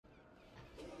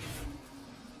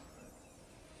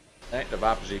Nee, de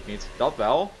wapen zie ik niet. Dat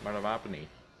wel, maar de wapen niet.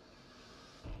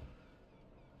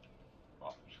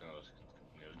 Wacht, misschien als ik het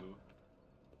opnieuw doe.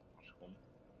 Een seconde.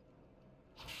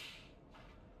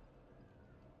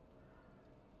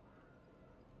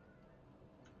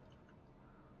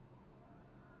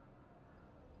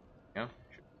 Ja,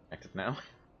 connect it now.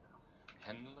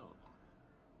 Hello.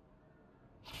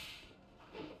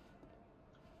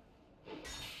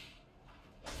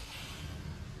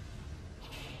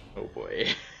 Oh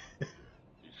boy. Do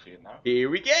you see it now? Here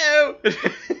we go!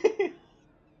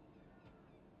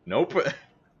 Nope.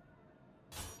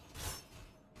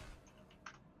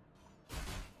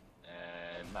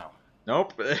 And now.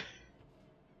 Nope. Let's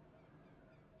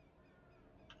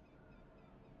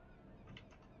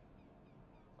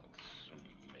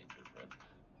make it red.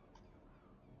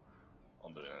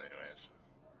 I'll do it anyways.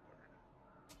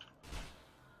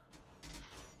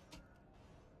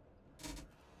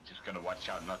 Just gotta watch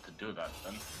out not to do that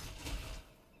then.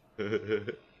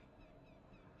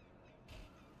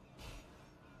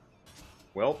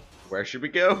 Well, where should we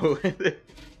go?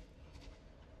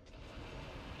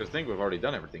 I think we've already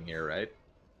done everything here, right?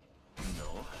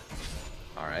 No.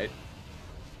 Alright.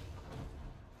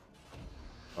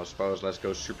 I suppose let's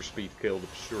go super speed kill the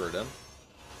pursuer then.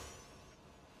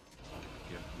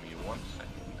 Give me 1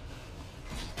 second.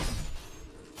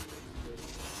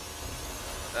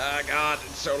 Ah god,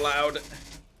 it's so loud.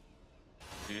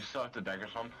 Do you still have the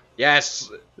daggers on? Yes!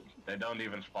 They don't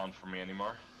even spawn for me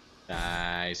anymore.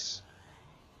 Nice.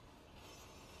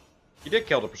 You did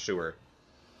kill the pursuer.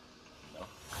 No.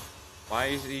 Why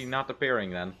is he not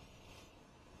appearing then?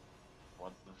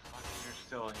 What the fuck? You're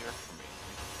still here for me.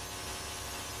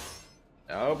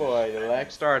 Oh boy, the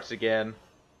lag starts again.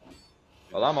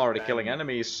 Well, I'm already killing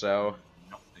enemies, so...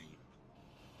 Nothing.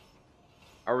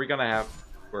 Are we gonna have...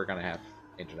 We're gonna have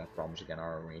internet problems again,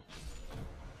 aren't we? I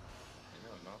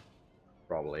don't know.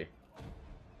 Probably.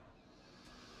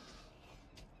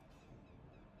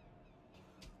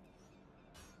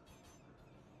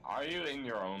 Are you in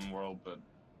your own world, but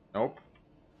Nope.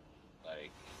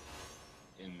 like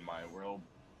in my world,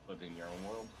 but in your own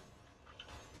world?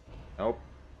 Nope.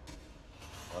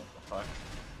 What the fuck?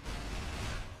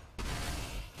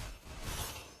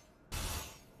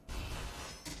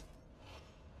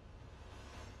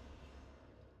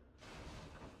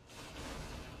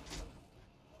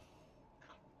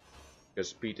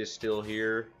 Because Pete is still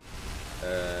here.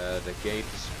 The gate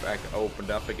is back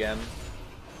opened up again.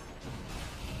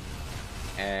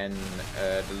 And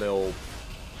the little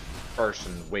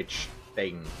person witch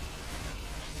thing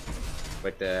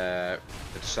with the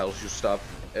that sells you stuff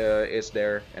is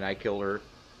there, and I killed her.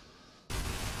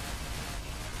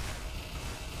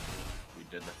 We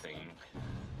did the thing.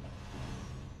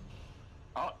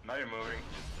 Oh, now you're moving.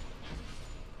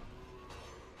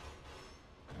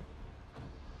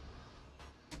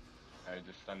 Now you're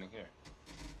just standing here.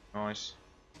 Nice.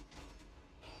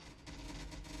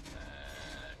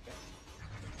 Okay.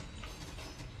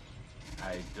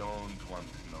 I don't want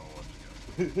to know what's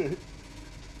going on.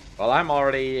 Well, I'm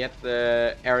already at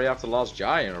the area of the last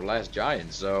giant, or last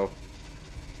giant, so...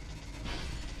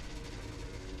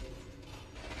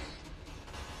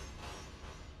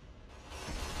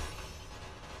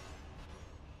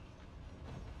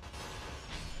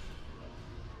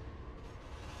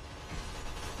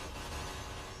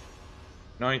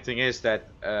 The only thing is that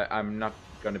I'm not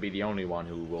gonna be the only one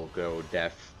who will go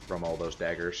deaf from all those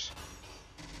daggers.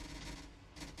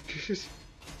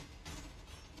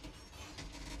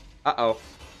 Uh-oh.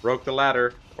 Broke the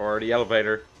ladder, or the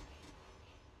elevator.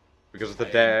 Because of the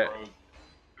broke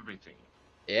everything.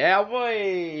 Yeah,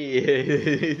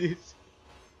 boy!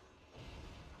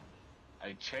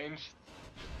 I changed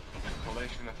the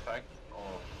collision effect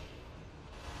of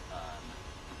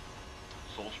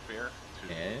Soul Spear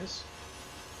Yes.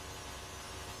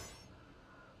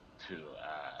 to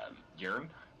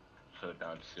Yearn, so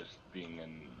now it's just being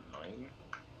annoying.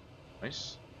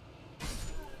 Nice.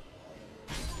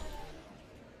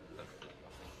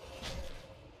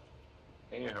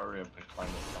 Can you hurry up and climb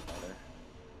up the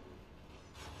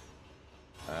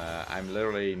ladder? I'm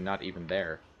literally not even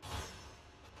there.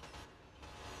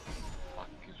 What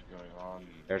the fuck is going on?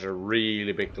 There's a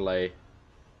really big delay.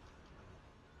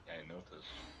 Yeah, I noticed.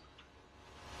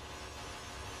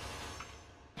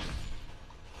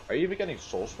 Are you even getting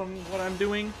souls from what I'm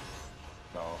doing?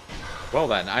 No. Well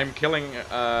then, I'm killing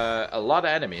a lot of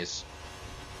enemies.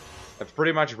 I've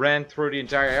pretty much ran through the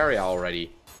entire area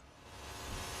already.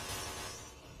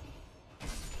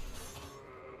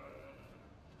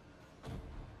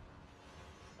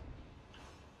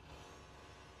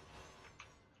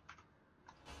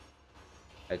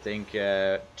 I think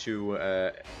to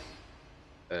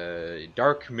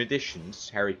Dark Magicians,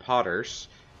 Harry Potter's,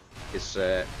 is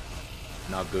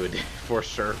not good for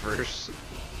servers.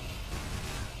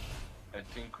 I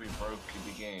think we broke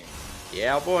the game.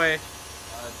 Yeah, boy.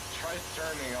 Try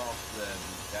turning off the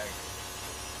dagger.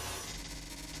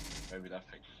 Maybe that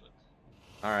fixes it.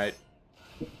 Alright.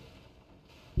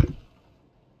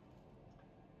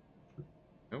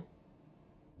 No.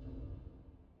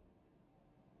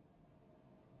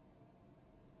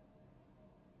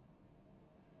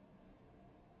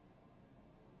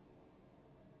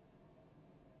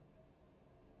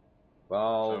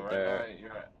 Well, So right there. now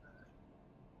you're at...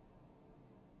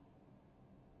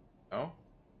 Oh,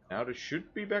 now this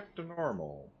should be back to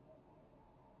normal.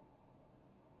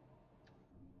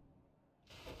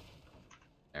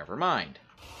 Never mind.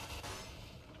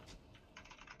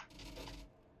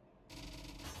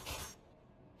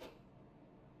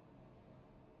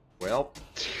 Well,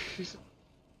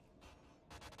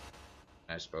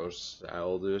 I suppose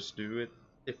I'll just do it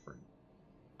different.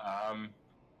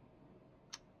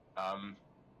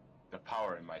 The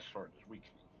power in my sword is weak.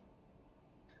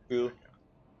 Cool.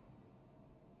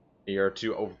 You're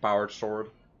too overpowered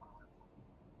sword.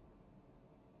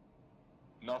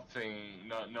 Nothing,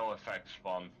 no effect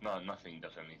spawn, nothing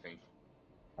does anything.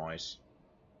 Nice.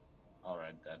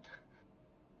 Alright, dead.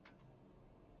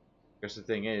 Because the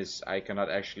thing is, I cannot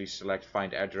actually select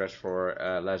find address for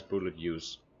last bullet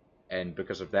use. And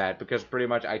because of that, because pretty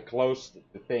much I closed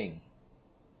the thing.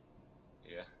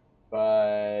 Yeah.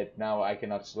 But now I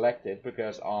cannot select it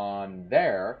because on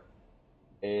there,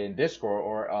 in Discord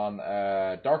or on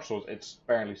Dark Souls, it's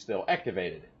apparently still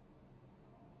activated.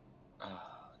 Oh,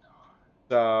 no.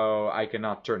 So I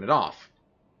cannot turn it off.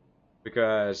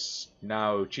 Because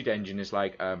now Cheat Engine is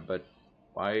like, but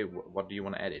why? What do you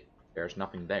want to edit? There's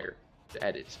nothing there to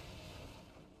edit.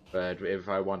 But if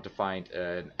I want to find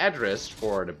an address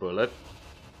for the bullet,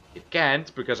 it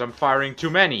can't because I'm firing too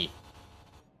many.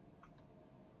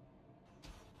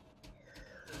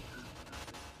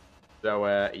 So,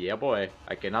 yeah boy,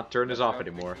 I cannot turn this off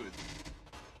anymore.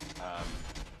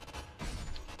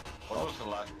 What was the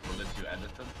last bullet you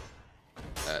edited?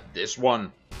 This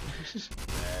one. And it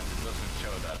doesn't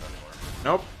show that anymore.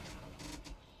 Nope.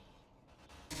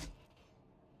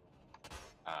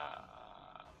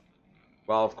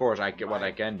 Well, of course, what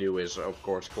I can do is, of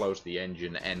course, close the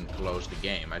engine and close the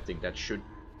game. I think that should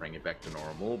bring it back to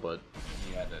normal, but...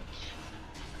 Yeah, that's...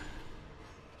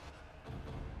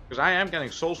 Because I am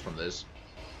getting souls from this.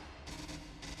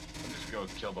 I'm just gonna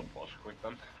kill the boss quick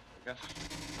then, I guess.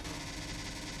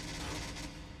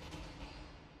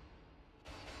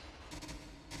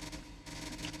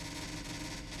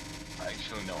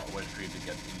 Actually, no, I'll wait for you to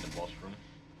get in the boss room.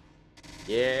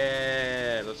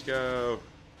 Yeah, let's go.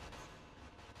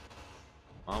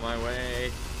 On my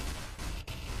way.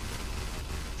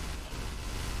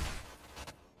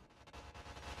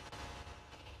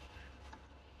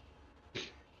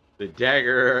 The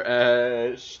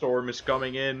dagger storm is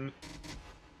coming in.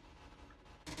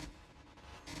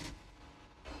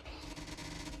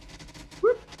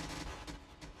 Whoop.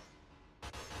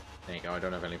 Thank God I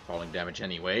don't have any falling damage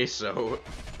anyway, so...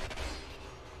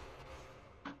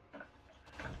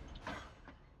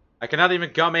 I cannot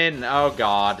even come in. Oh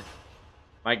God.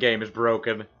 My game is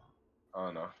broken.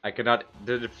 Oh no. I cannot...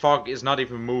 The fog is not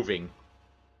even moving.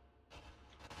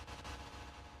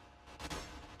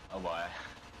 Oh boy.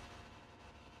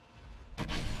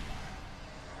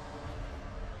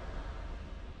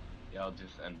 Yeah, I'll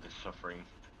just end this suffering.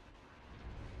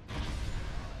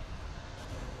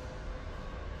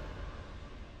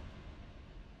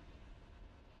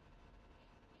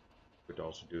 Could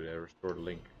also do that. Restore the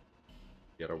link.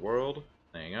 The other world.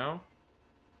 There you go.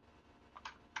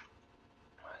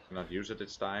 Cannot use it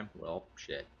this time. Well,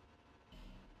 shit.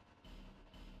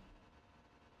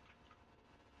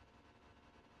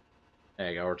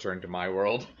 There you go. Return to my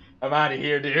world. I'm out of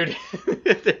here, dude.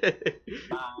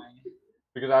 Bye.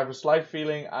 Because I have a slight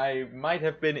feeling I might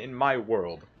have been in my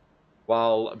world,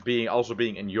 while also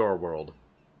being in your world.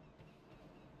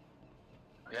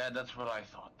 Yeah, that's what I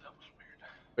thought. That was weird.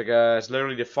 Because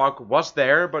literally the fog was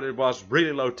there, but it was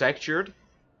really low textured.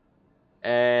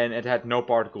 And it had no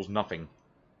particles, nothing.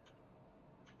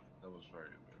 That was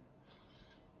very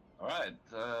weird. Alright,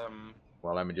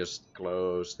 Well, let me just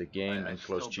close the game and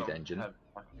close still Cheat don't Engine. have-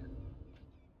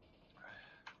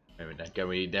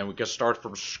 Maybe then we can start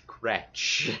from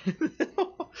scratch.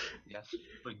 Yes,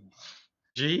 please.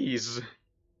 Jeez.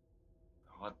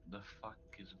 What the fuck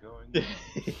is going on?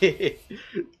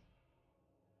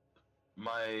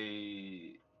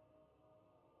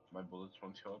 My bullets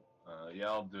won't show up. Yeah,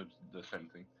 I'll do the same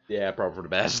thing. Yeah, probably for the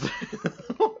best.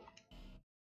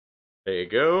 There you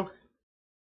go.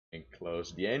 And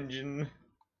close the engine.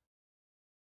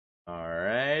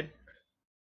 Alright.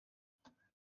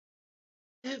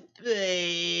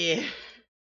 Because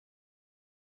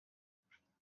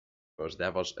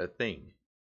that was a thing.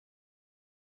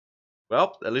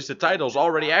 Well, at least the title's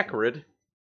already accurate.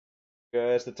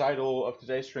 Because the title of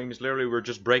today's stream is literally we're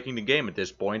just breaking the game at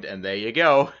this point, and there you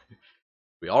go.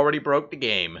 We already broke the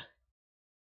game.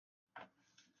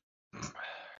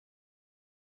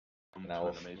 Now,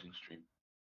 an amazing stream.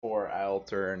 Or I'll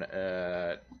turn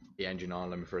the engine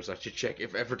on. Let me first actually check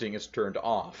if everything is turned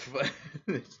off.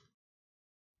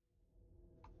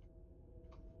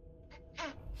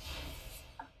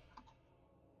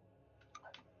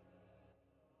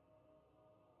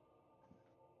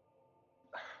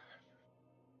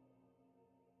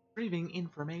 Retrieving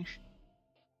information.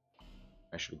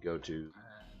 I should go to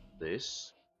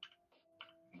this.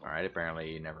 Alright,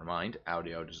 apparently, never mind.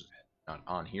 Audio is not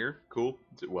on here. Cool.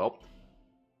 Well.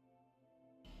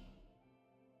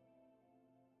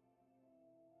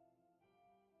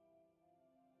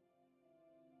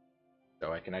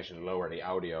 So I can actually lower the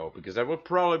audio, because that would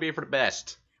probably be for the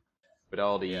best. With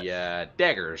all the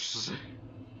daggers.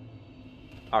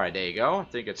 Alright, there you go. I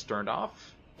think it's turned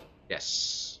off.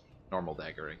 Yes. Normal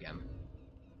dagger again.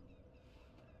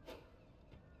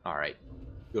 Alright.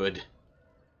 Good.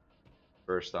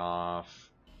 First off,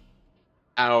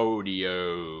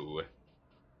 audio.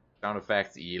 Sound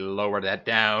effect, you lower that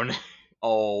down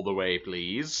all the way,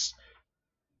 please.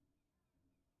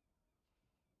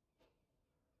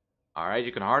 Alright,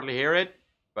 you can hardly hear it,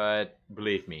 but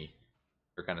believe me,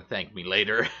 you're gonna thank me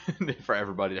later for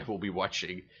everybody that will be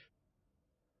watching.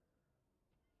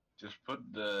 Just put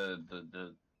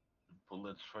the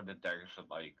bullets for the daggers at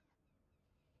like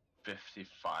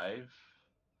 55.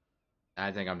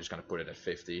 I think I'm just gonna put it at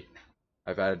 50.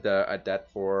 I've had at that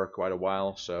for quite a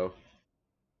while, so.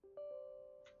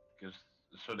 Because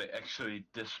so they actually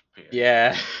disappear.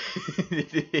 Yeah.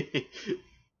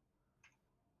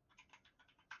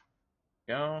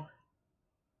 Go.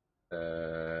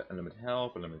 Unlimited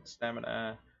health, unlimited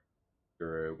stamina,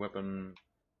 your weapon,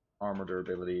 armor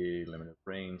durability, limited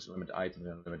range, limited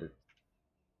items, limited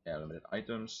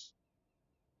items.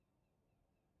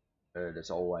 That's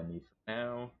all I need for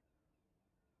now.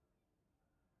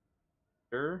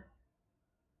 Sure.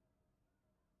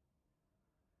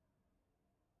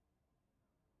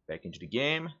 Back into the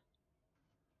game.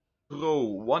 Throw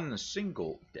one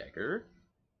single dagger.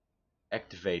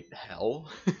 Activate hell.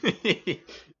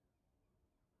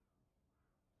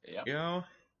 Yeah. Go.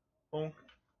 Bonk.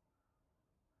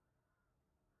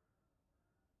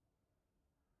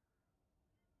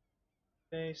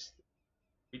 Paste.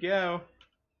 Here you go.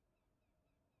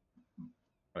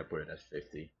 I put it at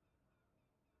 50.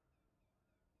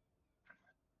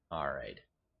 Alright.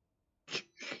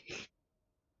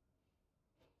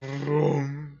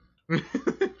 And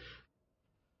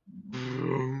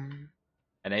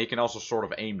then you can also sort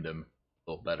of aim them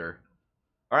a little better.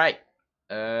 Alright.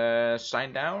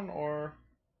 Sign down or?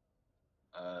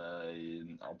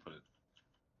 I'll put it.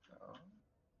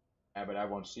 Yeah, but I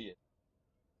won't see it.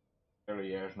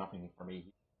 Clearly, there's nothing for me.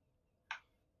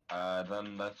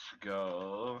 Then let's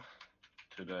go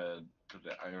to the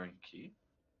iron key.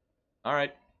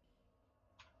 Alright.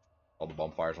 All the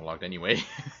bonfires unlocked anyway.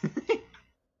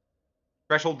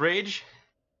 Threshold Bridge?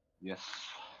 Yes.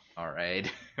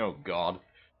 Alright. Oh god.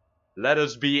 Let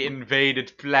us be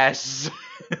invaded, please.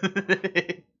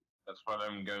 That's what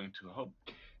I'm going to hope.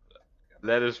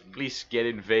 Let us please get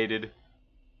invaded.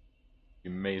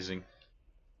 Amazing.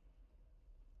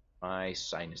 My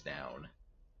sign is down.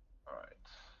 Alright.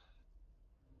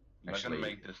 I'm not gonna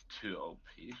make this too OP,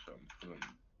 so I'm putting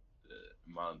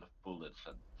the amount of bullets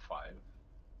at 5.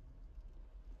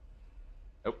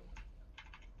 Oh.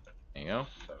 There you go.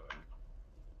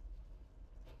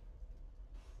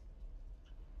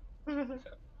 7.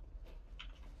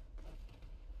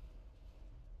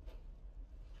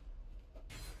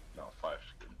 No,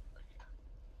 5's good.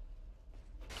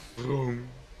 Boom.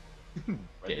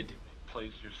 Ready Dead. to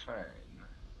place your sign.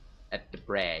 At the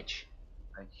bridge.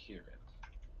 I hear it.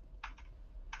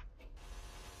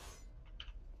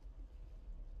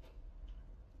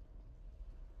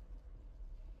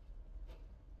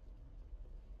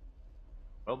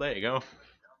 Well, there you go.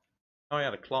 Oh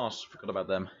yeah, the claws. Forgot about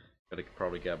them. Gotta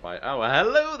probably get by. Oh,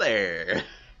 hello there.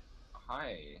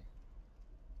 Hi.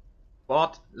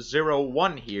 Bot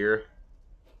 01 here.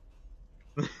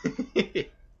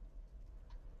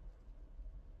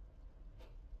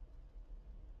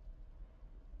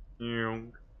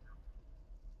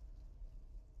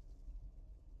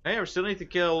 Hey, we still need to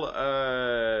kill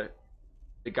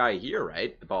the guy here,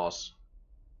 right? The boss.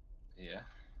 Yeah.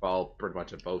 Well, pretty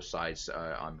much on both sides.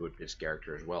 I'm with this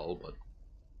character as well, but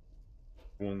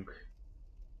wonk.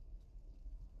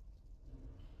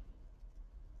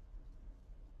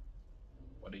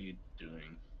 What are you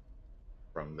doing?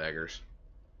 From daggers.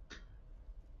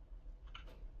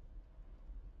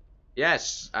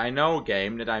 Yes, I know,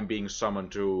 game, that I'm being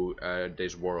summoned to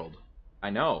this world. I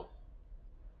know.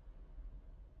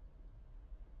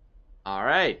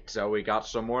 Alright, so we got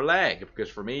some more lag, because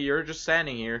for me, you're just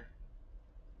standing here.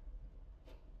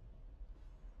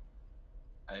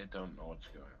 I don't know what's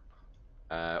going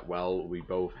on. Well, we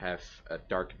both have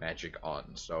dark magic on,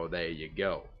 so there you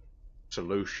go.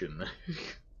 Solution.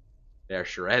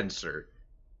 There's your answer.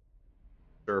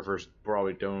 Servers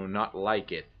probably do not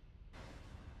like it.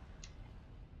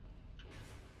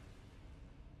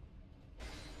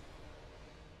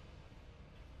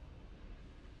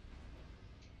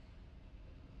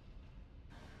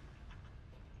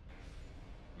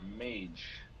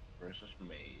 Mage versus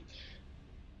mage.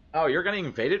 Oh, you're getting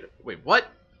invaded? Wait, what?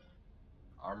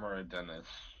 Armorer Dennis.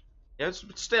 Yes,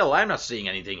 but still, I'm not seeing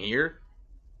anything here.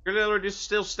 You're literally just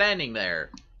still standing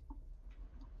there.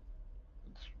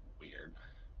 It's weird.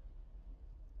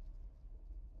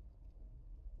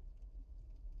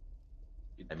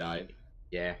 You died.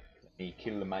 Yeah, let me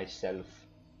kill myself.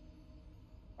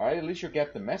 Alright, at least you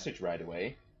get the message right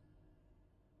away.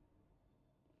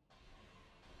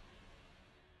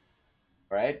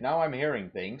 Alright, now I'm hearing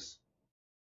things.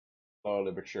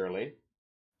 Slowly but surely.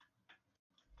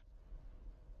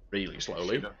 Really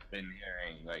slowly. Should have been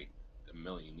hearing like a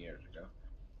million years ago.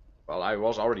 Well, I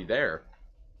was already there.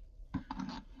 So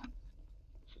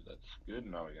that's good.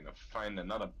 Now we're gonna find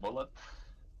another bullet.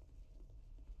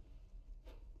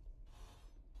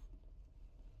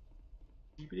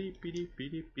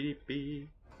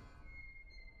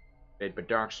 Fed by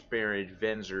Dark Spirit,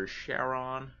 Venzer,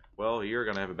 Sharon. Well, you're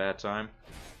gonna have a bad time.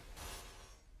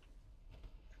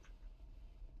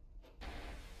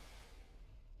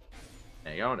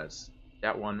 There you go, that's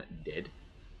that one dead.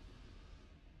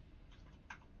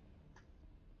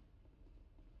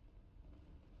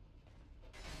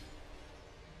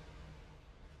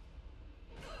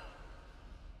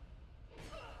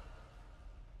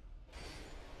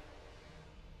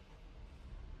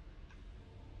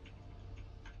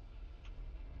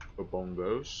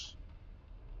 Bongos.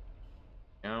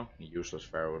 You know, useless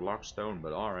Pharaoh with Lockstone,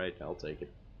 but alright, I'll take it.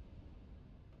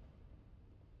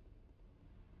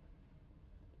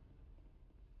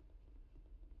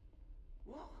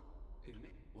 What?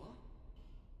 What?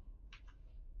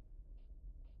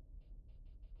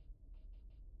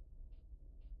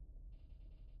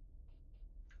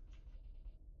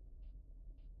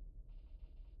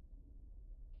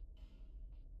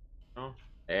 Oh,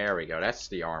 there we go. That's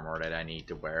the armor that I need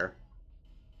to wear.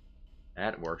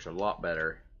 That works a lot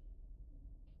better.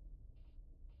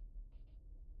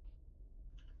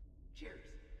 Cheers.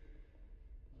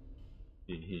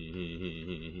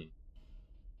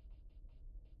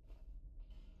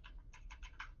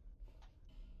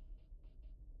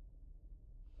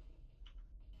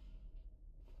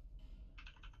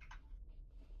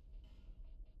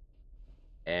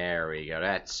 There we go.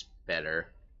 That's better.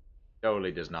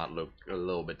 Totally does not look a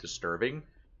little bit disturbing.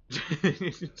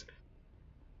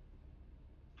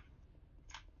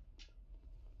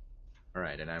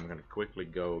 Alright, and I'm gonna quickly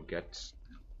go get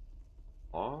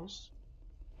paws.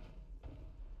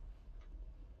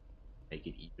 Make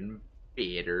it even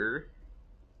better.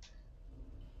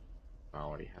 I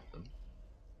already have them.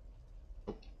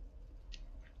 Oh.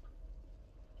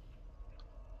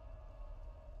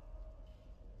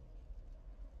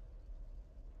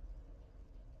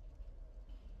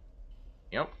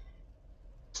 Yep.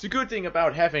 It's the good thing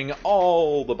about having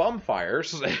all the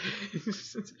bonfires.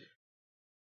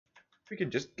 We can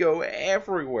just go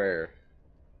everywhere.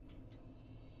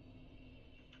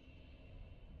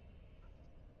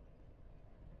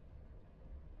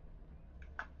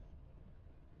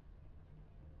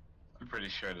 I'm pretty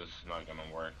sure this is not gonna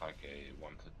work like I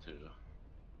wanted to.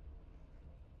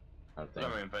 I don't think.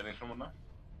 Am I inviting someone now?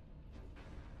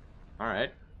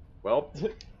 Alright. Well,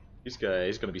 he's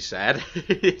gonna be sad.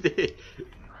 He is gonna be sad.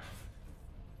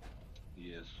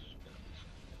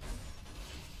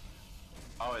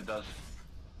 Oh, it does.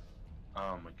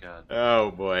 Oh my god. Oh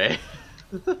boy.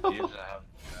 He is a half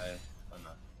guy. Oh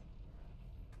no.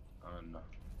 Oh no.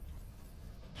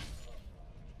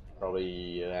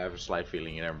 Probably I have a slight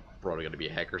feeling they're probably gonna be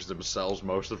hackers themselves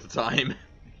most of the time.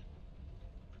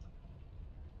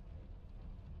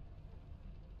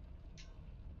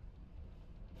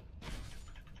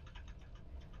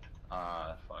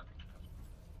 Fuck.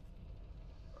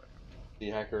 The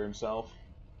hacker himself?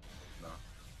 No.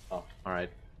 Oh,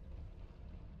 alright.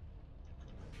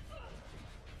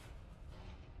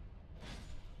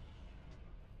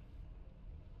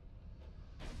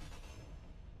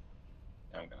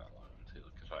 Yeah, I'm gonna log in too,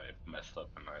 because I messed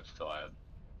up and I still had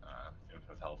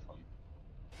infinite health on.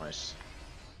 Nice.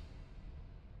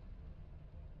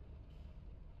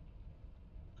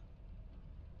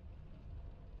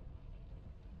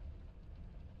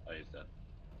 Oh, he's dead.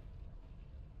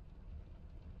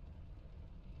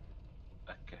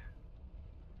 Okay.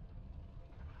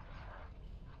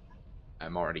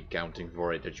 I'm already counting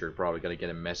for it that you're probably gonna get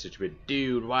a message with,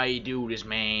 dude, why you do this,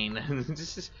 man?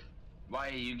 This is... Why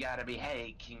you gotta be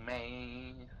hating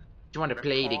me? You want to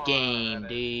play the game, Report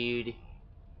dude? it.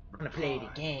 Want to play the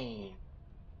game?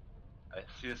 I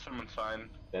see a summon sign.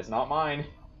 That's not mine.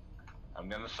 I'm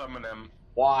gonna summon him.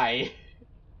 Why?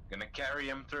 Gonna carry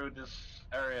him through this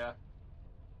area.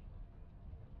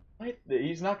 What?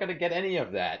 He's not gonna get any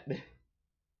of that.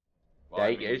 Well, Yeah,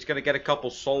 I mean, he's gonna get a couple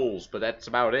souls, but that's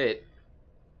about it.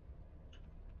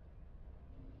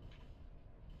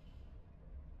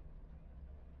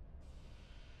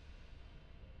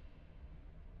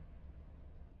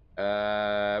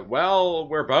 Well,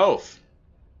 we're both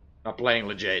not playing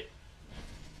legit.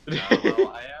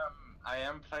 well, I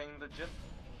am playing legit.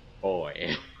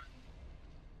 Boy.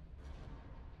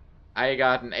 I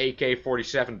got an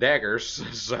AK-47 daggers,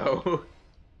 so...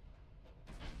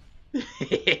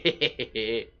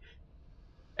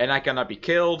 And I cannot be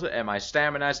killed, and my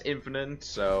stamina is infinite,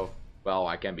 so... Well,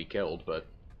 I can be killed, but...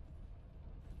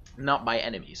 Not by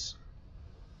enemies.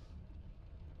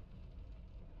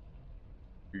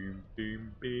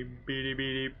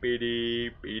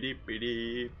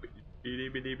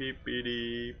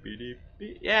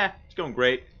 Yeah, it's going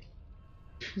great.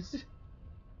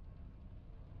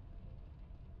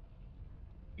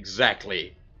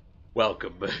 Exactly.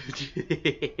 Welcome.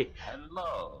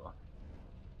 Hello.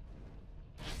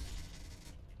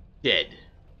 Dead.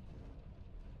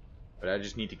 But I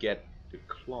just need to get the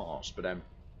claws, but I'm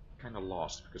kind of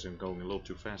lost because I'm going a little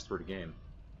too fast for the game.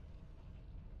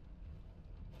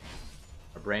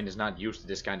 My brain is not used to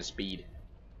this kind of speed.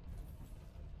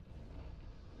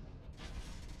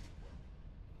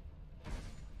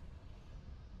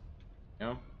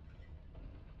 No?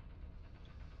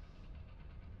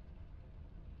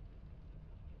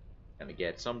 Gonna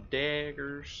get some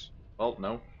daggers. Well,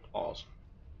 no. Claws.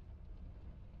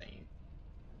 Same.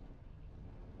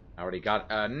 I already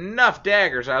got enough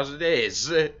daggers as it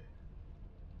is.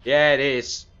 Yeah, it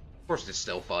is. Of course it's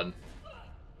still fun.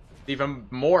 It's even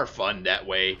more fun that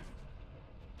way.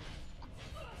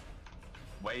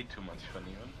 Way too much fun,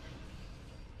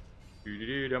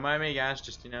 even. Don't mind me, guys.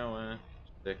 Just, you know,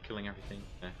 killing everything.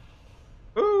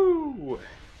 Ooh!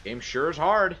 Game sure is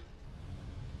hard.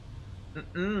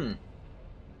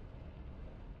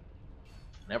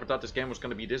 Never thought this game was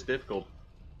gonna be this difficult.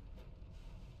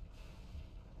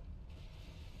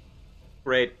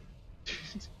 Great.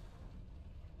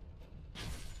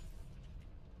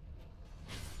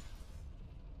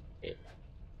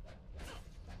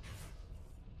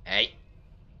 Hey.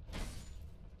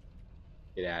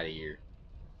 Get out of here. You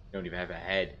don't even have a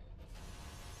head.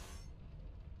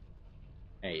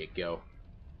 There you go.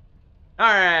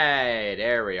 Alright,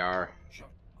 there we are.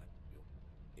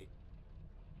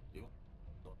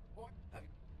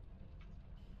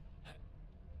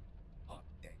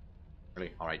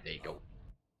 Really? Alright, there you go.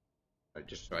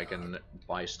 Just so I can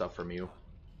buy stuff from you.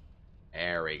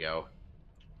 There we go.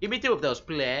 Give me 2 of those,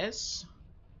 please.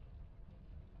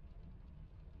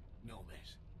 No,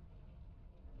 miss.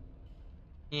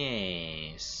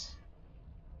 Yes.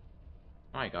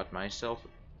 I got myself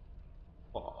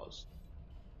claws.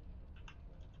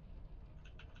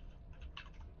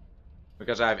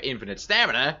 Because I have infinite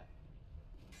stamina.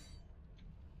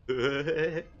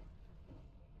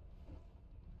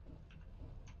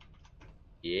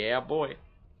 Yeah, boy.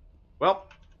 Well,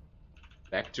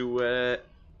 back to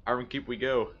Iron Keep we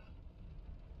go.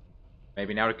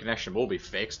 Maybe now the connection will be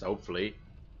fixed, hopefully.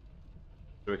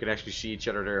 So we can actually see each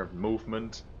other, their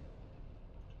movement.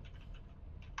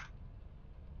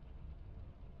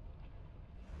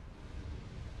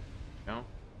 No?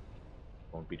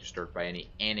 Won't be disturbed by any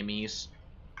enemies.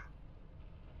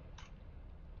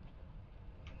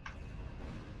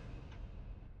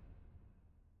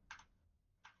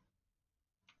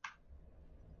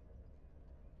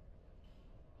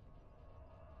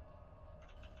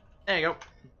 There you go.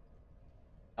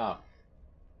 Oh.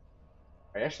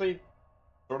 I actually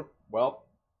sort of, well.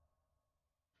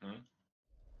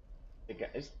 The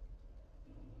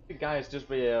guy is just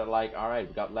be like, alright,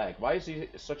 we got lag. Why is he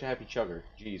such a happy chugger?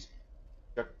 Jeez.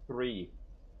 Chuck 3.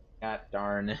 God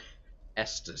darn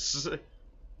Estus.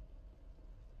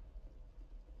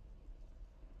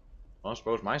 Well, I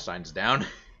suppose my sign's down.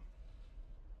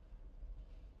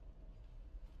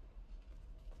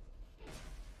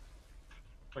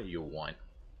 What do you want?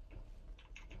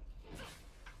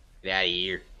 Get out of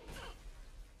here.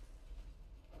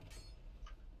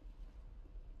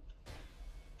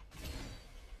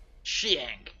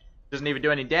 Shank! Doesn't even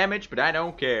do any damage, but I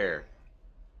don't care.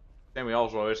 Then we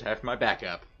also always have my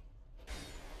backup.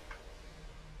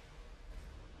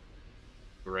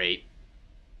 Great.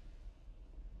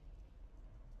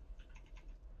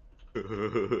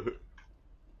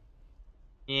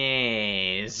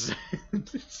 Yes.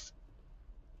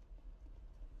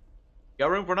 Got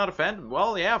room for another fan?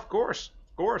 Well, yeah, of course.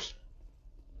 Of course.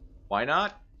 Why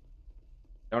not?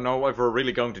 Don't know if we're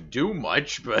really going to do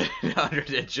much, but other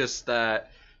than just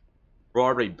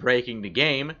broadly breaking the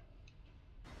game.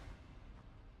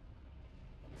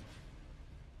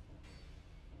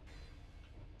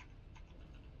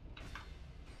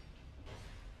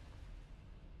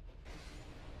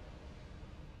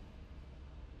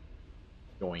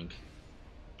 Yoink.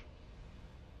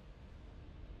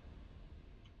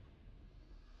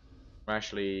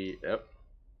 Actually, yep.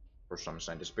 First summon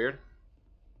sign disappeared.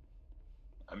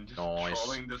 I'm just Nice.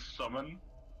 trolling this summon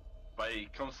by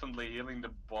constantly healing the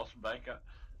boss back.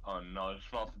 Oh no, the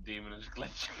Smelter Demon is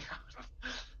glitching out.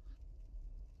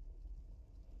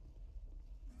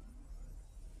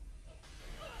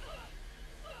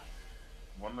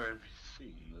 Wonder if he's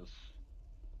seen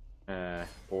this.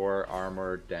 4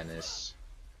 armor, Dennis.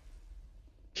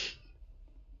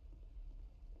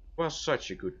 Was such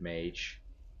a good mage.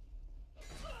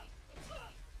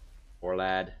 Poor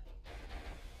lad.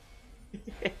 Is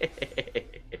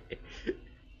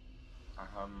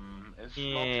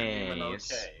Smelter Demon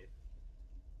Yes. okay?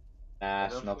 Nah, I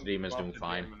don't Smelter think Demon's Smelter doing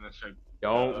fine. Demon is a-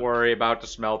 Don't worry about the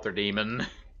Smelter Demon.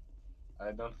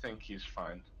 I don't think he's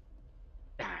fine.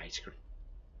 Ah,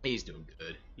 he's doing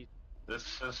good.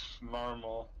 This is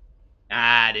normal.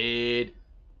 Ah, dude.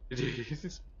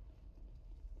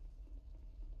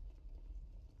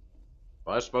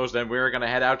 Well, I suppose then we're gonna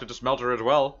head out to the smelter as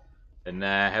well and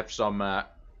have some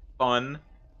fun.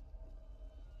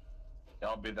 Yeah,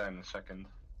 I'll be there in a second.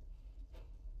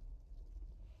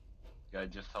 Guy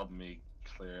just helped me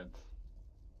clear it.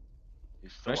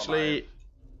 He's still Actually, alive.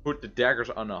 put the daggers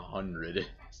on 100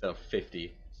 instead of 50.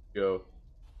 Let's go.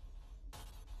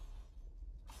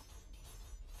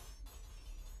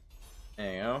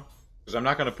 There you go. Because I'm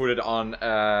not gonna put it on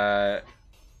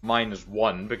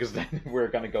 -1 because then we're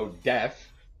gonna go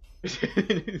deaf.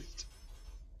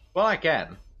 Well, I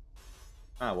can.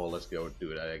 Ah, well, let's go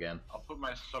do that again. I'll put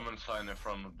my summon sign in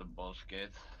front of the boss gate.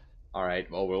 Alright,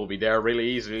 well, we'll be there really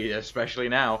easily, especially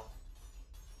now.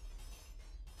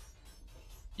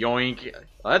 Yoink.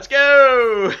 Let's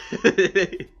go!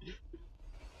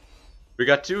 We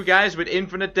got 2 guys with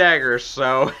infinite daggers,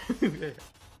 so...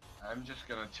 I'm just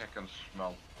gonna check on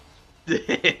Smelt.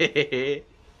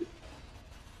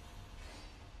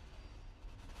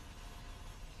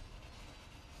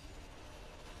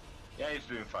 Yeah, he's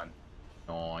doing fine.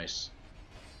 Nice.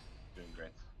 Doing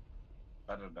great.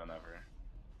 Better than ever.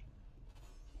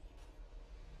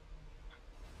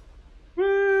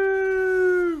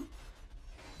 Woo!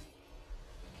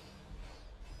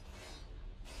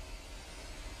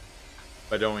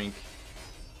 Badoink.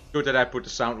 Good that I put the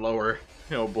sound lower.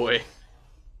 Oh boy.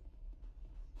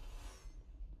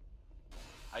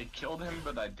 I killed him,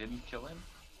 but I didn't kill him.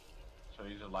 So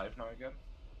he's alive now again.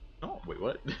 Oh, wait,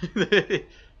 what?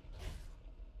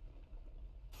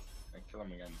 I kill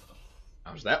him again though.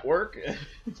 How does that work?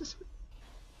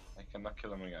 I cannot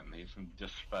kill him again. He's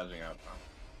just spazzing out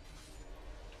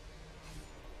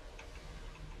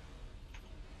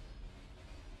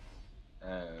now.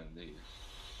 And he's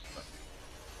stuck.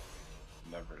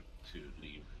 Never to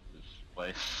leave this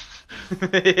place.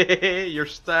 You're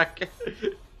stuck.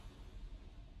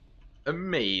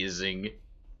 Amazing.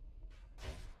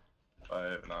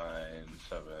 5, 9,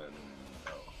 7,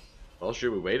 no. Well,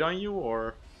 should we wait on you,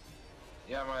 or?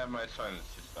 Yeah, my sign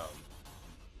is just down.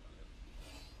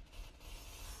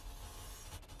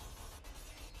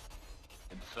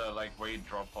 It's like where you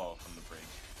drop off on the bridge.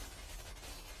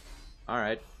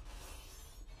 Alright.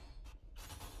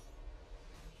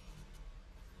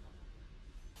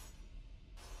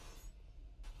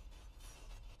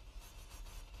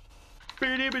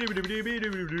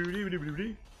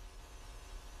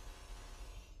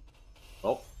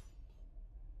 Well,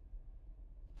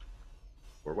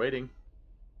 we're waiting.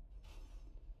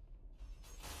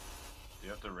 Do you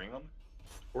have the ring on?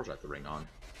 Of course I have the ring on.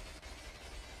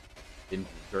 Didn't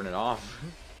turn it off.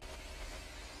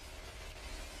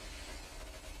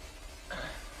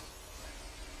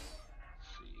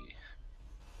 See.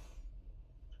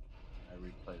 I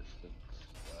replaced it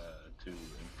to in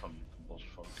front of the boss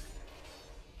folk.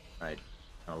 Right.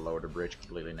 I'll lower the bridge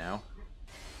completely now.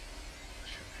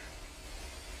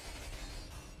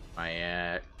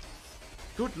 My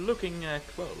good looking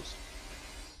clothes.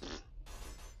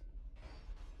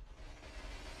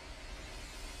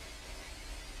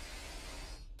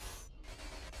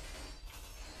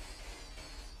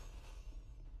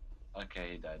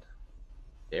 Okay, he died.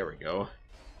 There we go.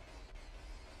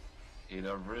 He had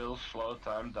a real slow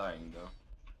time dying though.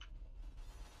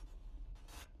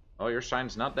 Oh, your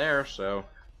sign's not there, so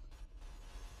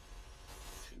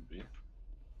Should be.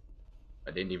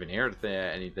 I didn't even hear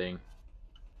anything.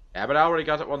 Yeah, but I already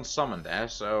got that one summoned there,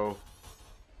 so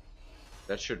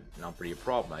that should not be a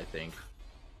problem, I think.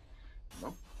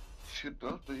 Nope. Should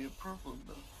not be a problem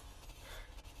though.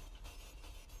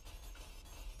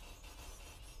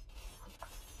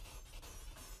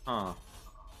 Huh.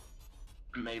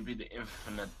 Maybe the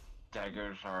infinite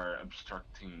daggers are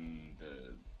obstructing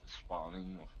the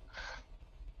spawning of...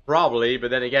 Probably,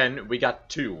 but then again, we got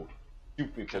two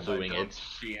people Because doing I don't it.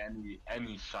 see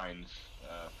any signs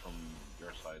from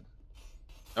your side.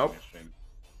 Nope. Your stream.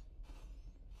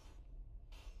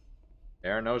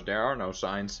 There are no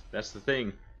signs. That's the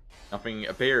thing. Nothing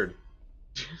appeared.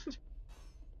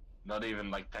 Not even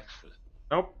like text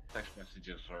Nope.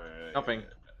 messages or Nothing.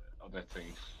 Other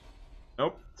things.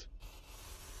 Nope.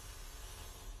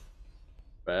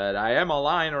 But I am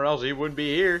online, or else he wouldn't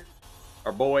be here.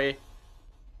 Our boy.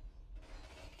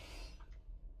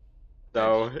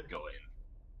 So, Just go in.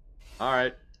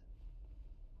 alright.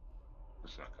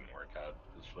 It's not gonna work out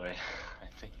this way, I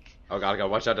think. Oh god, I gotta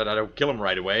watch out that I don't kill him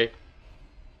right away.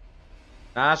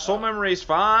 Nah, soul memory's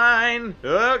fine.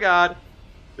 Oh god.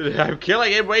 I'm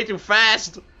killing it way too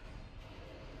fast.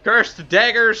 Curse the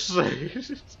daggers.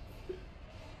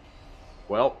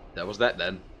 Well, that was that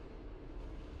then.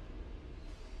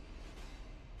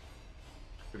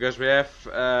 Because we have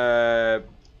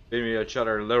been with each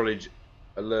other literally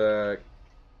a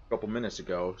couple minutes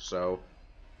ago, so.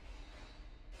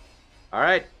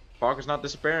 Alright, Fog is not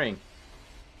disappearing.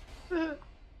 This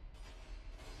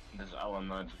Alan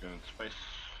Knight's going to space.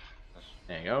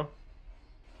 There you go.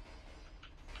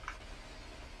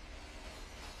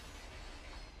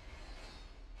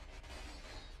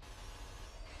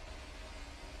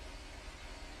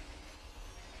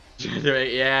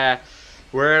 Yeah,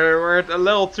 we're a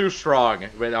little too strong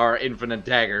with our infinite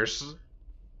daggers.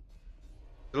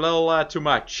 A little too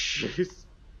much. You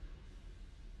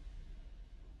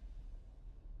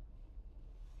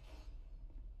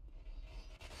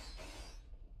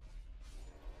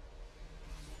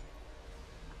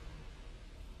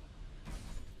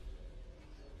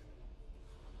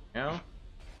know?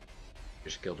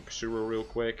 Just kill the pursuer real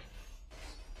quick.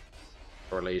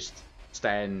 Or at least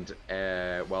stand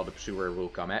while the pursuer will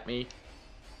come at me.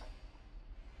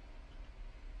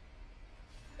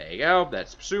 There you go,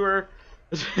 that's pursuer.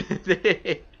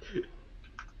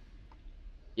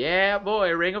 Yeah,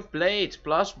 boy, Ring of Blades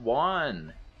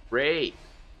 +1. Great.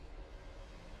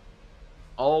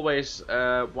 Always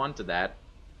wanted that,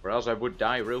 or else I would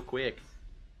die real quick.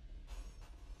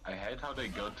 I hate how they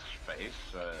go to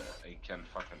space. I can't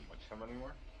fucking watch them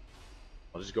anymore.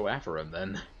 I'll just go after him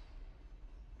then.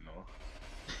 No.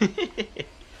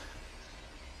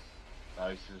 Now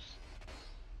he's just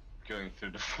going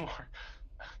through the floor.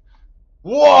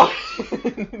 Whoa!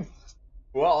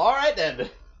 Well, alright then.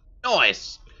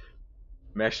 Nice!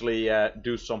 I'm actually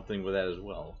do something with that as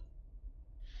well.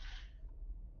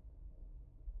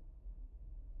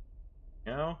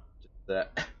 You know? Just,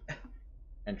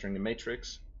 entering the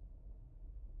matrix.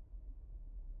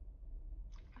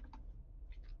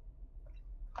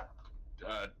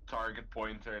 Target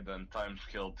pointer, then time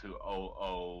scale to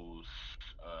 0.0006.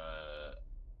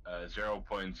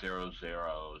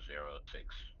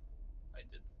 I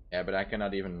did. Yeah, but I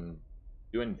cannot even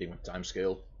do anything with time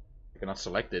scale. I cannot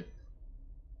select it.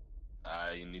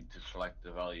 You need to select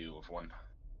the value of 1.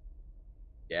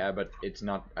 Yeah, but it's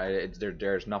not.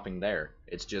 There's nothing there.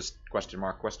 It's just question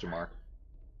mark, question mark.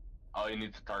 Oh, you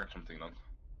need to target something then.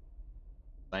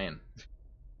 Saying.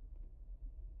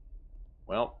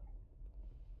 Well,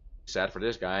 sad for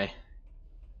this guy.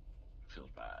 Feels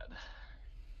bad.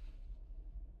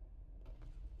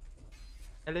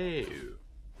 Hello.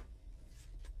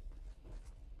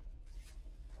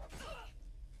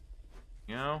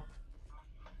 You know?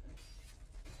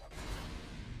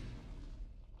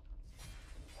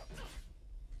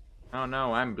 Oh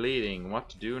no, I'm bleeding. What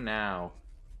to do now?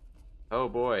 Oh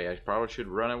boy, I probably should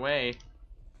run away.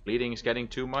 Bleeding is getting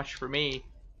too much for me.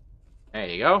 There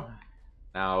you go.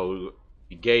 Now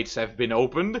the gates have been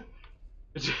opened.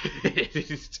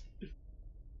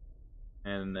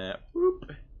 And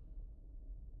whoop.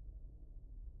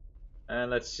 And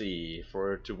let's see,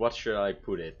 to what should I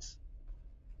put it?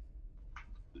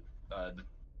 The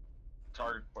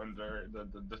target pointer,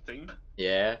 the thing.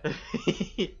 Yeah.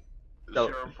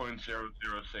 So,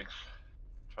 0.006.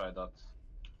 Try that.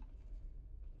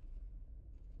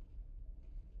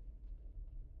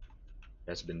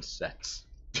 has been set.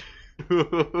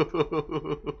 It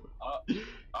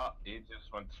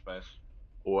just went to space.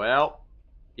 Well,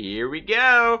 here we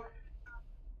go.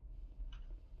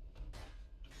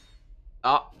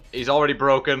 Oh, he's already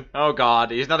broken. Oh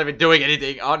god, he's not even doing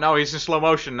anything. Oh no, he's in slow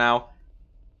motion now.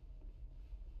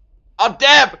 Oh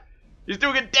damn! He's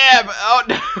doing a dab! Oh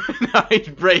no, no, he's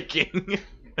breaking.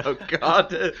 Oh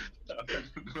god.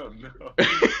 No, no.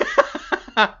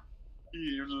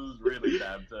 He was really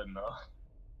dabbed then, no.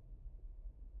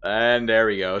 And there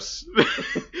he goes.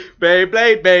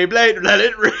 Beyblade, Beyblade, let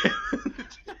it rip.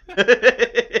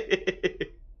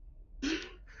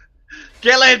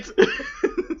 Kill it!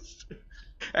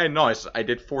 Hey, nice. I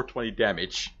did 420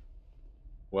 damage.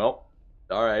 Well,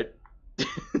 alright.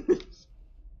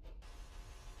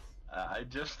 I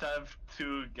just have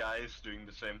two guys doing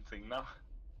the same thing now.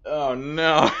 Oh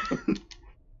no. I'm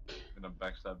gonna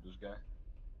backstab this guy.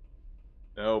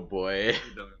 Oh boy.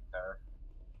 He doesn't care.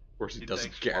 Of course he doesn't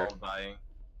takes care. while dying.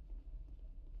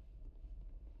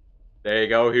 There you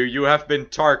go. Here you have been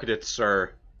targeted,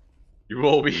 sir. You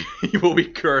will be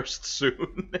cursed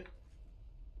soon.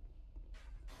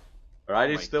 Alright,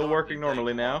 Oh he's my still God, working it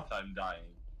normally takes a now. long time dying.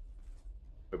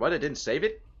 Wait, what? I didn't save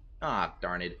it? Ah,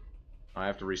 darn it. I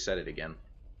have to reset it again.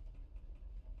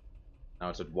 Now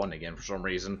it's at 1 again for some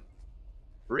reason.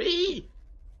 3!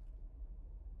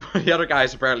 The other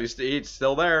guy's apparently he's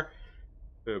still there.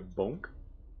 Bonk.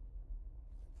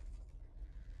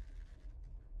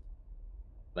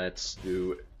 Let's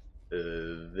do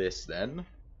this then.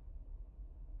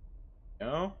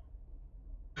 No?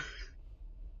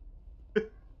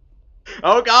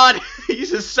 Oh god!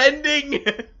 He's ascending!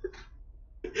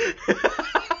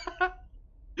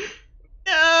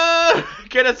 No!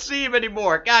 Cannot see him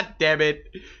anymore. God damn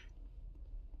it.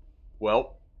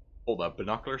 Well, hold up.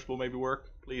 Binoculars will maybe work.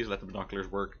 Please let the binoculars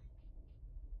work.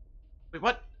 Wait,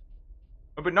 what?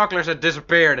 My binoculars had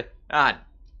disappeared. Ah,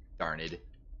 darn it.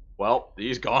 Well,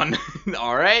 he's gone.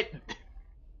 Alright.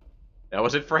 That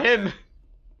was it for him.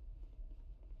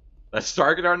 Let's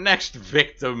target our next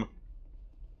victim.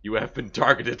 You have been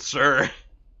targeted, sir.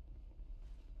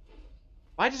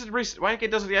 Why does it why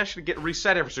doesn't it actually get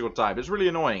reset every single time? It's really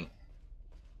annoying.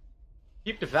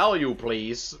 Keep the value,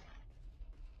 please.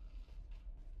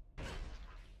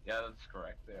 Yeah, that's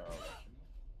correct. They are.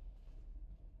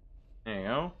 There you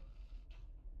go.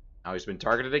 Now he's been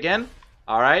targeted again.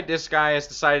 Alright, this guy has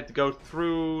decided to go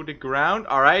through the ground.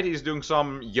 Alright, he's doing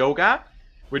some yoga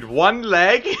with one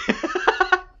leg.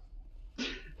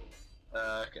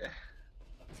 Okay.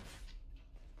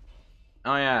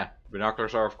 Oh yeah,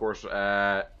 binoculars are of course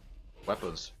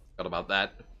weapons. Forgot about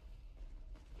that.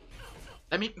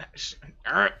 Let me...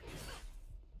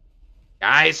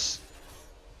 Guys!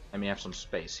 Let me have some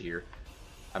space here.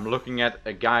 I'm looking at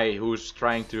a guy who's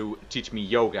trying to teach me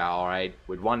yoga, alright,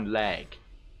 with one leg.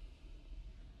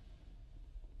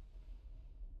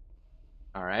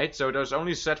 Alright, so there's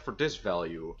only set for this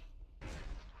value.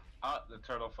 Ah, the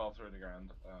turtle fell through the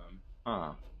ground.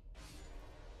 Huh.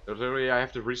 So literally I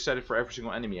have to reset it for every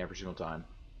single enemy every single time.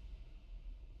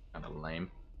 Kinda lame.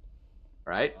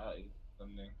 Alright.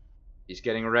 He's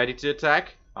getting ready to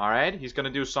attack. Alright, he's gonna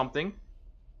do something.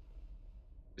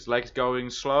 His leg is going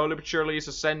slowly but surely, he's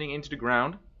ascending into the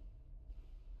ground.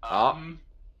 That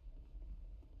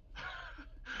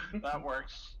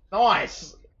works.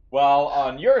 Nice! Well,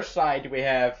 on your side we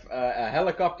have a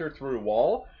helicopter through a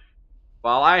wall.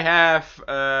 While I have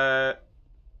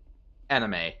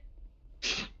anime. I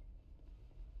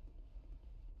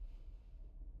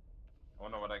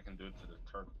wonder what I can do to the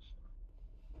turtles.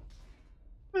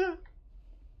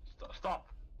 Stop!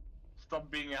 Stop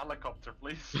being a helicopter,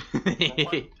 please. For one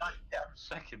goddamn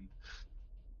second.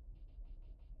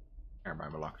 Here are my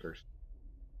binoculars.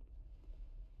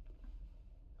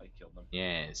 I killed them.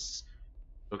 Yes.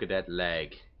 Look at that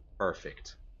leg.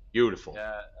 Perfect. Beautiful.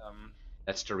 Yeah,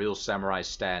 That's the real samurai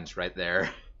stance right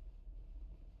there.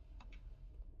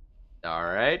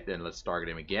 Alright, then let's target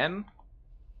him again.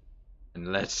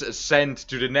 And let's ascend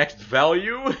to the next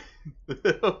value.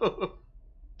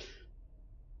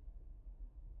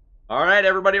 Alright,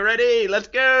 everybody ready? Let's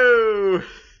go!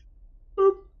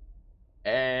 Boop.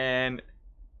 And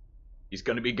he's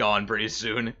gonna be gone pretty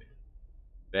soon.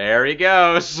 There he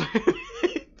goes.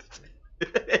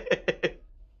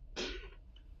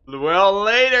 Well,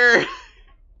 later.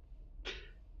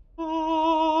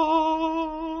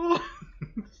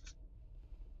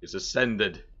 He's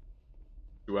ascended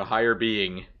to a higher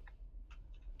being.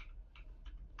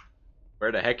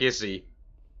 Where the heck is he?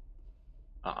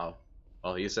 Uh-oh.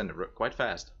 Well, he ascended quite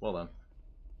fast. Well done.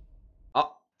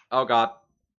 Oh. Oh, God.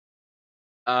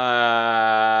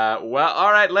 Well,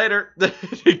 alright, later.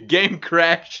 The game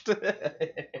crashed.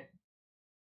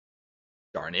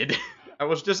 Darn it. I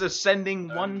was just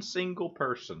ascending one single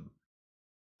person.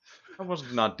 I was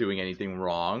not doing anything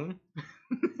wrong.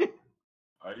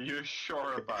 Are you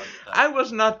sure about that? I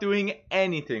was not doing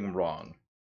anything wrong.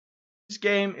 This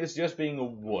game is just being a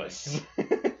wuss.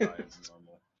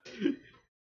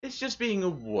 It's just being a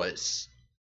wuss.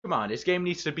 Come on, this game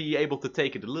needs to be able to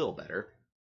take it a little better.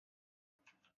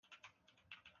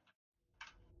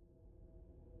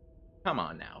 Come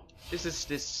on now. This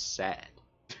is sad.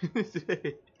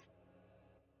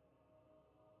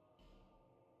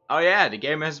 Oh yeah, the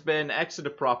game has been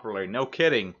exited properly. No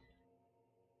kidding.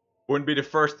 Wouldn't be the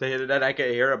first that I can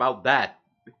hear about that.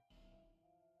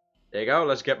 There you go.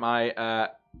 Let's get my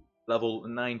level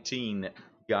 19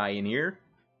 guy in here.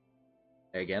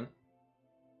 Again.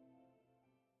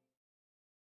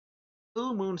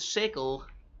 Full Moon Sickle.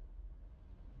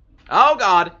 Oh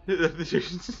God.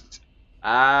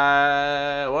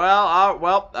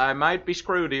 Well, I might be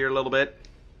screwed here a little bit.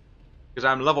 Because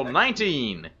I'm level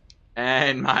 19.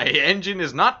 And my engine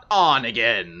is not on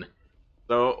again.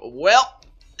 So, well,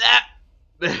 that.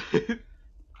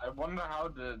 I wonder how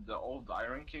the old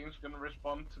Iron King's gonna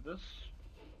respond to this.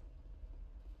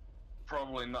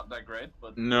 Probably not that great,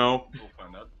 but no. We'll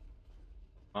find out.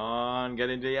 On, get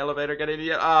into the elevator, get into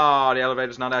the... Oh, the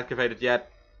elevator's not activated yet.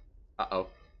 Uh-oh.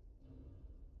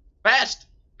 Fast!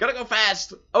 Gotta go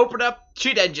fast! Open up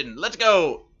cheat engine, let's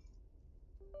go!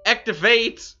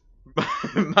 Activate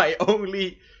my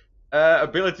only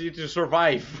ability to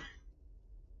survive.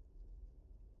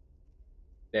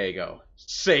 There you go.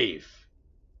 Save.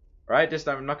 Alright, this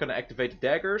time I'm not gonna activate the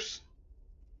daggers.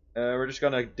 We're just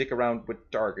gonna dick around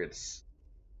with targets.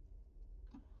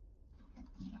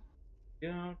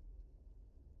 Yeah.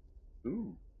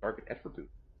 Ooh, target effort boost.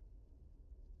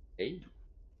 Hey.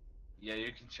 Yeah,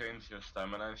 you can change your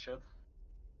stamina and shit.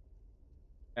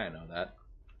 I know that.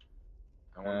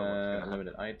 I wonder what's gonna happen.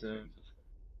 Limited item.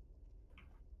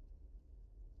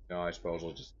 No, I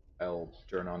suppose I'll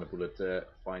turn on the bullet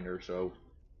finder, so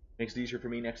makes it easier for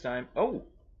me next time. Oh,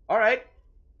 all right.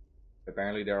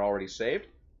 Apparently they're already saved.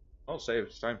 I'll save.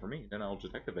 It's time for me. Then I'll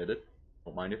just activate it.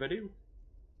 Don't mind if I do.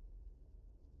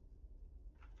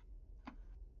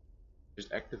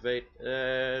 Just activate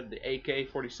the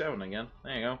AK-47 again.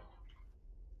 There you go.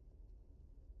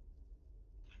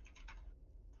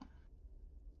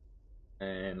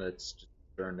 And let's just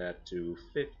turn that to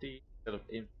 50 instead of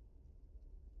in.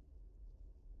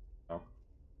 Oh.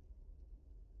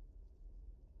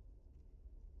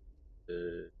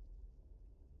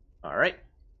 Alright.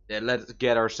 Then let's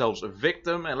get ourselves a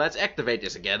victim and let's activate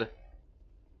this again.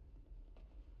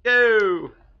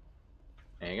 Go!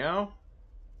 There you go.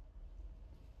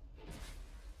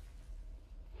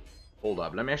 Hold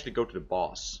up, let me actually go to the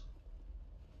boss.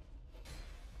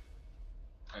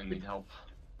 I need help.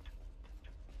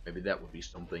 Maybe that would be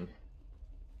something.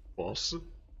 Boss.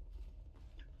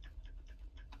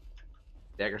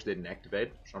 Daggers didn't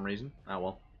activate for some reason. Oh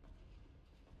well.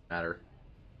 Matter.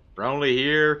 We're only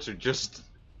here to just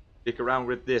stick around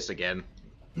with this again.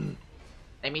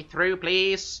 Let me through,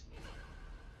 please.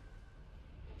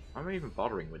 Why am I even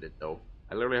bothering with it though?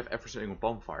 I literally have every single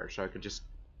bonfire, so I could just.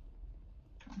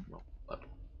 Well,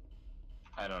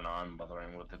 I don't know. I'm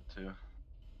bothering with it too,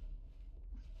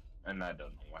 and I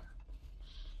don't know why.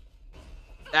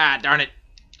 Ah, darn it!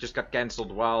 Just got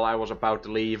cancelled while I was about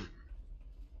to leave.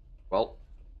 Well.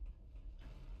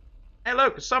 Hey,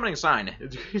 look, a summoning sign.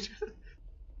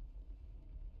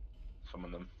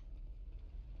 Summon them.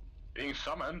 Being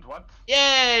summoned? What?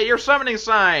 Yay, your summoning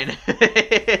sign!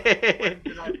 Where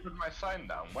did I put my sign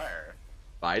down? Where?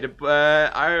 By the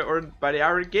by the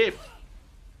Iron Cape.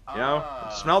 You know,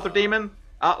 Smelter Demon.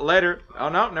 Ah, later. Oh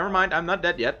no, never mind. I'm not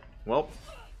dead yet. Well.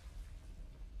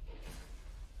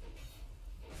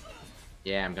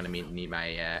 Yeah, I'm gonna need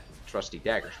my trusty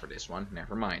daggers for this one.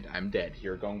 Never mind. I'm dead.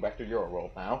 You're going back to your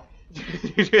world now.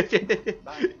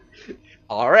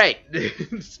 All right.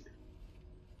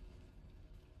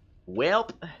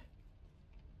 Welp.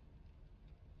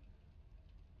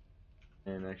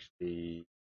 And actually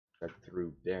got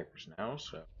through daggers now,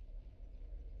 so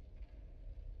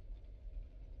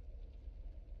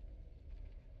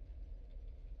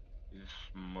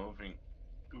moving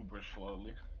uber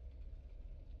slowly.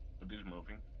 But he's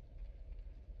moving.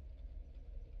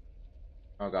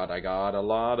 Oh god, I got a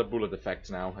lot of bullet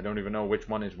effects now. I don't even know which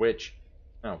one is which.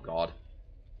 Oh god.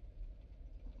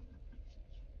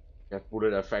 I have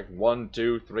bullet effect 1,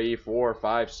 2, 3, 4,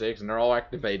 5, 6, and they're all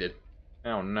activated.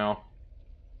 Oh no.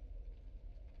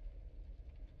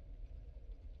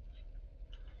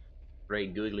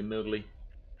 Great googly moogly.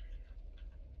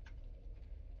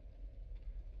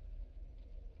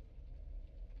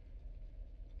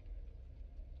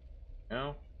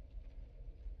 No.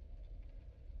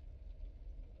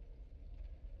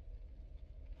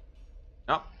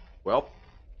 Oh, well,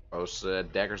 those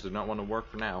daggers do not want to work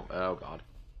for now. Oh god.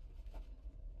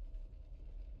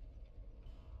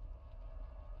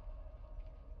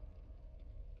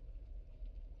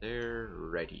 They're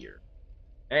right here.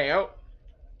 Hey yo.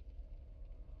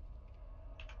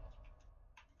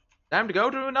 Time to go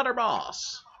to another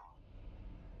boss.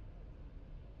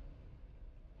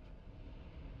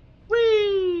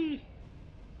 Whee!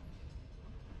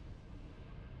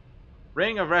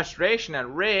 Ring of Restoration at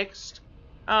Rixt.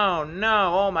 Oh no,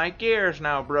 all my gear's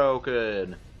now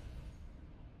broken.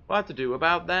 What to do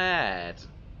about that?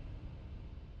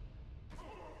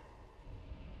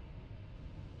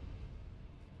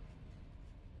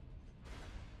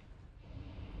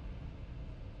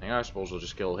 I suppose we'll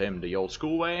just kill him the old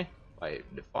school way, by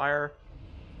the fire.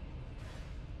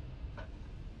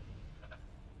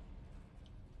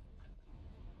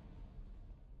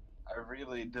 I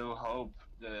really do hope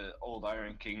the old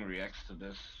Iron King reacts to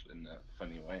this in a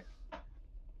funny way.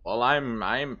 Well,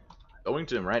 I'm going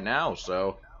to him right now,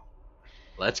 so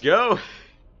let's go.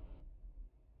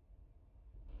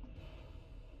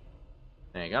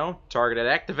 There you go. Targeted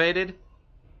activated.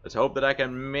 Let's hope that I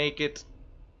can make it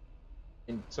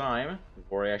in time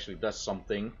before he actually does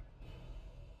something.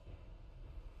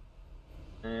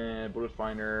 And bullet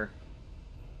finder.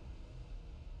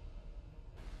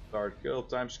 Start kill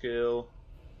time skill.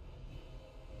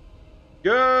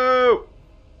 Go!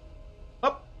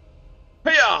 Up!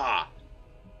 Hiya!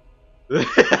 You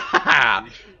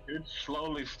should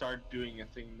slowly start doing a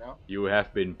thing now. You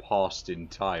have been paused in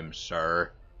time,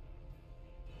 sir.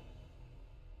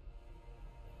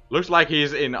 Looks like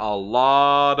he's in a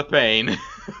lot of pain.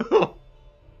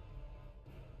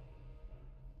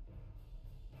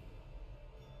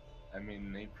 I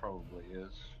mean, he probably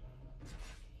is.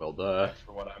 Well, duh. That's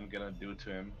what I'm gonna do to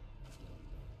him.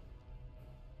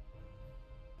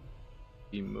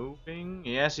 He moving?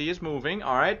 Yes, he is moving.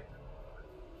 All right.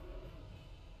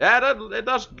 Yeah, it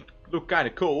does look kind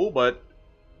of cool, but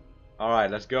all right,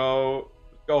 let's go.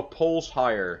 Let's go pulse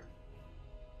higher.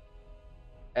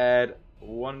 Add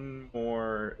one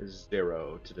more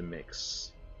 0 to the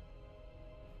mix.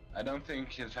 I don't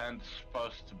think his hand's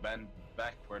supposed to bend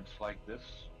backwards like this.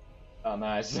 Oh,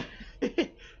 nice.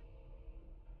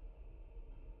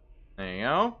 There you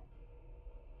go.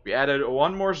 We added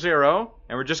one more 0,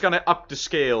 and we're just gonna up the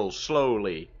scale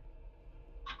slowly.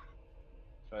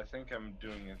 So I think I'm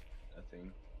doing a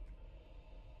thing.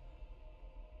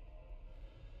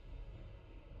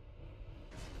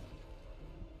 I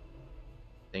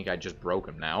think I just broke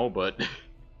him now, but...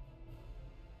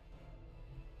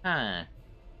 Huh.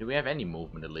 Do we have any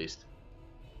movement at least?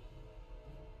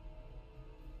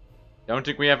 Don't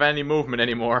think we have any movement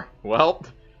anymore. Well...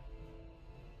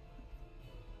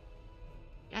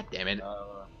 God damn it.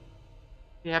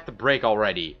 You have to break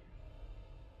already.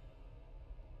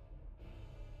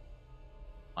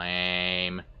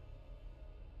 Lame.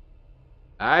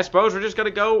 I suppose we're just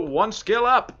gonna go one skill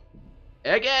up.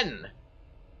 Again.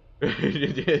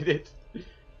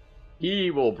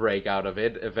 He will break out of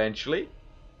it eventually.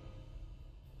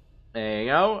 There you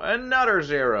go. Another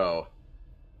 0.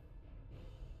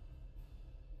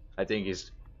 I think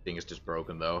his thing is just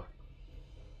broken though.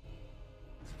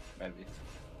 Maybe.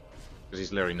 Because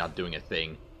he's literally not doing a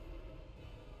thing.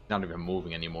 Not even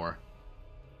moving anymore.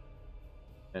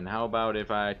 And how about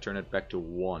if I turn it back to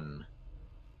 1?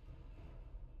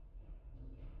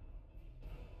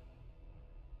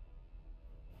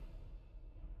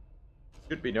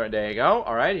 Should be, there you go.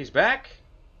 Alright, he's back.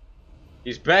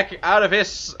 He's back out of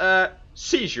his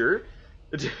seizure.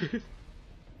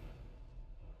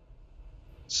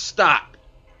 Stop.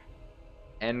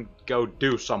 And go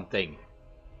do something.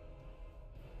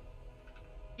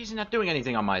 He's not doing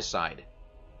anything on my side.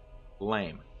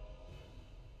 Lame.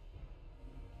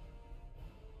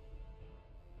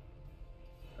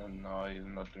 And no, he's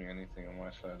not doing anything on my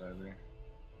side either.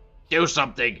 Do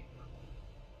something!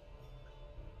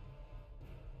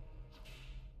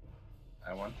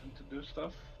 I want him to do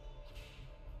stuff.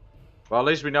 Well, at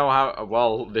least we know how...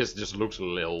 Well, this just looks a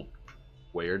little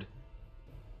Weird.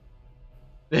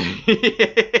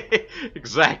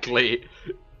 Exactly.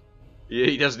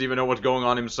 He doesn't even know what's going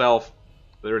on himself.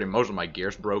 Literally, most of my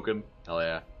gear's broken. Hell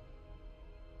yeah.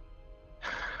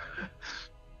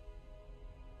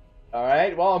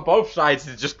 Alright, well, on both sides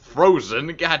it's just frozen.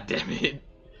 God damn it.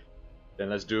 Then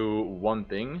let's do one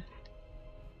thing.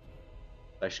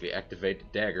 Actually activate the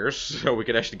daggers, so we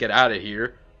can actually get out of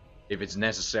here. If it's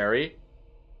necessary.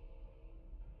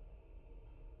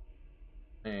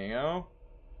 There you go.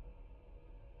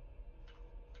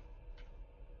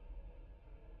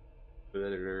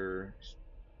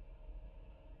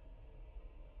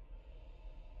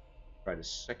 Try the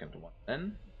second one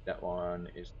then. That one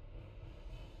is...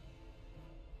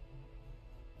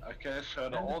 Okay, so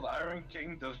the old Iron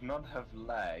King does not have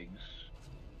legs.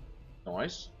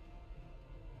 Nice.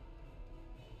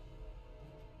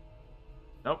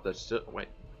 Nope, that's still... wait.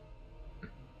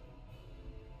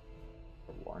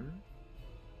 For one.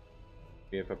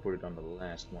 See if I put it on the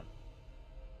last one.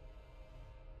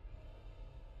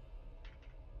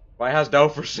 Why hast thou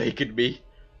forsaken me?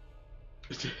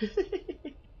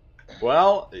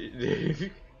 Well...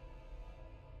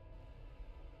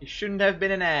 You shouldn't have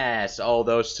been an ass all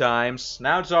those times.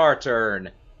 Now it's our turn.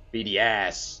 Be the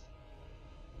ass.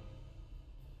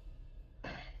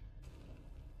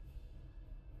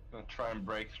 Gonna try and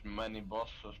break as many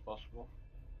bosses as possible.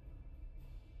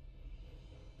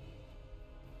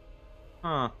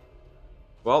 Huh.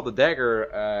 Well, the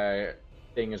dagger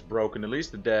thing is broken. At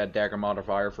least the dagger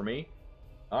modifier for me.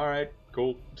 Alright,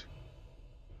 cool.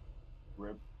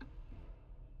 Rip.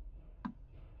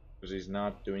 Because he's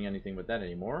not doing anything with that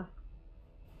anymore.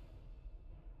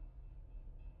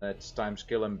 Let's time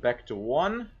skill him back to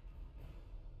 1.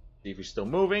 See if he's still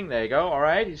moving. There you go.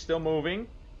 Alright, he's still moving.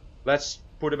 Let's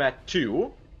put him at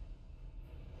 2.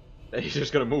 He's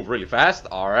just gonna move really fast.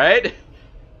 Alright.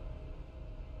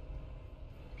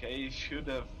 Okay, you should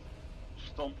have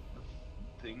stomped the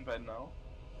thing by now.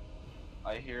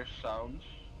 I hear sounds.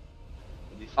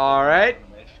 Alright.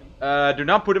 Do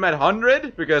not put him at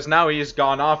 100, because now he's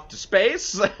gone off to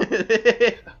space.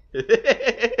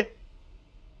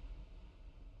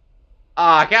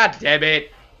 Ah, god damn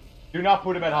it. Do not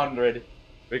put him at 100,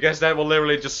 because that will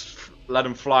literally just let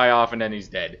him fly off and then he's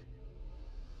dead.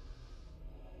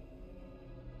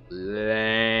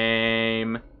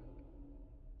 Lame.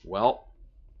 Well.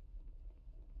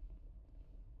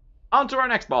 On to our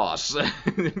next boss.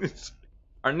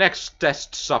 Our next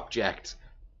test subject.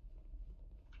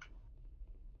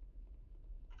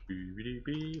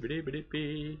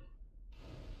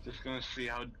 Just gonna see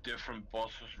how different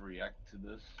bosses react to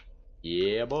this.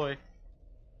 Yeah, boy.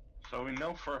 So we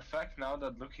know for a fact now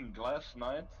that Looking Glass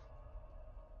Knight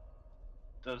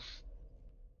does...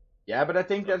 Yeah, but I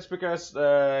think that's because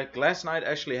Glass Knight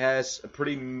actually has a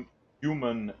pretty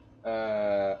human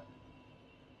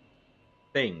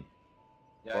thing.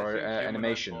 Yeah, Or, I think human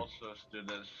animation. bosses do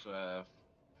this faster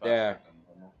Yeah. than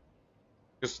normal.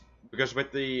 Because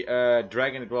with the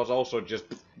dragon it was also just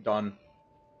done.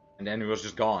 And then it was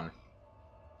just gone.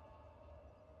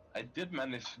 I did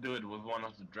manage to do it with one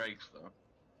of the drakes though.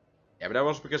 Yeah, but that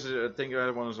was because I think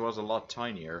that one was a lot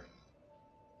tinier.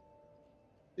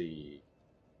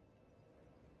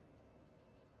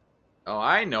 Oh,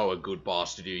 I know a good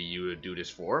boss to do this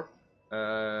for.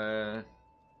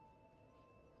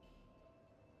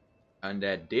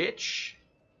 Undead Ditch.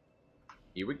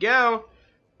 Here we go.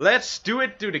 Let's do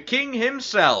it to the king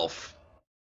himself.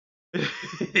 To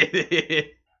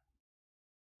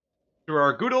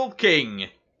our good old king.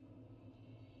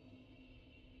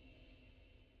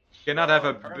 Cannot have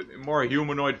a more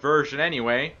humanoid version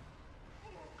anyway.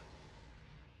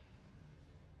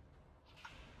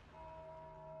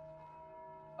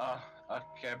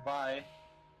 Okay, bye.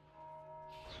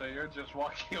 So you're just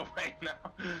walking away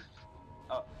now.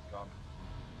 Oh, gone.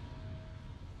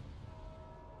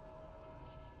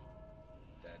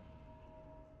 Dead.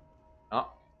 Oh,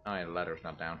 yeah, the ladder's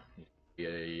not down.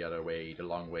 The other way, the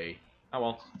long way. Oh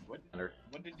well. What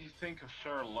did you think of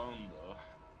Sir Lone though?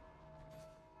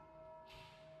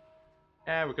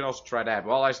 Yeah, we can also try that.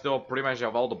 Well, I still pretty much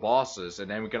have all the bosses,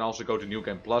 and then we can also go to New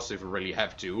Game Plus if we really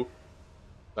have to.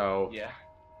 So Yeah.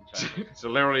 Exactly. so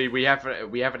literally, we have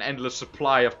an endless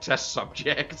supply of test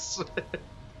subjects.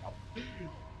 It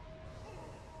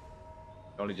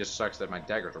only just sucks that my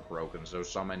daggers are broken, so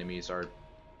some enemies are a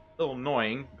little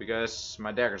annoying because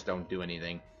my daggers don't do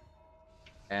anything,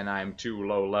 and I'm too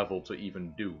low level to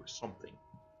even do something.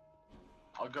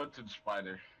 I'll go to the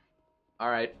spider. All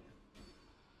right.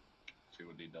 See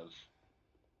what he does.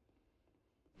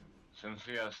 Since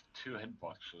he has 2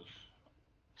 hitboxes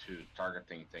to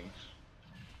targeting things.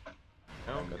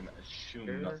 No, I'm got gonna assume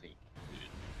there. nothing.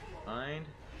 Mind.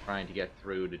 Trying to get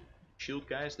through the shield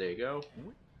guys. There you go.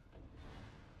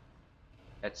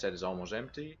 Headset is almost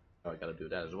empty. Oh, I gotta do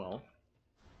that as well.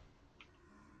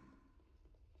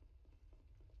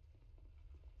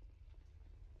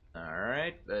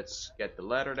 Alright, let's get the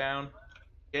ladder down.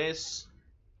 Case.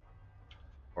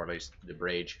 Or at least the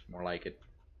bridge, more like it.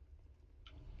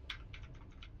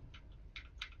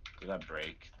 Did I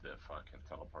break the fucking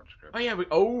teleport script? Oh yeah,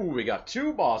 we got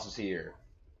 2 bosses here.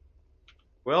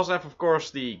 We also have, of course,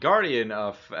 the guardian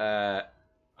of our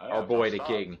boy the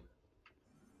king.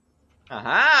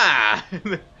 Aha!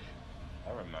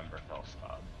 I remember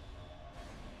Hellstad.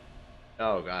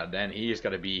 Oh god, then he is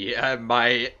gonna be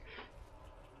my...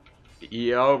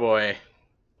 Oh boy.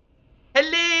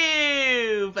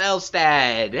 Hello,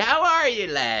 Felstad! How are you,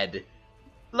 lad?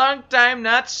 Long time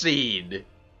not seen.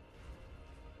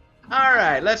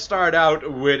 Alright, let's start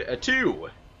out with a 2.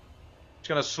 Just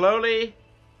gonna slowly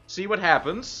see what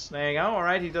happens. There you go,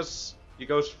 alright, he goes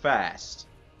fast.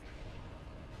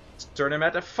 Let's turn him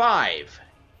at a 5.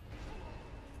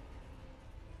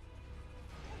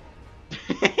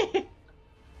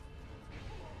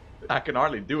 I can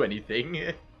hardly do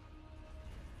anything.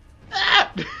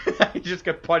 I just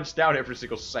get punched down every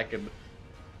single second.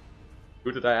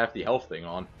 Good that I have the health thing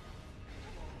on.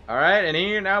 Alright, and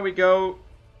here now we go.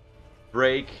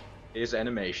 Break his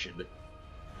animation.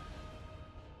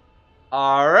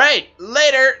 Alright,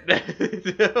 later!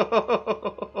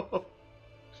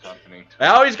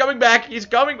 Oh, he's coming back. He's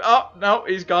coming. Oh, no,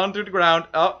 he's gone through the ground.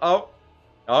 Oh,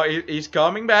 he's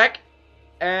coming back.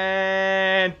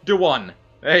 And the 1.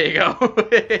 There you go.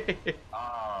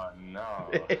 Oh, no.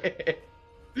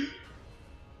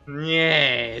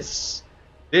 Yes.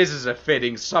 This is a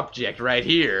fitting subject right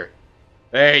here.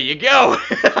 There you go.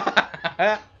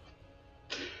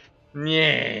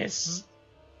 Yes.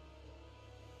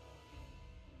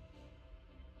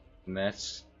 And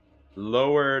that's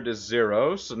lower the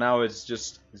 0, so now it's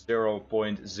just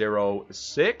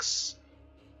 0.06.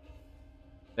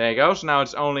 There you go, so now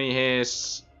it's only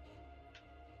his...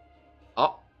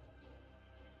 Oh.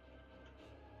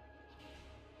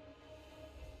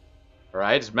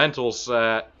 Alright, his mental's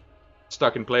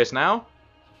stuck in place now.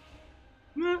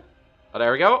 Oh,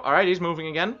 there we go. Alright, he's moving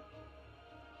again.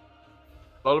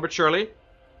 Slowly but surely.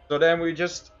 So then we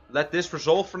just let this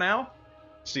resolve for now.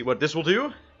 See what this will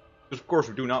do. Because of course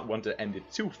we do not want to end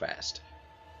it too fast.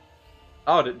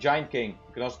 Oh, the Giant King.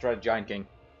 You can also try the Giant King.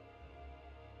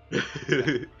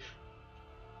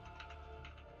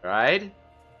 Alright.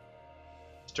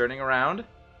 He's turning around.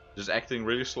 Just acting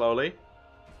really slowly.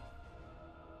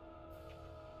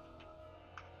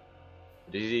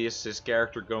 Is his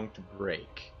character going to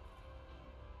break?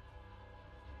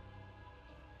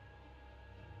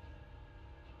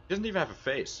 He doesn't even have a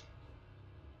face.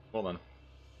 Hold on.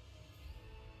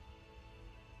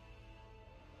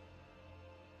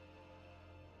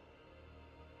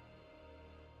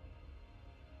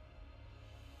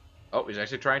 Oh, he's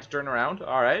actually trying to turn around.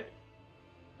 Alright.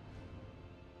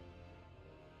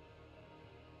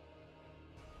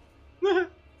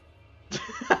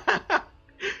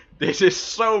 This is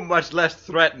so much less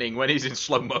threatening when he's in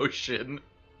slow motion.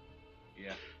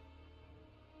 Yeah.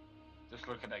 Just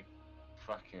look at that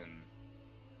fucking...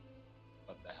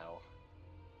 What the hell?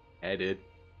 Edit.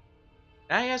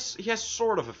 Now he has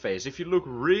sort of a face. If you look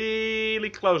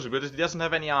really closely, but he doesn't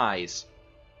have any eyes.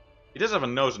 He does have a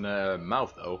nose and a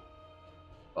mouth, though.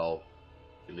 Well,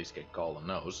 at least can call a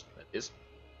nose, that is.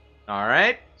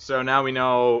 Alright, so now we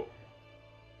know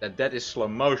that that is slow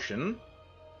motion.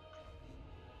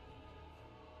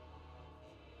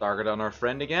 Target on our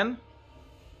friend again.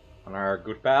 On our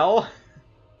good pal.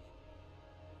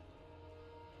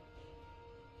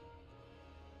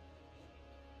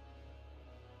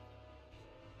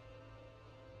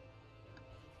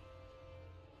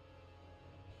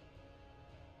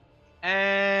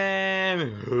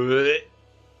 And...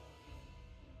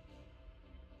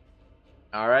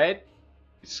 Alright.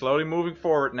 He's slowly moving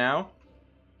forward now.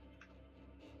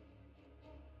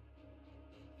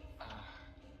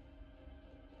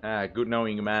 Good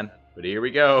knowing you, man. But here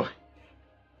we go.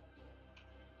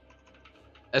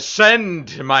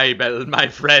 Ascend, my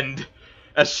friend.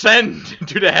 Ascend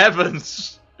to the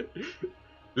heavens.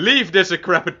 Leave this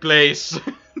decrepit place.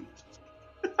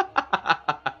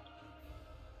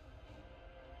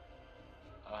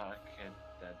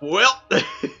 Well.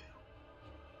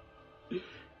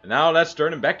 Now let's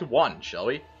turn him back to 1, shall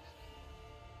we?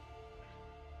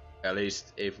 At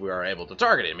least if we are able to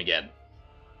target him again.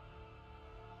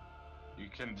 You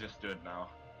can just do it now.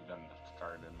 You don't have to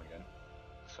target him again.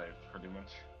 Saved pretty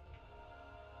much.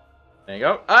 There you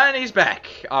go. And he's back.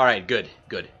 Alright, good,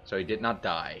 good. So he did not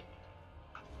die.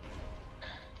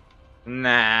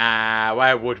 Nah,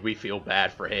 why would we feel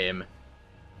bad for him?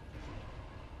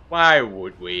 Why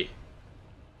would we?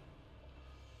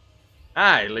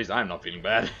 Ah, at least I'm not feeling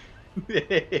bad.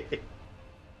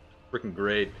 Freaking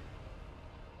great.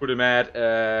 Put him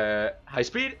at high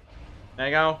speed. There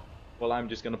you go. Well, I'm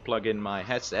just gonna plug in my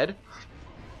headset.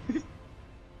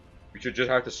 We should just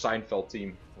have the Seinfeld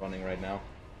team running right now.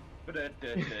 I'm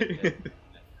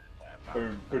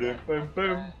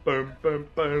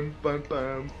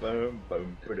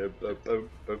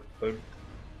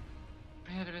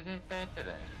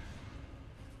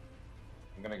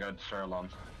gonna go to Sherlon.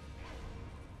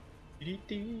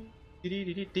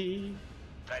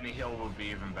 Tiny Hill would be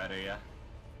even better, yeah.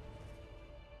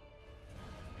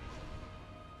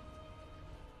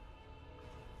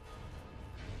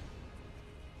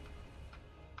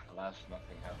 Alas,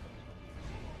 nothing happened.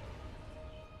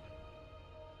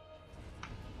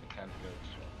 I can't go to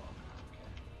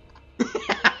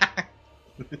Sherlon.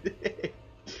 Okay.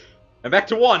 I'm back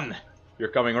to 1. You're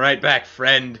coming right back,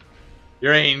 friend.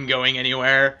 You ain't going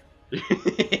anywhere.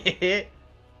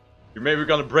 You're maybe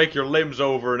gonna break your limbs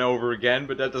over and over again,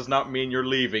 but that does not mean you're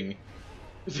leaving.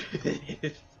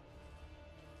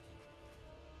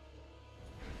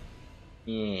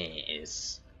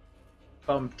 Yes.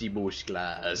 Bumpty bush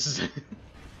glass.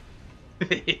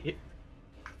 As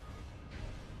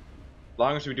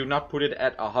long as we do not put it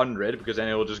at 100, because then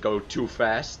it will just go too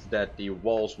fast that the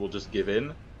walls will just give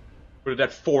in. Put it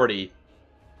at 40.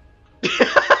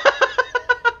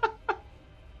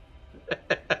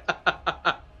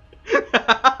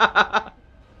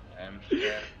 I'm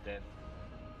scared that.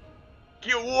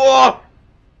 Whoa!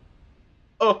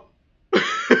 Oh.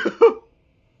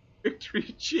 Victory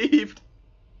achieved.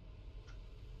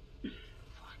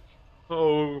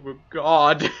 Oh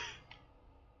god.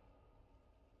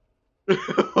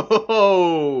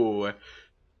 Oh.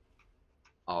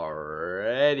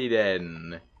 Alrighty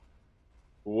then.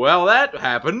 Well, that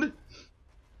happened.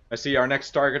 I see our next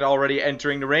target already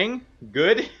entering the ring.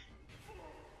 Good.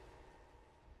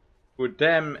 Put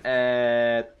them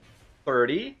at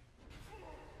 30.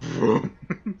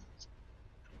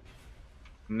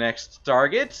 Next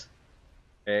target.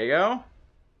 There you go.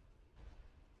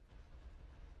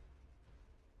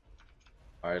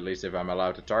 Or at least if I'm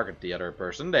allowed to target the other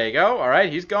person. There you go.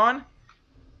 Alright, he's gone.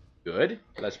 Good.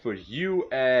 Let's put you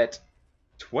at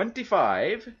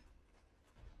 25.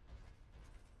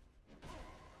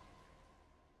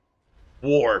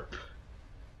 Warp.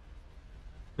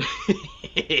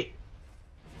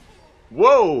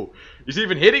 Whoa! He's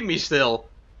even hitting me still.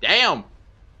 Damn.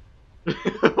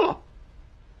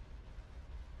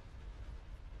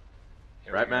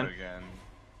 Right, man? Again.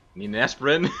 Need an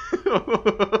aspirin?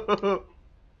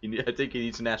 I think he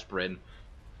needs an aspirin.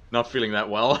 Not feeling that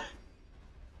well. Come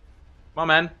on,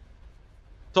 man.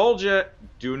 Told you,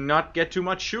 do not get too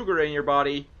much sugar in your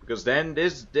body, because then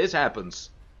this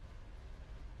happens.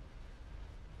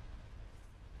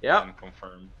 Yep.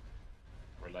 Unconfirmed.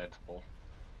 Relatable.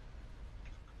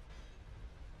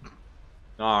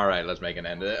 Alright, let's make an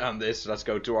end on this. Let's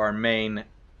go to our main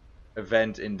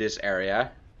event in this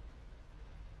area.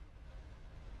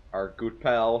 Our good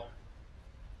pal.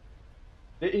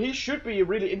 He should be a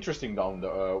really interesting one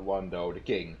though, the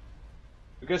king.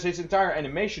 Because his entire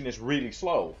animation is really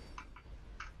slow.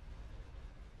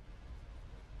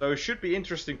 So it should be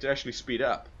interesting to actually speed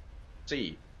up.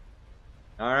 See.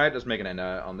 Alright, let's make an end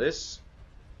on this.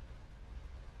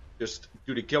 Just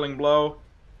do the killing blow.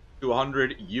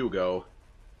 200, you go.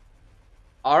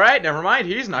 Alright, never mind,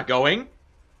 he's not going.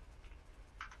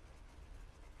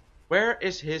 Where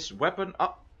is his weapon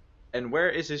up? And where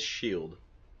is his shield?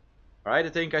 Alright, I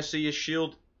think I see his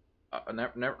shield.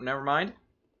 Never mind.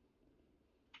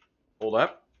 Hold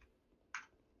up.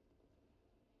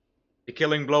 The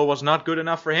killing blow was not good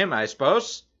enough for him, I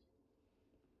suppose.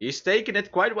 He's taking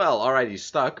it quite well. Alright, he's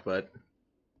stuck, but...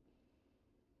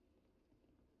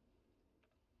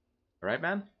 Alright,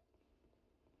 man.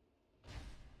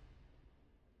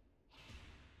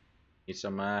 Need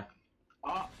some, Ah!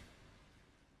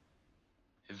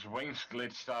 His wings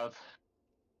glitched out.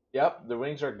 Yep, the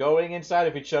wings are going inside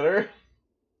of each other.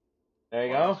 There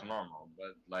you go. That's normal,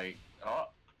 but like, oh.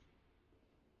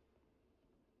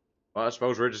 Well, I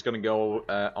suppose we're just gonna go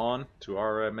on to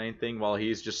our main thing while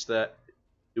he's just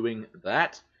doing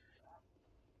that.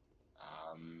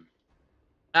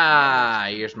 Ah,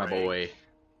 here's my boy.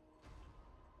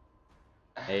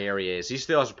 There he is. He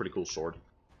still has a pretty cool sword.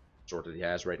 Sword that he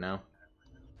has right now.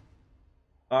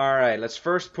 Alright, let's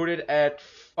first put it at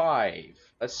 5.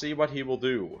 Let's see what he will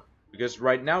do. Because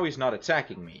right now he's not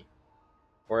attacking me.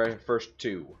 Or first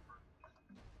 2.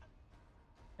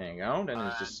 There you go, then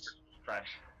it's just... Crash.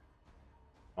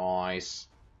 Nice.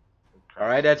 Crash.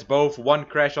 Alright, that's both 1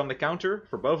 crash on the counter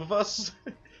for both of us.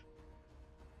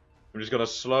 I'm just gonna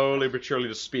slowly but surely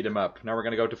just speed him up. Now we're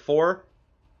gonna go to 4.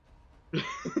 We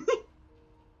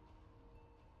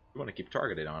want to keep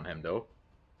targeting on him though.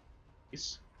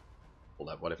 He's... Hold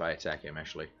up, what if I attack him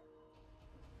actually?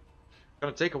 It's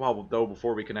gonna take a while though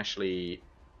before we can actually...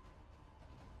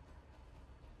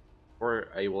 Or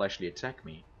he will actually attack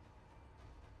me.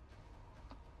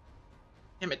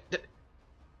 Damn it!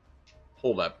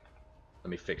 Hold up. Let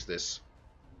me fix this.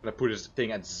 I'm gonna put this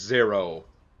thing at 0.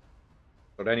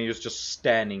 So then he is just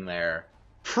standing there.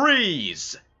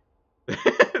 Freeze!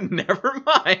 Never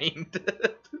mind.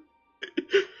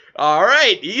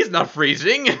 Alright, he's not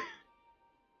freezing.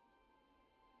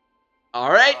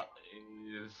 Alright.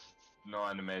 No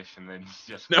animation, it's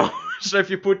just... No, so if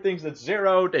you put things at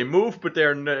 0, they move, but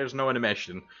there's no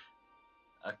animation.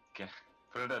 Okay,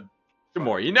 put it at... The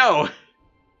more you know.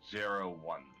 0,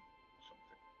 1.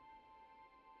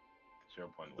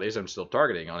 Something. 0.1. At least I'm still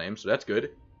targeting on him, so that's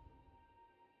good.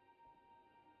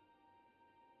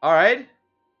 Alright.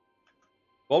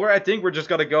 Well, I think we're just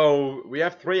gonna go... We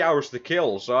have 3 hours to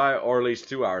kill, so or at least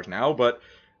 2 hours now, but...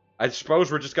 I suppose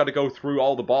we're just gonna go through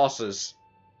all the bosses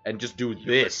and just do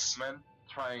this. You recommend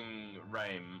trying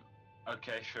Raim?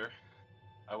 Okay, sure.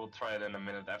 I will try it in a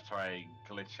minute after I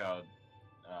glitch out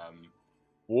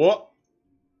What?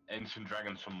 Ancient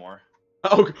Dragon some more.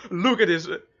 Oh, look at his...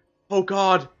 Oh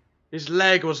god, his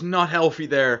leg was not healthy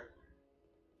there.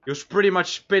 He was pretty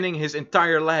much spinning his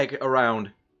entire leg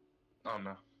around. Oh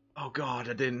no. Oh god,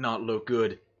 that did not look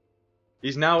good.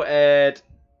 He's now at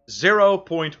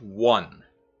 0.1.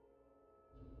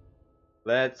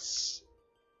 Let's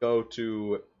go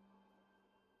to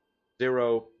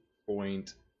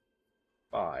 0.5.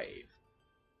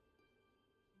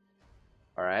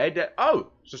 Alright, oh,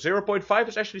 so 0.5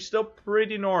 is actually still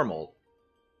pretty normal.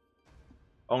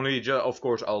 Only, of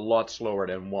course, a lot slower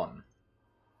than 1.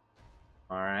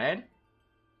 Alright.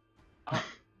 Oh,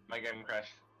 my game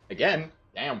crashed. Again?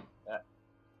 Damn. Yeah.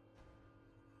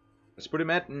 Let's put him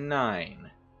at 9.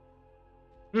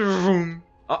 Let's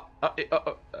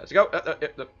go.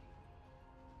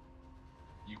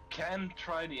 You can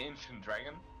try the Ancient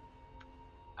Dragon.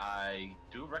 I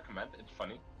do recommend, it's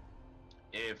funny.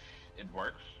 If it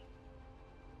works.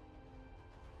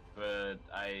 But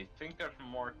I think there's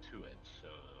more to it, so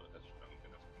that's what I'm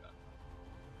gonna find out.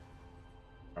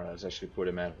 Alright, let's actually put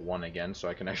him at 1 again, so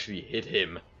I can actually hit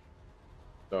him.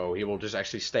 So he will just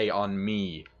actually stay on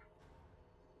me.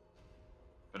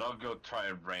 But I'll go try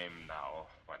Raim now.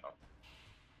 Why not?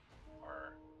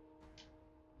 Or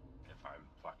if I'm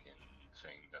fucking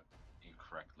saying that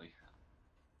incorrectly.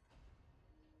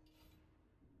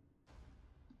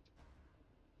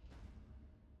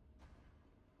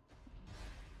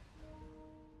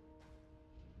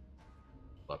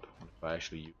 What if I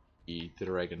actually use the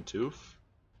Dragon Tooth?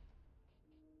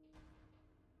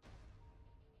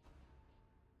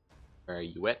 Where are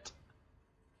you at?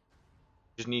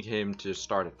 Just need him to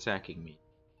start attacking me.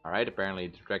 Alright, apparently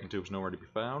the Dragon Tooth is nowhere to be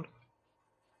found.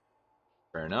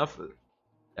 Fair enough.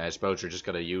 I suppose you're just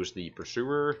gonna use the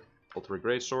Pursuer, Ultimate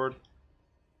Greatsword.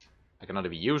 I cannot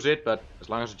even use it, but as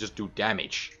long as it just do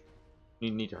damage.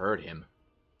 You need to hurt him.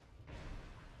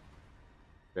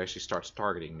 He actually starts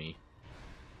targeting me.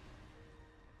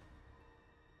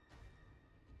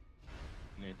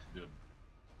 Need to do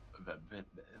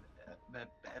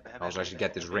Also, I should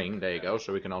get this ring. There you go.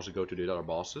 So we can also go to the other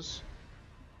bosses.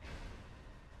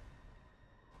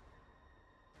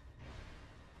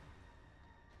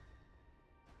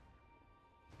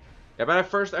 Yeah, but I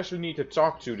first actually need to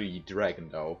talk to the dragon,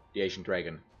 though. The Ancient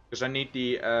Dragon. Because I need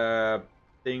the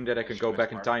thing that I can go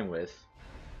back in time with.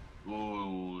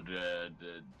 Ooh,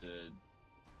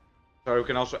 So we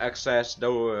can also access the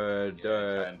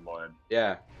Landlord.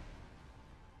 yeah.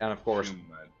 And of course,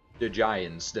 Human. the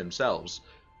giants themselves.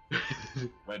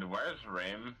 Wait, where's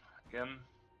Raim again?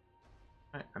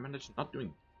 I mean, it's not doing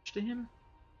much to him.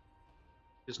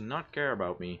 He does not care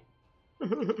about me. I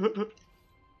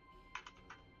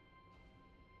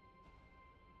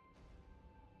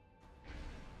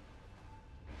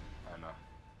know.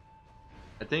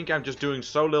 I think I'm just doing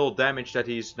so little damage that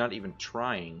he's not even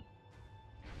trying.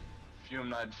 Fume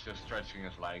Knight's just stretching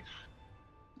his legs.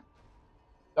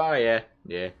 Oh yeah,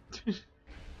 yeah. That's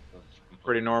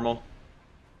Pretty normal.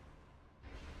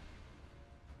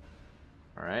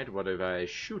 Alright, what if I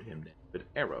shoot him then with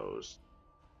arrows?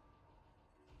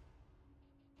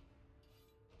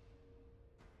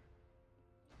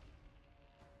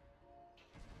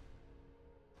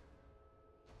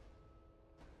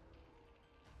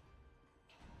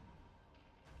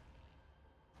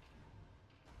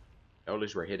 At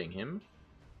least we're hitting him.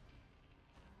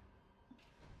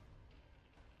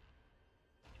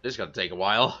 This is gonna take a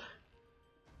while.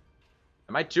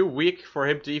 Am I too weak for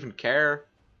him to even care?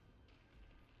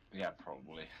 Yeah,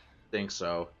 probably. Think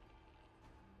so.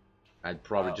 I'd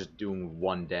probably just doing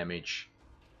 1 damage.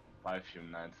 5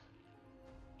 units.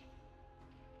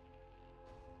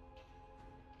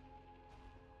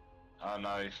 Oh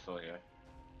no, he's still here.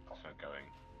 That's not going.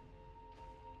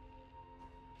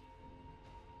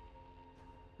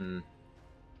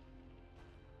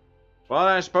 Well,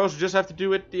 I suppose we just have to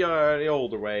do it the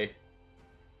older way.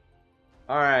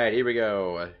 Alright, here we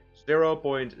go.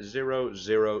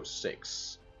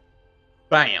 0.006.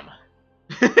 Bam!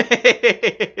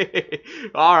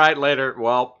 Alright, later.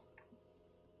 Well.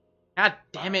 God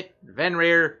damn it,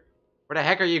 Venrir. Where the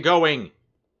heck are you going?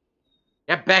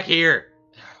 Get back here.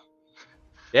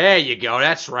 There you go,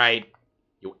 that's right.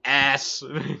 You ass.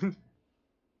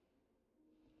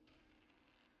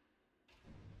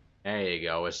 There you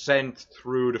go. Ascend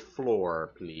through the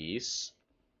floor, please.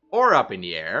 Or up in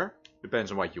the air.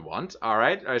 Depends on what you want.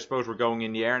 Alright, I suppose we're going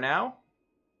in the air now.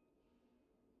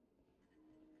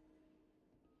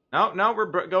 No,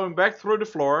 we're going back through the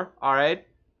floor. Alright.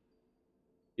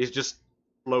 He's just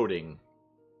floating.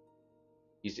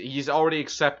 He's already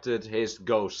accepted his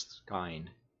ghost kind.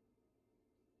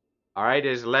 Alright,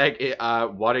 his leg.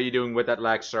 What are you doing with that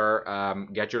leg, sir?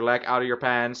 Get your leg out of your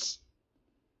pants.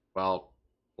 Well,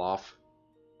 off.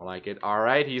 I like it.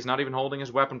 Alright, he's not even holding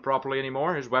his weapon properly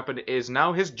anymore. His weapon is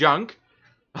now his junk.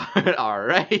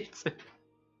 Alright.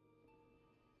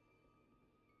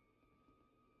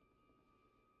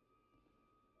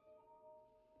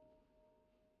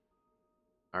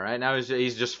 Alright, now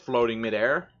he's just floating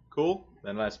midair. Cool.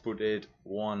 Then let's put it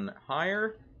 1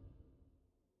 higher.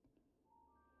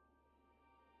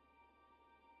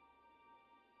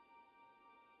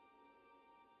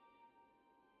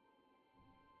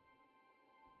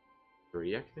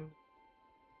 Reacting?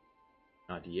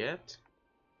 Not yet.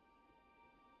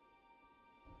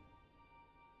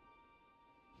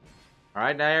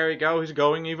 Alright, there we go. He's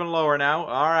going even lower now.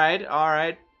 Alright,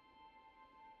 alright.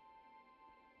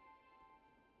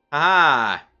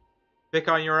 Haha! Pick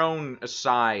on your own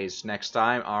size next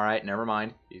time. Alright, never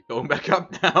mind. He's going back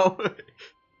up now.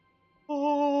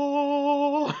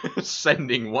 Oh,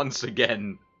 ascending once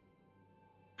again.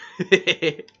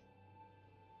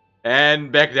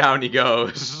 And back down he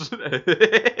goes.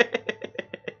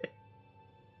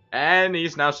 And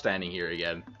he's now standing here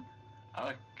again.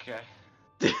 Okay.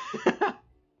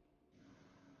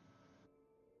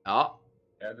 Oh.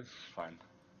 Yeah, this is fine.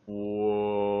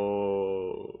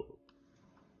 Whoa.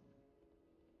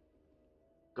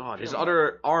 God, his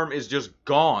other arm is just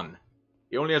gone.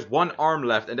 He only has 1 arm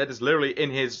left, and that is literally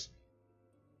in his...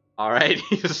 Alright,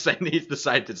 he's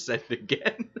decided to send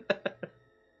again.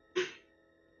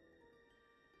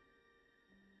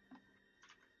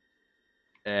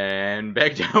 And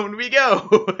back down we go.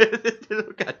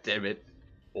 God damn it.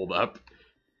 Hold up.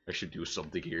 I should do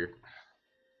something here.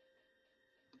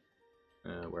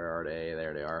 Where are they?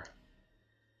 There they are.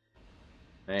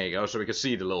 There you go, so we can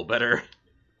see it a little better.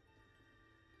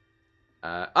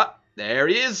 There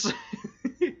he is.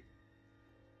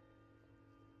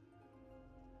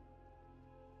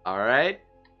 Alright.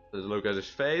 Let's look at his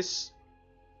face.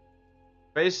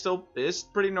 Face still is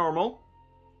pretty normal.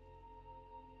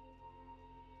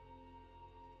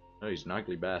 Oh, he's an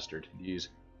ugly bastard. Jeez.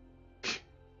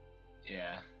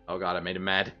 Yeah. Oh god, I made him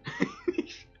mad.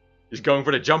 He's going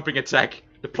for the jumping attack.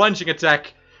 The plunging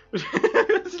attack.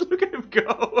 Look at him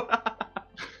go.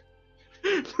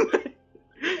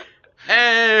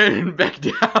 And back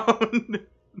down.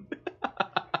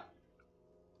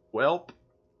 Welp.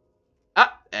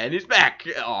 And he's back.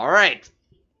 Alright.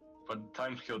 What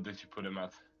time skill did you put him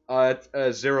at? At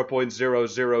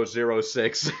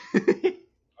 0.0006. Okay.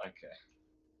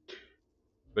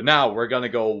 But now we're gonna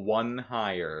go 1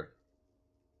 higher.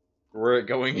 We're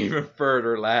going even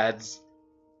further, lads.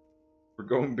 We're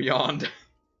going beyond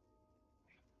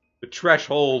the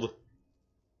threshold.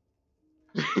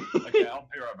 Okay, I'll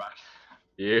be right back.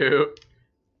 You.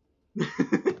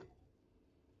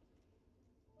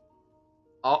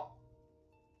 Oh.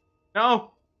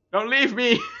 No! Don't leave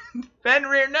me!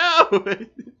 Fenrir, no!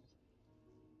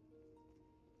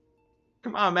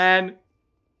 Come on, man.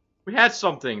 We had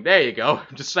something. There you go.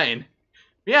 I'm just saying.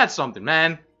 We had something,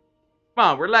 man. Come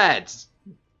on, we're lads.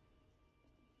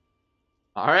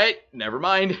 Alright, never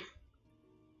mind.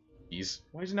 Jeez,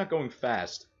 why is he not going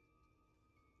fast?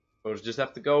 We'll just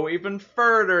have to go even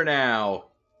further now.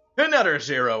 Another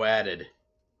 0 added.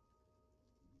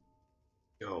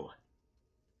 Go.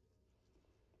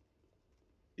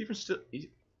 Even still...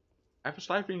 I have a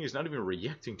slight feeling he's not even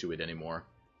reacting to it anymore.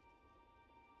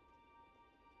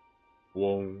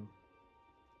 Whoa.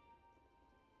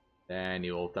 Then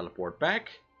he'll teleport back.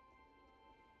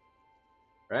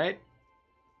 Right?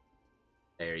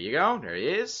 There you go. There he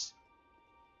is.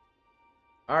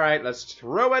 Alright, let's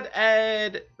throw it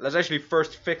and let's actually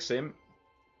first fix him.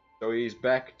 So he's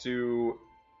back to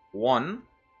 1.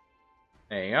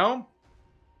 There you go.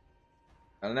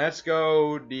 And let's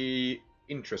go the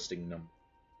interesting number.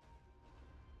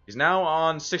 He's now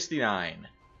on 69.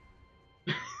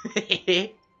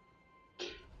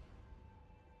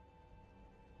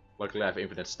 Luckily I have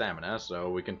infinite stamina,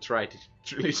 so we can try to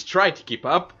at least try to keep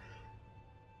up.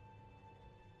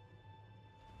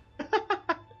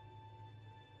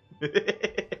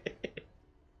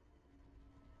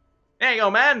 There you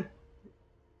go, man.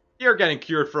 You're getting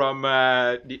cured from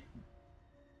the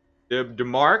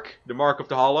mark of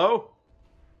the Hollow,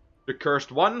 the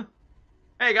cursed one.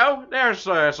 There you go. There's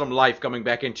some life coming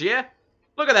back into you.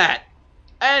 Look at that.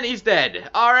 And he's dead.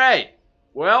 All right.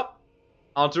 Well,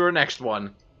 on to our next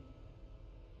one.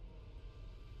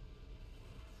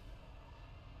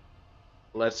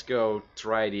 Let's go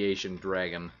try the Asian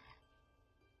dragon.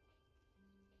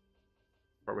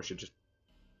 Probably should just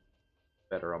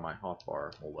better on my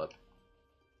hotbar. Hold up.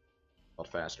 A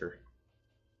lot faster.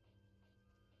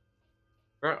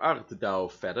 Where are the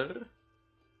Dao feather?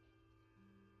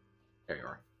 There you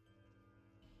are.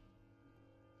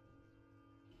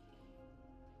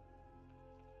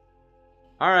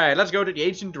 Alright, let's go to the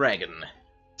Ancient Dragon.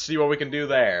 See what we can do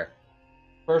there.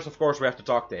 First, of course, we have to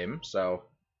talk to him, so...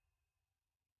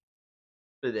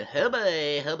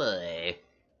 Hubby, hubby.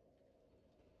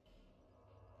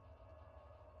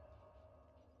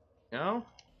 No?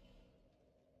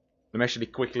 Let me actually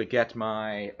quickly get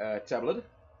my tablet.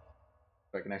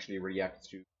 So I can actually react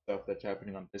to stuff that's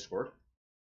happening on Discord.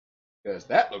 Because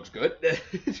that looks good.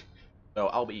 So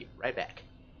I'll be right back.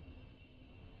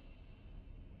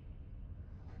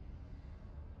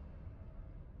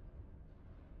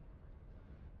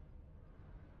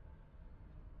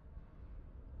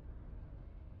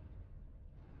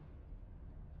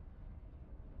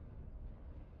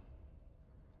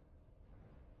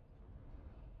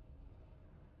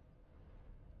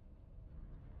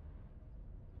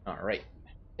 Alright.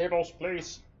 Cables,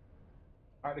 please.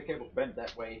 Are the cables bent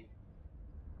that way?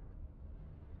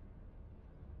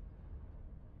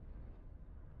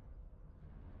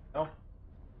 No?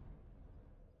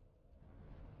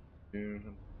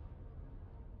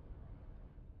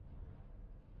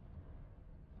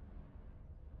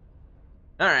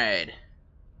 Alright.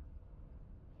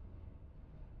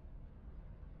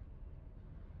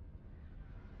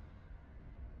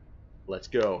 Let's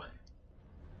go.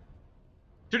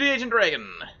 To the Ancient Dragon!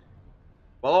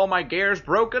 Well, all my gear's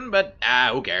broken, but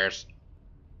who cares?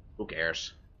 Who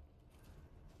cares?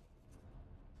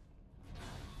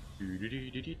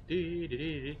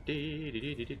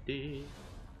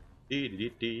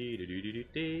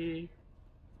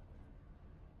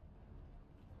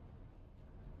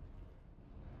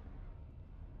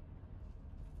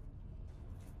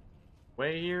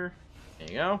 Way here. There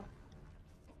you go.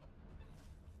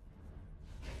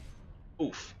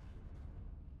 Oof.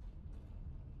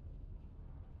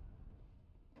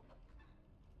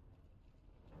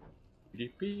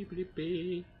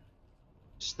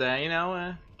 Just, you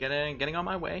know, getting on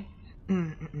my way.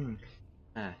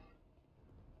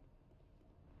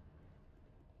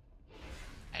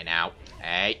 Hey now.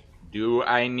 Hey, do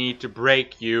I need to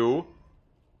break you?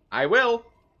 I will.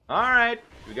 Alright,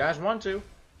 if you guys want to.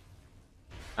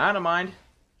 I don't mind.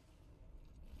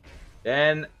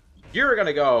 Then you're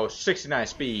gonna go 69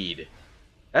 speed.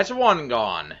 That's one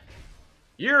gone.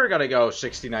 You're gonna go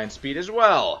 69 speed as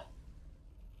well.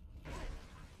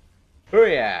 Oh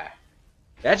yeah.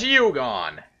 That's you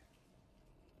gone.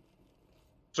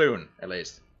 Soon, at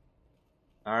least.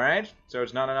 Alright, so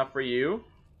it's not enough for you.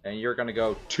 And you're gonna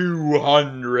go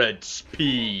 200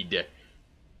 speed.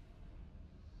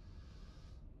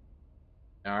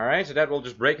 Alright, so that will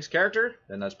just break his character.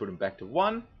 Then let's put him back to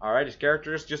 1. Alright, his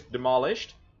character is just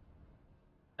demolished.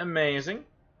 Amazing.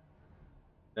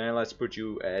 Then let's put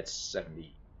you at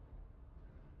 70.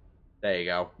 There you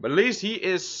go. But at least he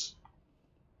is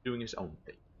doing his own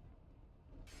thing.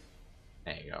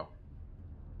 There you go.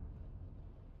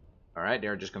 Alright,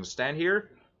 they're just gonna stand here.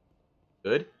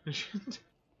 Good.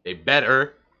 They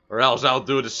better, or else I'll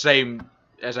do the same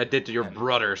as I did to your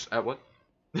brothers. What?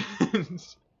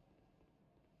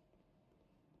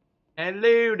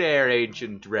 Hello there,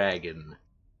 Ancient Dragon.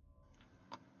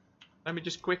 Let me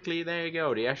just quickly, there you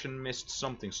go. The Ashen missed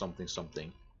something, something,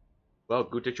 something. Well,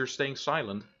 good that you're staying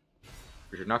silent.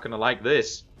 Because you're not gonna like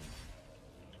this.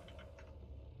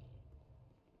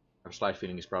 a slight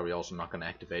feeling he's probably also not going to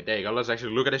activate. There you go, let's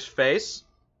actually look at his face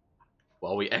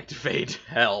while we activate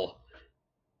hell.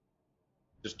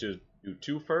 Just to do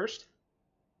 2 first.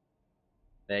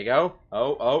 There you go.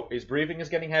 Oh, his breathing is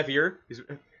getting heavier.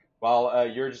 While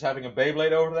you're just having a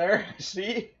Beyblade over there,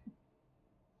 see?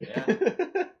 Yeah.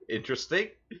 Interesting.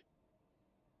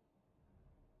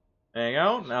 There you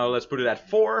go. Now let's put it at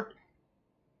 4.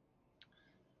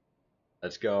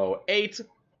 Let's go 8.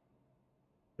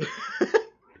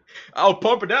 I'll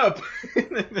pump it up.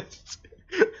 Put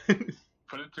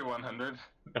it to 100.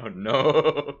 Oh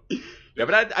no. Yeah,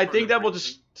 but I think that will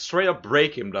just straight up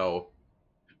break him though.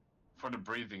 For the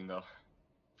breathing though.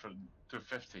 To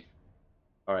 50.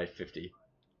 Alright, 50.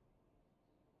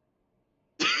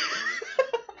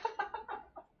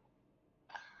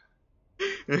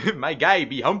 My guy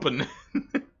be humping.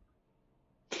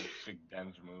 Sick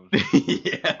dance moves.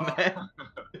 Yeah, man.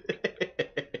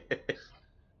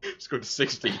 Let's go to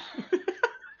 60.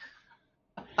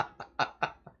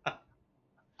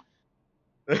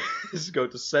 Let's go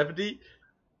to 70.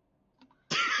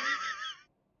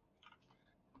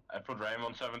 I put Raim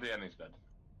on 70 and he's dead.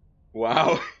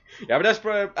 Wow. Yeah, but that's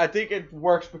probably, I think it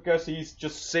works because he's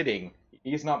just sitting.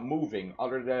 He's not moving,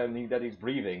 other than that he's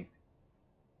breathing.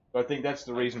 So I think that's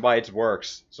the reason why it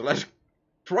works. So let's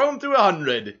throw him to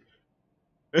 100.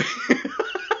 I'm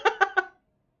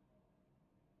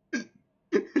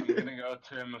gonna go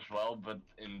to him as well, but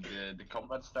in the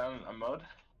combat stand mode.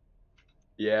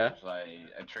 Yeah. So I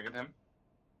triggered him.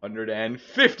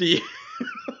 150.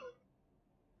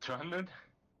 200.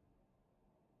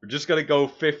 We're just gonna go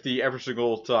 50 every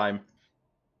single time.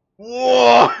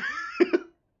 Whoa!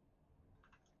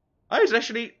 He's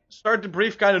actually starting to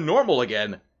breathe kind of normal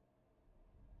again.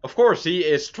 Of course, he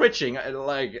is twitching,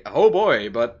 like, oh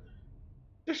boy, but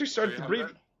he's actually starting to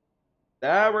breathe.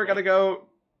 300? We're gonna go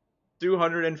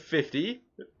 250.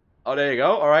 Oh, there you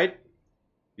go, alright.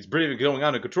 He's breathing going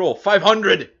under control.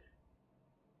 500!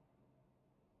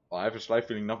 Well, I have a slight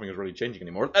feeling nothing is really changing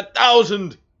anymore.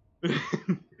 1,000!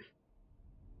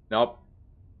 Nope.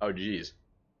 Oh, jeez.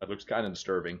 That looks kind of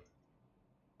disturbing.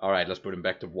 Alright, let's put him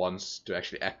back to once to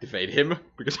actually activate him.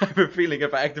 Because I have a feeling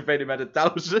if I activate him at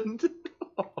 1,000...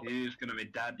 He's gonna be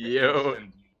dead. Yo.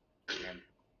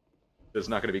 That's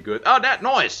not gonna be good. Oh, that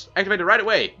noise! Activated right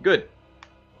away. Good.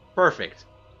 Perfect.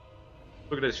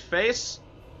 Look at his face.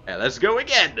 And let's go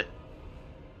again.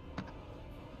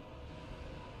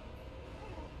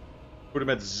 Put him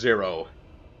at 0.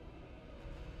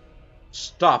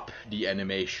 Stop the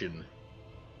animation.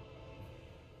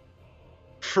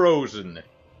 Frozen.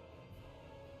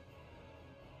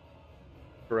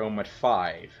 Throw him at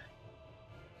 5.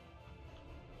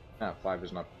 Ah, 5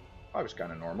 is not... 5 is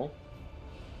kind of normal.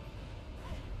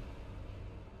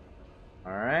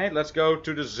 Alright, let's go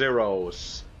to the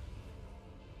zeros.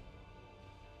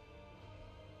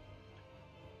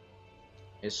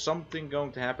 Is something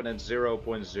going to happen at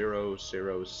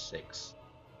 0.006?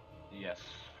 Yes.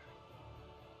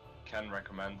 Can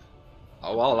recommend.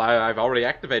 Oh, well, I've already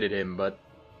activated him, but...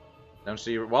 Don't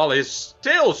see... Well, he's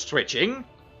still twitching.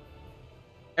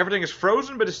 Everything is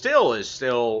frozen, but it still is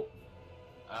still...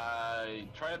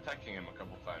 Try attacking him a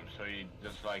couple times, so he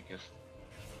does like a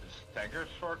stagger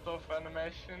sort of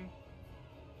animation.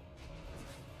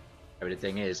 But the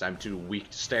thing is, I'm too weak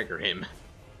to stagger him.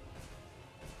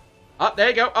 Oh, there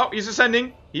you go. Oh, he's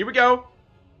ascending. Here we go.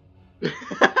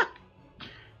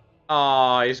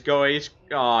 Oh, he's going.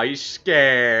 He's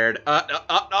scared.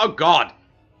 Oh, God.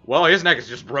 Well, his neck is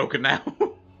just broken now.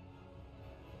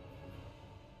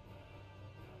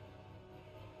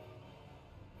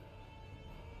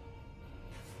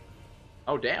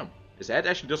 Oh, damn. His head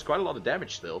actually does quite a lot of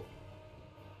damage still.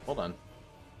 Hold on.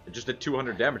 It just did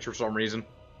 200 damage for some reason.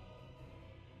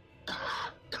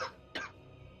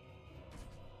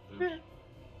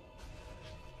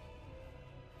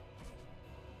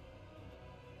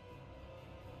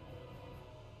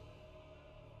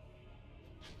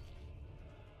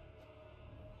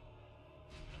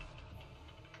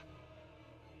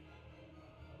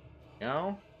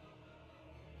 Go.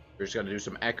 We're just gonna do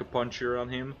some acupuncture on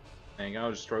him. There you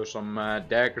go, just throw some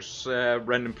daggers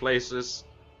random places.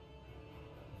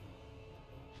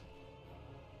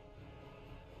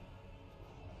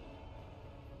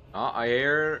 Oh, I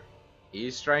hear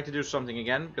he's trying to do something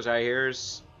again, because I hear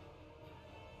his...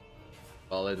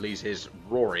 Well, at least his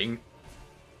roaring.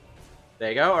 There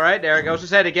you go, alright, there goes his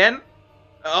head again.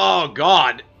 Oh,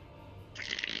 God!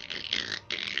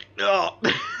 Oh.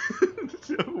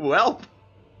 Well.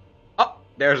 Oh,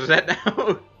 there's his head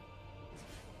now.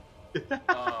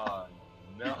 Oh,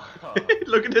 no.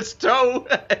 Look at his toe.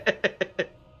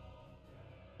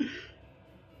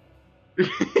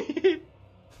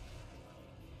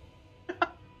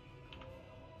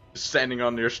 standing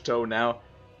on your toe now.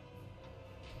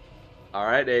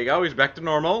 Alright, there you go. He's back to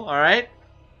normal. Alright.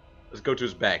 Let's go to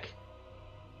his back.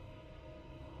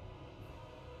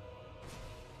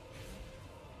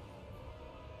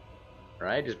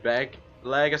 Alright, his back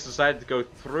leg has decided to go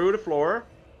through the floor.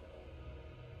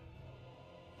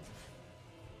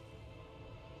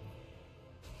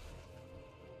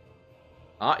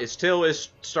 His tail is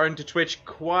starting to twitch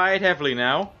quite heavily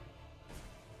now.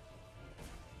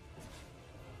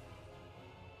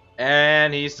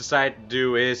 And he's decided to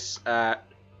do his,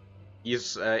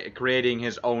 he's creating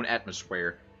his own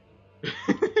atmosphere.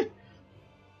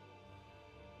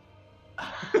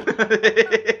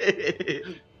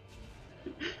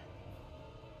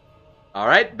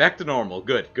 Alright, back to normal.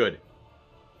 Good, good.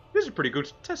 This is a pretty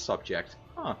good test subject.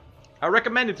 Huh. I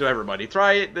recommend it to everybody.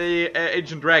 Try the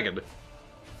Ancient Dragon.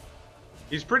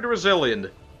 He's pretty resilient,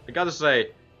 I gotta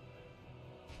say.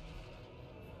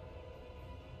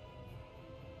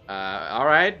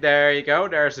 Alright, there you go.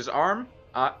 There's his arm.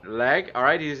 Leg.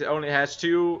 Alright, he only has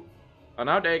 2. Oh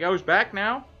no, there you go. He's back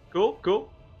now. Cool,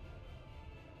 cool.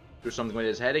 Do something with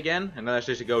his head again. And then let's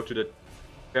just go to the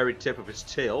very tip of his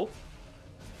tail.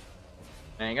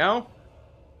 There you go.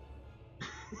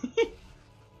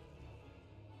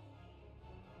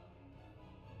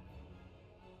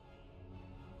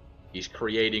 He's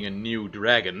creating a new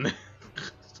dragon.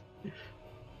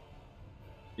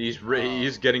 He's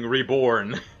getting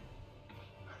reborn.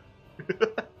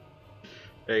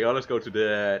 There you go, let's go to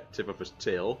the tip of his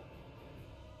tail.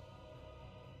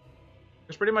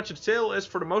 Because pretty much the tail is,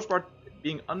 for the most part,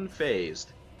 being unfazed.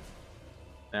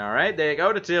 Alright, there you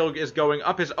go, the tail is going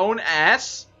up his own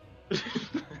ass.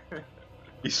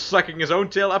 He's sucking his own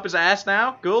tail up his ass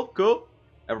now. Cool, cool.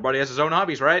 Everybody has his own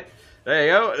hobbies, right? There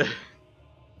you go.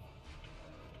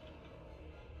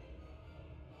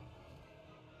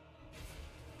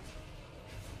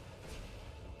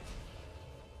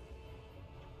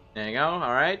 There you go,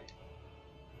 alright.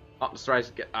 Oh, let's try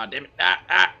to get. Ah, damn it.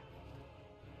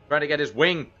 Trying to get his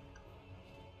wing.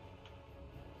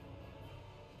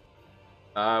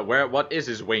 What is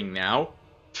his wing now?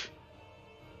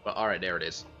 Well, alright, there it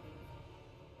is.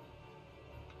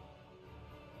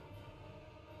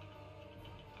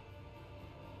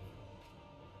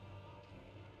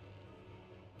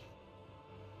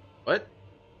 What?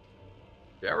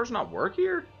 The arrows not work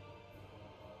here?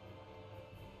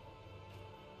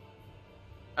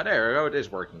 Ah, there we go, it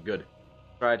is working, good.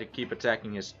 Try to keep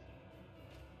attacking his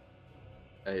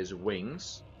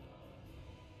wings.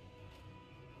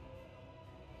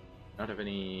 I do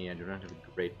not have a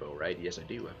great bow, right? Yes, I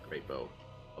do have a great bow.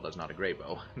 Well, that's not a great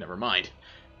bow. Never mind.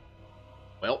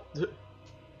 Well. You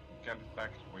can't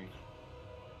attack his wings.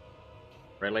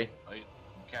 Really? Oh, you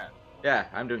can. Yeah,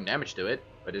 I'm doing damage to it,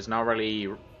 but it's not really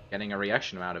getting a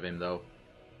reaction out of him, though.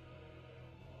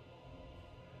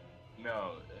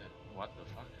 No, what the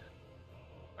fuck?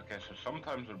 Okay, so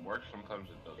sometimes it works, sometimes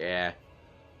it doesn't. Yeah.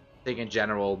 I think in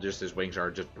general, just his wings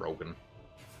are just broken.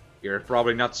 You're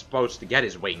probably not supposed to get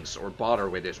his wings or bother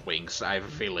with his wings, I have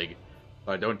a feeling.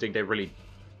 But I don't think they really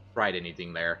tried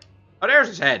anything there. Oh, there's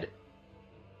his head!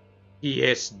 He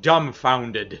is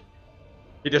dumbfounded.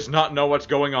 He does not know what's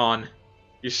going on.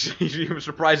 He's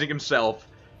surprising himself.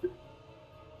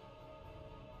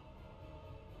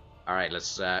 Alright,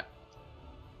 let's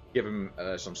give him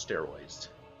some steroids.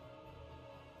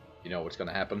 You know what's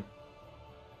gonna happen.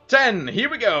 10! Here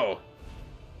we go!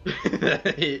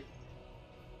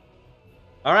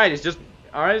 Alright, it's just...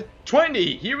 Alright,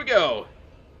 20! Here we go!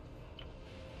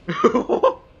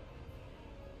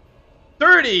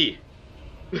 30!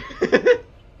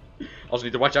 Also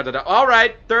need to watch out for that.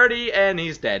 Alright, 30, and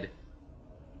he's dead.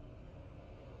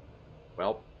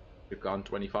 Well, we've gone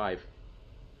 25.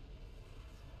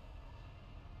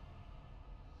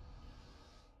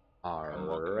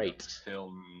 Alright.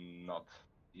 Still not.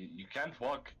 You can't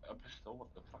walk up a still, what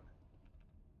the fuck?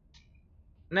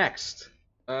 Next.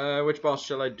 Which boss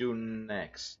shall I do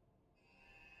next?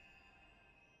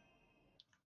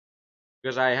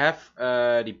 Because I have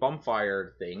the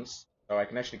bonfire things, so I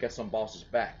can actually get some bosses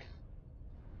back.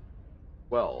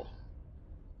 Well.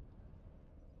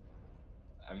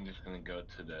 I'm just gonna go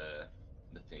to the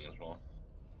thing as well.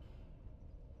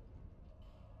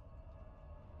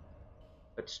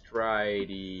 Let's try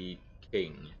the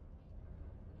king.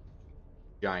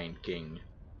 Giant king.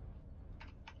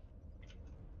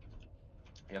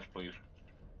 Yes, please.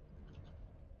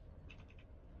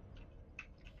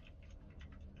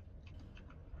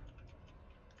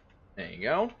 There you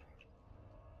go.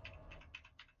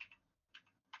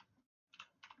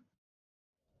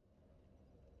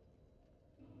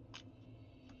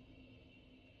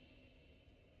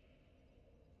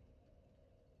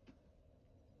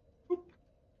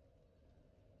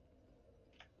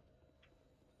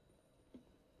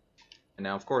 And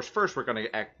now, of course, first we're gonna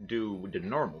do the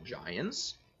normal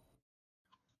giants.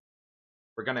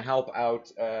 We're gonna help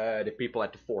out the people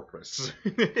at the fortress.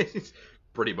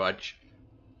 Pretty much.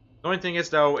 The only thing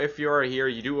is, though, if you're here,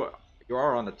 you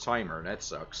are on a timer. That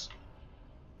sucks.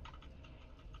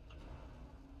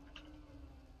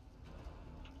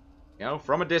 You know,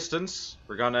 from a distance,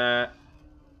 we're gonna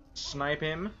snipe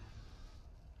him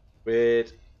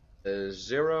with a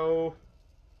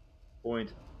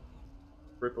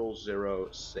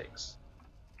 0.0006.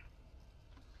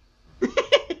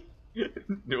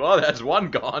 Well, that's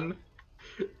one gone.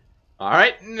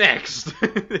 Alright, next.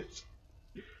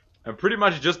 I'm pretty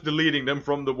much just deleting them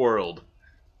from the world.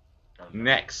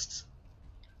 Next.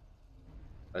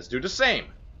 Let's do the same.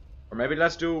 Or maybe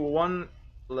let's do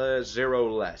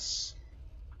 1-0 less.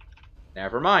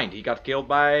 Never mind, he got killed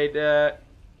by the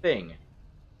thing.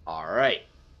 Alright.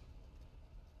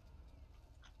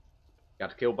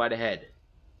 Got killed by the head.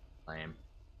 Lame.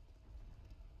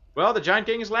 Well, the Giant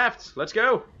King is left. Let's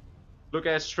go. Look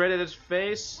straight at his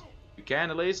face. You can,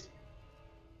 at least.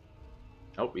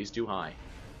 Nope, he's too high.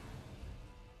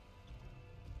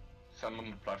 Stand on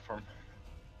the platform.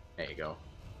 There you go.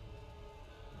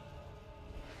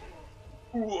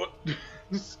 What?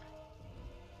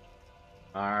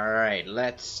 Alright,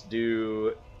 let's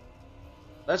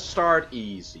start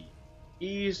easy.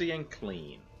 Easy and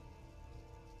clean.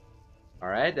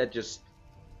 Alright, that just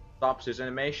stops his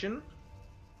animation.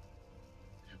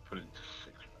 You put it to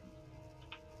 6.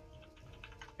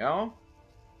 Go.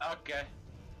 Okay.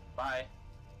 Bye.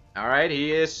 Alright,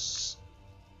 he's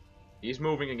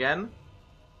moving again.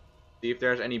 See if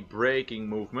there's any braking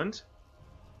movement.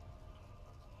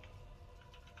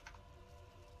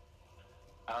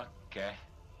 Okay.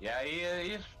 Yeah,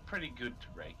 he's pretty good to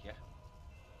break, yeah.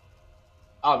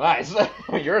 Oh, nice.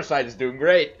 Your side is doing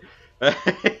great.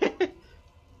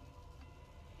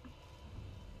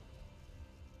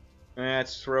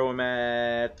 Let's throw him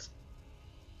at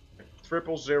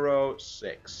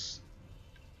 0006.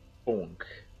 Bonk.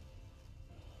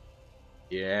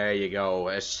 There you go.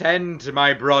 Ascend,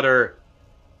 my brother.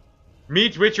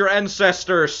 Meet with your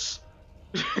ancestors.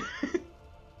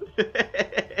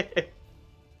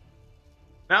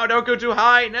 No, don't go too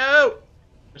high. No.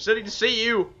 I'm starting to see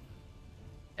you.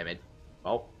 Damn it.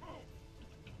 Oh.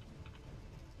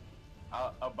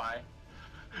 I'll buy.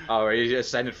 Oh, he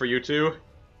ascended for you too?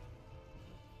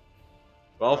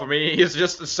 Well, for me, he's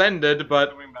just ascended,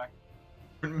 but Coming back.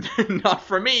 not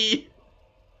for me.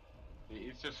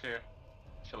 He's just here,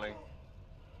 chilling.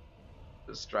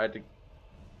 Just tried to...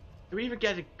 Do we even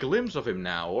get a glimpse of him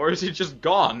now, or is he just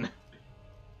gone?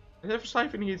 I have a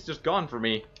siphon, he's just gone for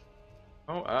me.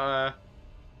 Oh,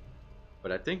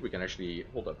 but I think we can actually...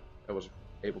 Hold up. I was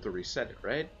able to reset it,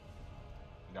 right?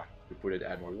 Yeah. We put it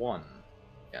at 1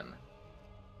 again.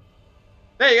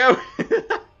 There you go!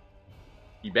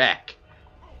 Be back.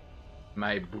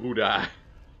 My Buddha.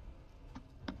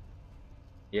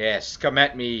 Yes, come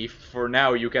at me, for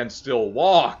now you can still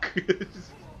walk.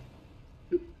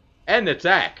 And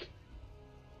attack.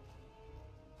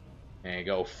 There you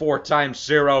go, 4 times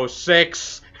 0,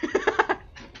 6.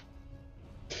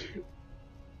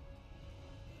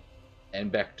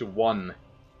 And back to 1.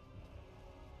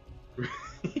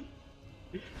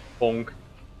 Bonk.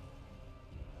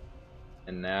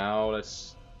 And now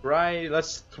let's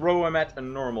throw him at a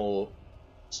normal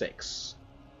 6.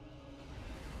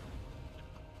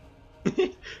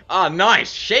 Ah,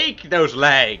 nice! Shake those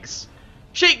legs!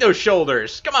 Shake those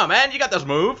shoulders! Come on, man, you got those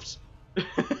moves!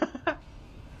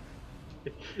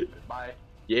 Bye.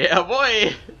 Yeah,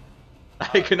 boy!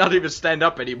 I cannot even stand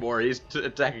up anymore, he's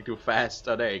attacking too fast.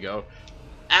 Oh, there you go.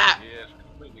 Ah! He is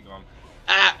completely gone.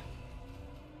 Ah!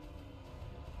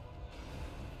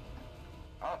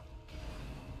 Oh.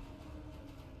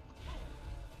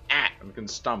 Ah! I'm getting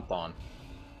stomped on.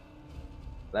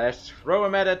 Let's throw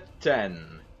him at a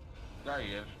 10. There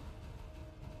he is.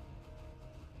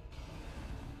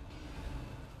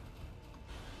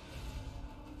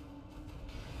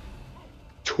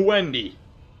 $20.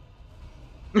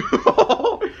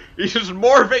 He's just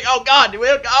morphing. Oh god!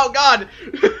 Oh god!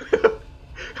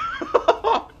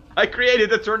 I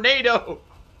created a tornado.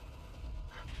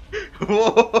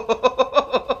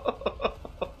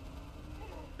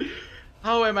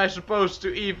 How am I supposed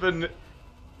to even?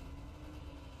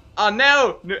 Oh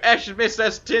no! Nu är jag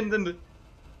missas tinden.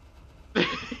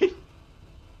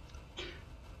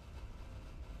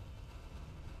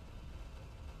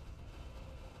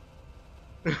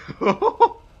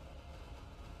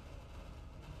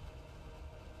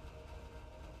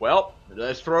 Well,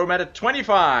 let's throw him at a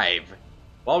 25.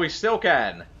 While we still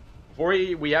can. Before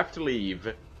we have to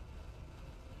leave.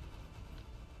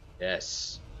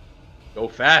 Yes. Go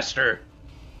faster.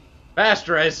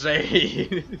 Faster, I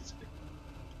say.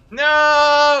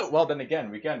 No! Well, then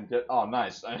again, we can. Oh,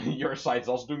 nice. Your side's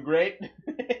also doing great.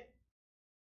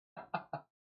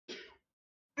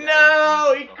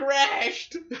 No! It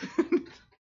crashed!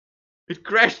 It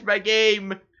crashed my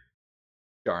game!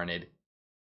 Darn it.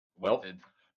 Well.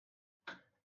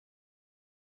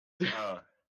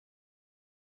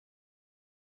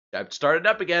 I've started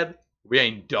up again. We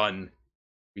ain't done.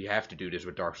 We have to do this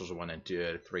with Dark Souls 1 and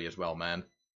 2, 3 as well, man.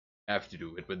 Have to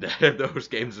do it with those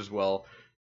games as well.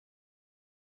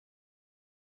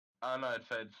 Oh no, it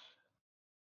fades.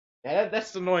 Yeah,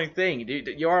 that's the annoying thing.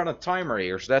 You are on a timer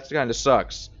here, so that kind of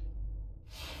sucks.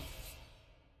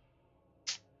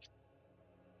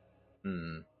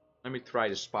 Let me try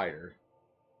the spider.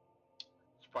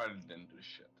 Spider didn't do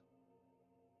shit.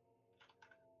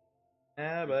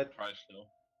 Yeah, but Try still.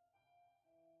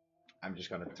 I'm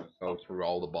just gonna go through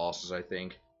all the bosses, I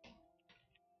think.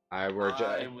 I will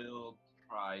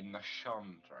try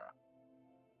Nashandra.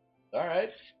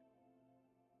 Alright.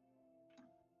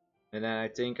 And then I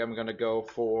think I'm gonna go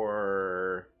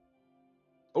for...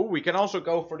 Oh, we can also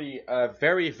go for the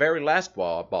very, very last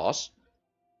boss.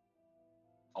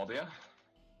 Aldia?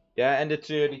 Yeah, and the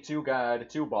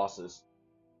two bosses.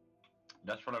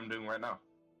 That's what I'm doing right now.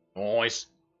 Nice.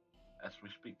 As we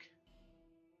speak.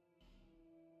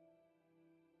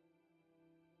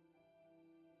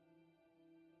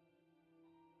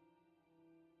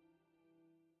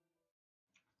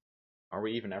 Are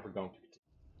we even ever going to...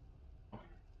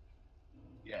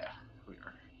 Yeah, we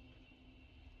are.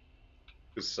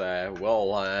 Because,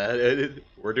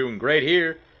 we're doing great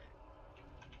here.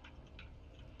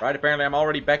 Right, apparently I'm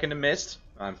already back in the mist.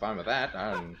 I'm fine with that.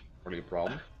 I don't really a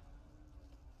problem.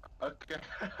 Okay.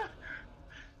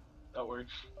 That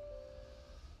works.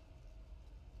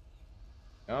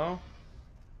 No?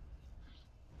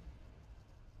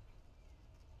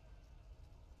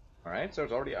 Alright, so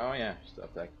it's already... Oh yeah, stuff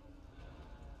that.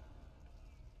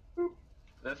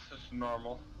 This is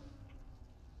normal.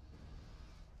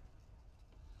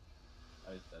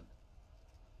 I said.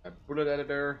 A bullet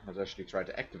editor. Let's actually try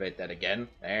to activate that again.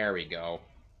 There we go.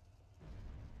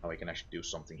 Now we can actually do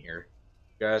something here.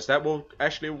 Because that will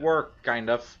actually work, kind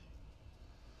of.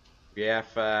 We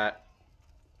have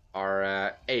our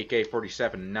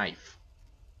AK-47 knife.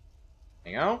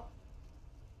 There you go.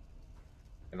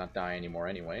 Cannot die anymore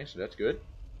anyway, so that's good.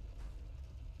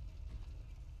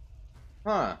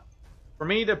 Huh. For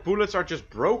me, the bullets are just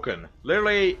broken.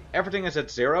 Literally, everything is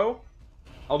at 0.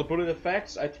 All the bullet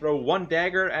effects, I throw 1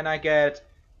 dagger and I get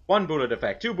 1 bullet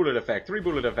effect, 2 bullet effect, 3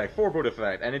 bullet effect, 4 bullet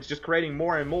effect, and it's just creating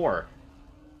more and more.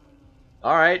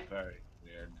 Alright. Very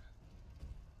weird.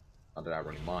 Not that I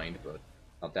really mind, but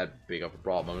not that big of a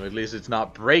problem. At least it's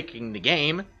not breaking the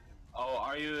game. Oh,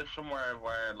 are you somewhere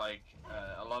where, like,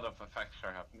 a lot of effects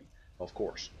are happening? Of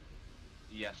course.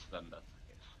 Yes, then that's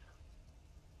the case.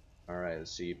 Alright,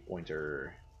 let's see.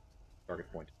 Pointer.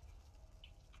 Target point.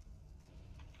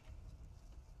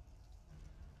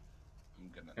 I'm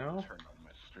gonna No? turn on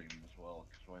my stream as well,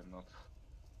 because why not?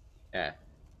 Yeah.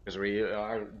 Because we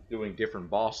are doing different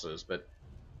bosses, but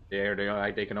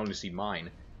they can only see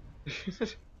mine.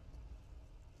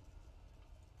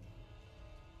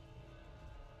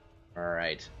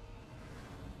 Alright.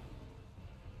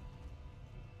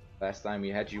 Last time we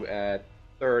had you at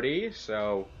 30,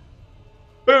 so...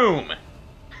 Boom!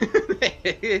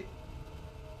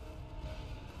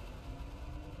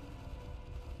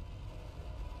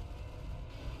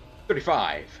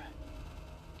 35.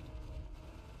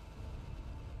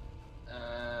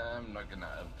 I'm not gonna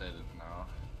update it now.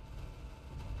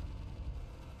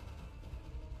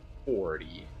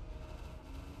 40.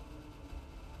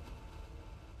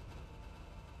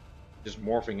 Just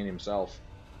morphing in himself.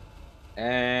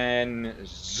 And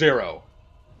 0.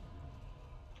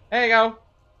 There you go.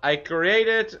 I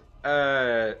created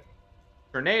a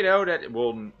tornado that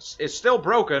is still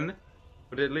broken,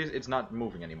 but at least it's not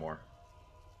moving anymore.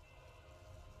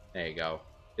 There you go.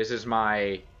 This is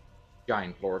my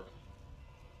giant plort.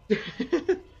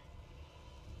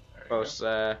 Because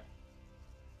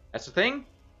that's the thing.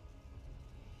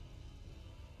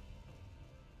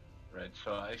 Right,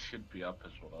 so I should be up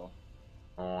as well.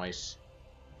 Nice.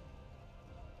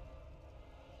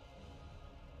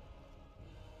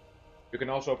 You can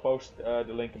also post the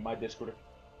link in my Discord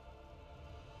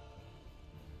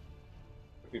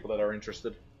for people that are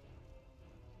interested.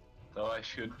 So I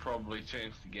should probably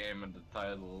change the game and the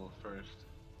title first.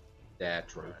 Yeah,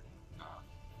 true.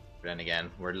 But then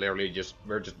again, we're just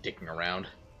dicking around.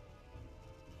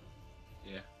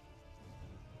 Yeah.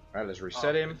 Alright, let's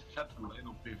reset him. Set the lane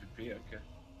on PvP, okay.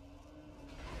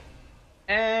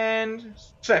 And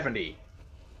 70.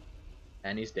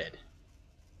 And he's dead.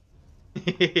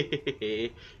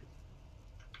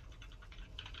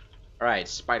 Alright,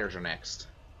 spiders are next.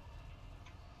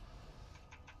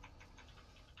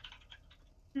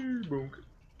 Boom.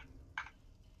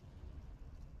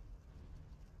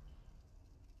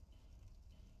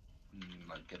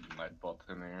 Like get Nightbot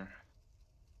in here.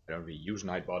 I don't really use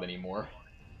Nightbot anymore.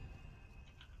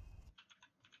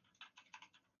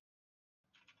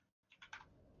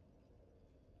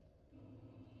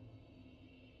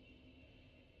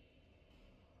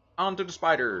 On to the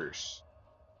spiders.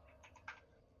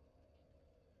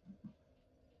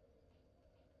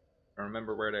 I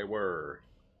remember where they were.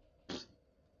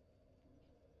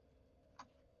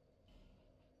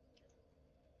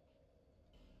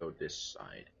 Go this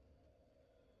side.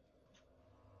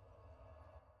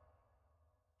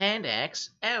 Hand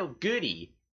axe? Oh, goody.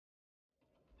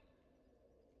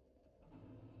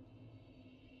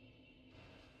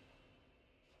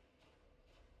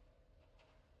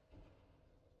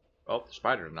 Well, the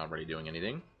spider's not really doing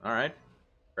anything. Alright.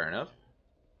 Fair enough.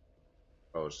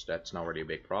 Suppose that's not really a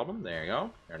big problem. There you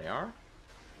go. There they are.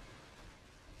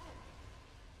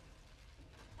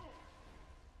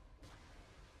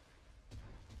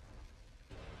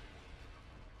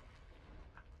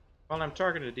 Well, I'm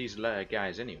targeting these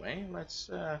guys anyway. Let's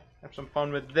have some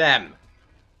fun with them.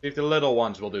 See if the little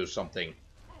ones will do something.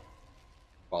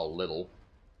 Well, little.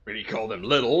 Really call them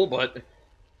little, but...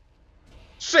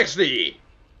 60!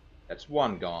 That's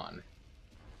one gone.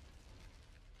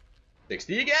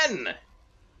 60 again!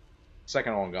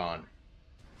 Second one gone.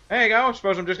 There you go.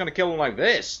 Suppose I'm just gonna kill them like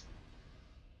this.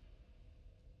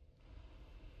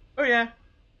 Oh yeah.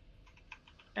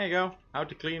 There you go. How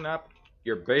to clean up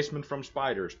your basement from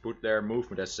spiders. Put their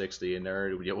movement at 60 and there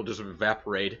it will just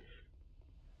evaporate.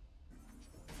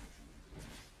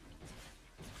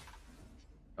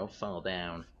 Don't fall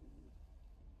down.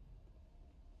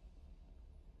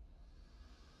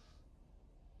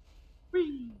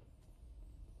 Whee!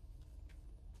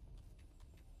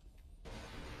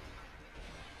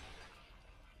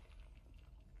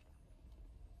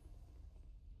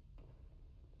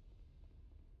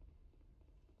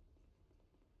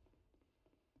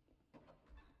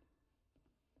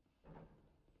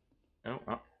 Oh,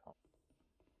 oh.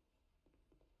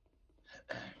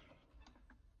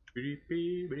 Beep,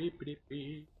 beep, beep, beep,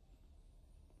 beep.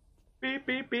 Beep,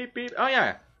 beep, beep, beep. Oh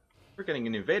yeah, we're getting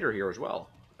an invader here as well.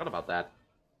 Forgot about that.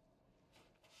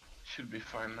 Should be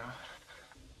fine now.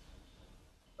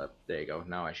 But there you go.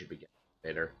 Now I should be getting an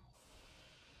invader.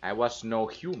 I was no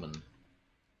human.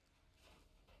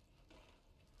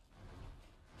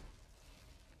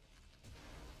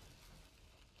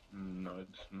 No,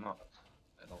 it's not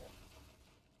at all.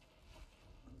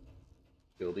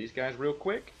 Kill these guys real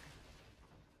quick.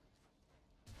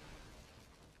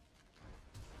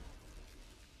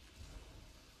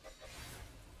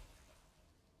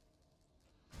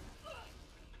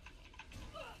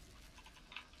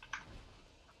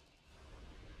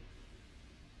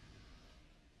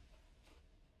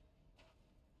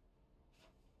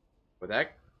 With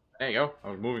that, there you go. I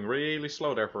was moving really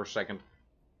slow there for a second.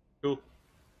 Cool.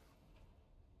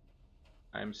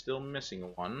 I'm still missing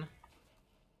one.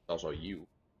 It's also you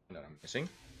that I'm missing.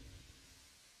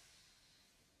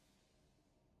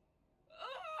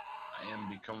 I am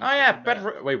becoming. Oh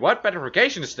yeah, wait, what?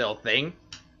 Petrification is still a thing?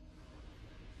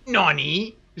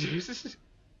 Nani?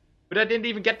 But I didn't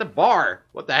even get the bar.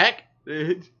 What the heck?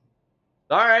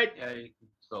 Alright. Yeah, you can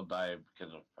still die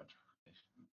because of petrification.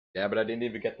 Yeah, but I didn't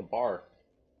even get the bar.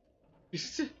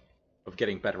 Of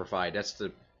getting petrified. That's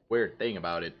the weird thing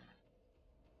about it.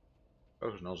 I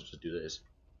was supposed to do this.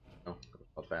 Oh,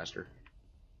 a lot faster.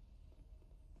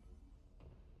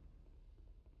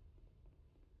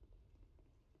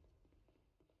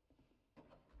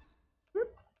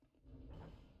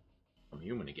 I'm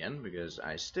human again because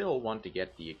I still want to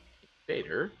get the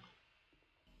invader.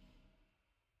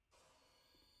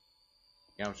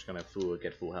 Yeah, I'm just gonna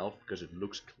get full health because it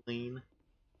looks clean.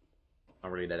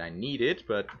 Not really that I need it,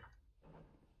 but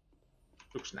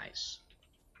looks nice.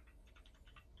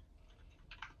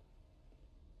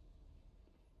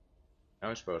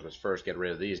 I suppose let's first get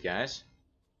rid of these guys.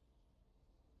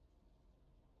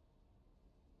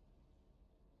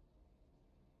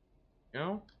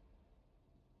 Go.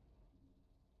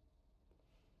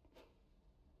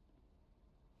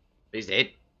 Please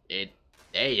hit it.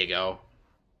 There you go.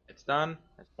 It's done.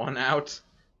 That's one out.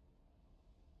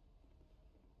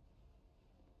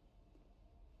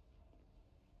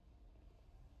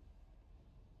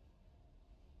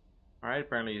 Alright,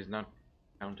 apparently he's not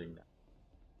counting that.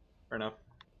 Fair enough.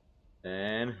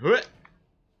 And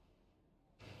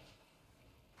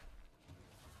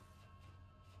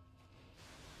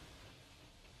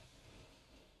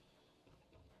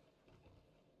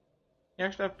You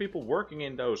actually have people working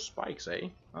in those spikes, eh?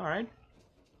 Alright.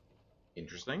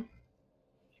 Interesting.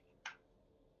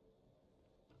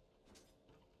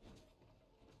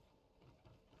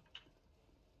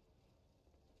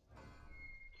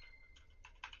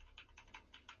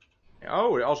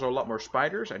 Oh, also a lot more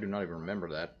spiders? I do not even remember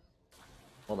that.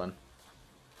 Hold on.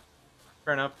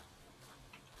 Fair enough.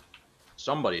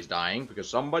 Somebody's dying because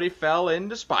somebody fell in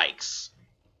the spikes.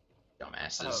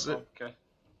 Dumbasses. Oh, okay.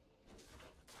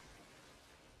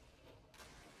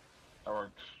 That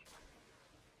works.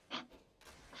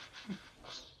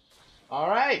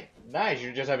 Alright. Nice.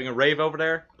 You're just having a rave over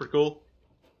there. Pretty cool.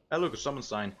 Oh, look, a summon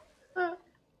sign. All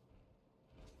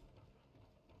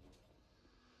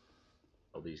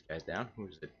these guys down. Who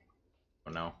is it?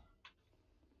 Oh, no.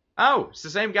 Oh, it's the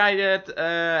same guy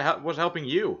that was helping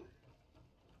you.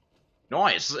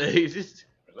 Nice. Really?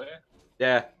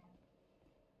 Yeah.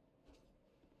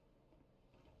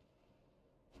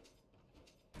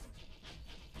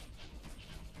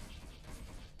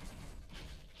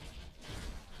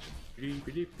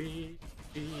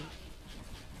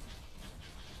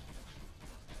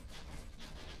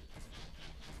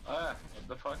 Ah, what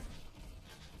the fuck?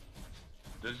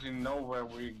 Does he know where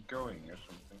we're going or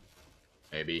something?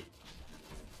 Maybe.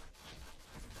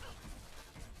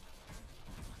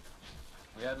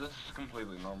 Yeah, this is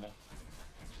completely normal.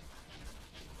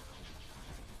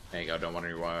 There you go, don't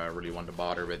really want to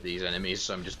bother with these enemies,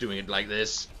 so I'm just doing it like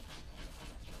this.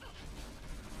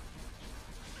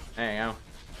 There you go.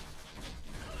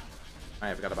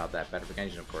 I forgot about that.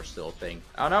 Petrification, of course, still a thing.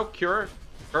 Oh no, Cure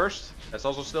first. That's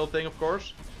also still a thing, of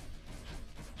course.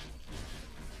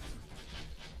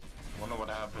 Wonder what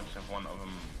happens if one of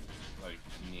them, like,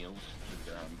 kneels to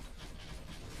the ground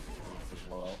as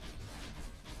well.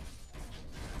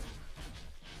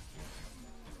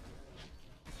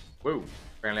 Woo.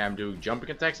 Apparently I'm doing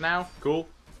jumping attacks now. Cool.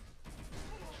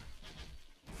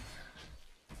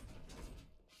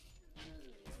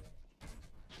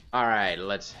 Alright,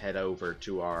 let's head over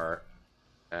to our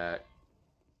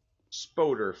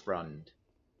Spoder front.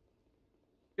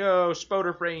 Go,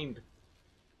 Spoder friend.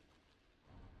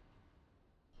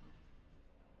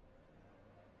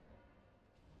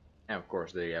 And of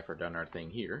course they have done our thing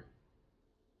here.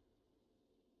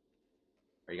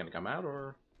 Are you gonna come out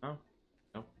or no?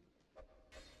 No.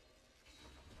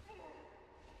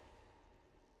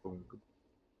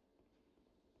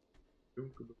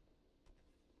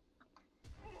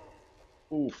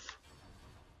 Oof.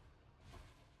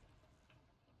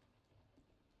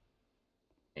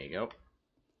 There you go.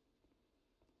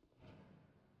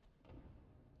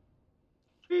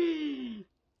 Whee!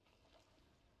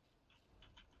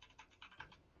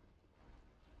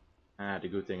 The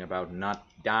good thing about not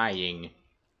dying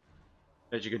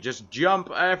that you can just jump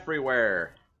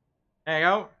everywhere. There you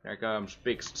go. There comes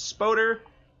Big Spoder.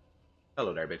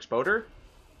 Hello there, Big Spoder.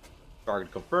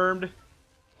 Target confirmed.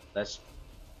 Let's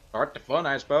start the fun,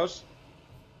 I suppose.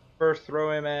 First,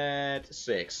 throw him at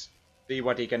 6. See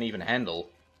what he can even handle.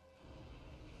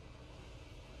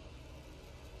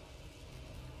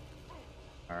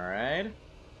 Alright.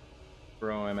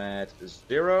 Throw him at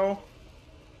 0.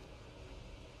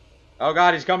 Oh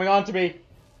god, he's coming on to me.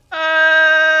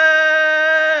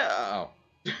 Oh.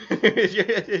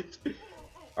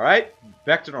 Alright,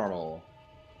 back to normal.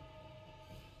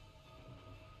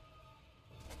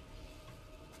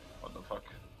 What the fuck?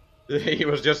 He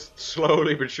was just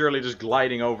slowly but surely just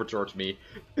gliding over towards me.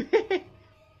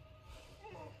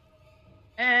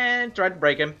 And tried to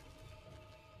break him.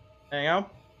 There you go.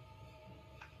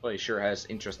 Well, he sure has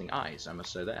interesting eyes, I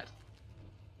must say that.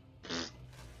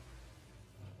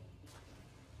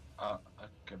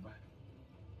 Okay, bye.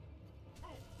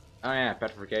 Oh yeah,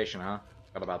 petrification, huh?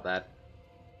 Forgot about that.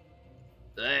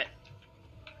 Blech.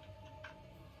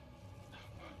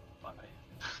 Bye.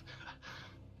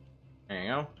 There you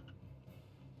go.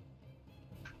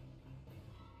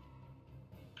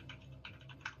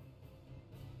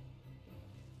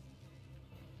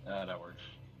 That works.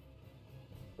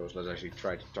 So let's actually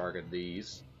try to target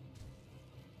these.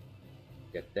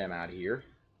 Get them out of here.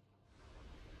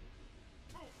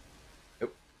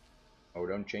 Nope. Oh,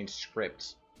 don't change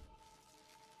scripts.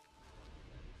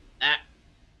 Ah!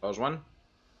 Close one.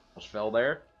 Almost fell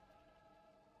there.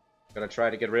 Gotta try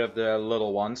to get rid of the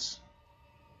little ones.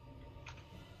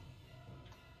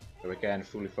 So we can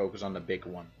fully focus on the big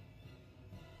one.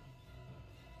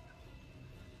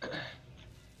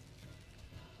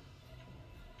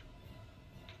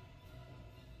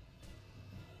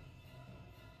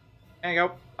 There you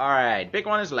go. Alright, big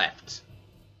one is left.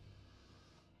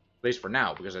 At least for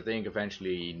now, because I think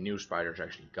eventually new spiders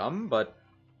actually come, but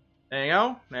There you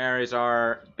go. There is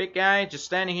our big guy just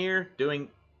standing here doing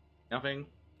nothing.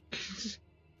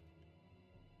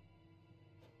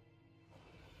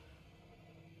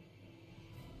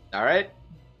 Alright.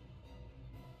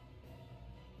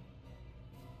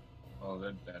 Well,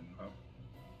 they're dead now.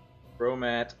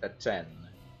 Chromat at 10.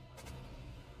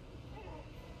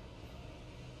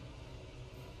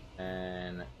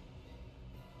 And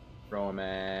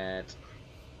Chromat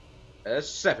at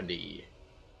 70.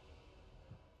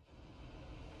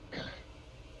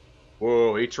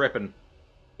 Whoa, he tripping.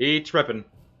 He tripping.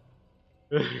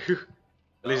 At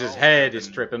least his head is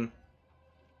tripping.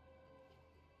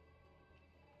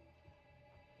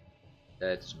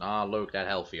 That's not look that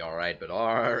healthy, alright, but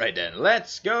alright then.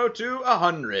 Let's go to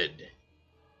 100.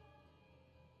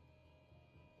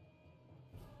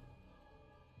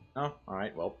 Oh,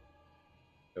 alright, well.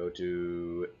 Go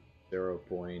to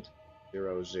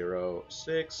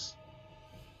 0.006.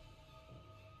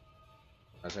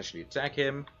 Let's actually attack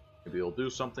him. Maybe he'll do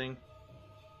something.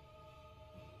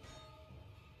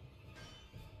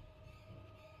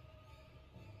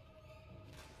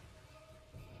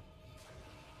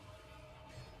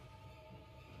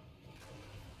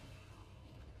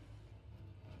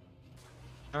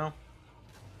 No.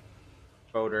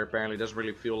 Boder apparently doesn't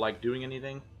really feel like doing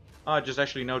anything. Oh, I just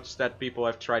actually noticed that people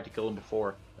have tried to kill him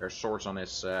before. There's swords on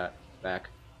his back.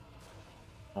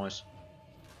 Nice.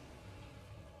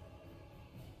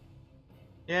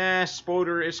 Yeah,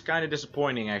 Spoder is kind of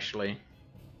disappointing actually.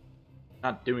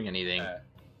 Not doing anything.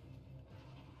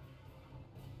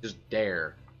 Just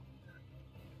there.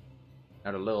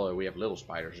 Now we have little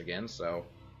spiders again, so.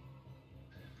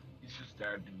 He's just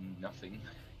there doing nothing.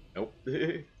 Nope.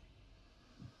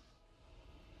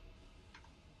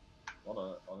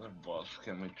 What other boss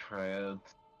can we try out?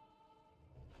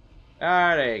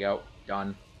 Ah, there you go.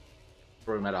 Done.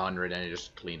 Threw him at 100 and he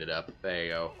just cleaned it up. There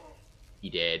you go. He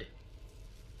dead.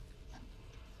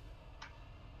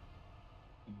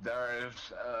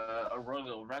 There's a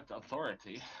Royal Red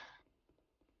Authority.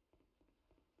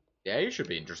 Yeah, it should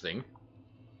be interesting.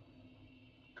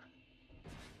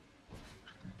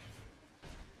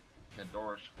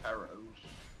 Adores arrows.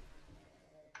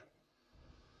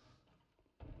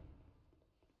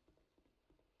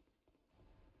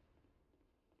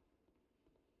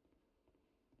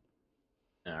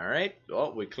 Alright,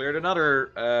 well, we cleared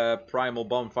another primal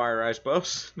bonfire, I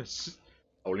suppose. There's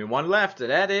only one left, and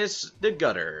that is the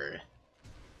gutter.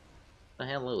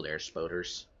 Hello there,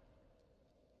 Spoders.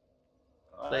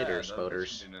 Later, Yeah,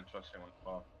 Spoders. that's an interesting one.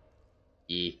 Well,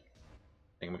 Yeah. I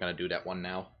think I'm gonna do that one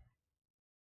now.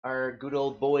 Our good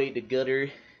old boy, the gutter.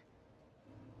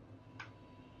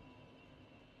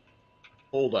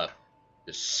 Hold up.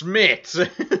 The Smith!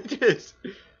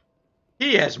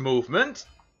 He has movement!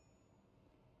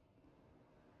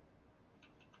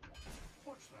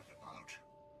 What's that about?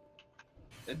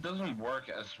 it doesn't work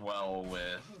as well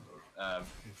with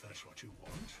If that's what you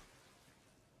want.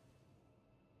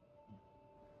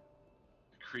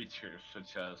 creatures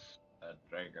such as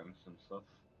dragons and stuff.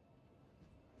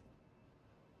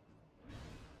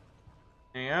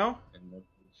 There you go. And that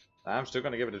I'm still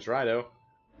gonna give it a try, though.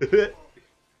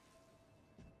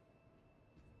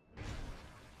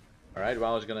 Alright,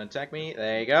 well, he's gonna attack me.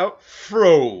 There you go.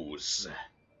 Froze!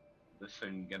 this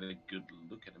thing get a good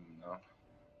look at him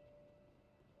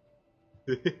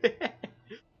now.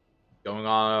 Going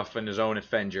off in his own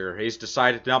adventure. He's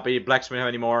decided to not be a blacksmith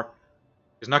anymore.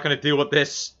 He's not gonna deal with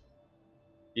this.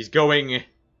 He's going...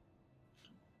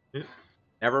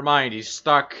 Never mind, he's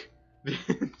stuck.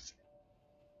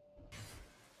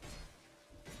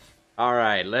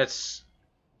 Alright, let's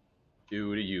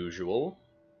do the usual.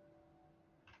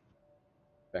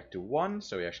 Back to 1,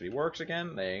 so he actually works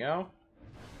again. There you go.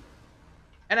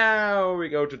 And now we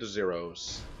go to the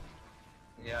zeros.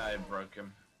 Yeah, I broke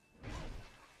him.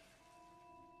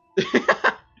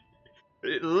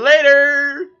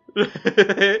 Later!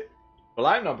 Well,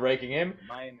 I'm not breaking him.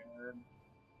 Mine.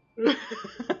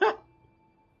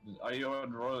 Are you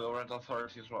on Royal Red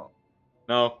Authority as well?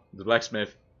 No, the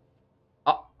blacksmith.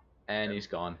 Oh, and he's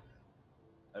gone.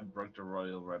 I broke the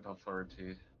Royal Red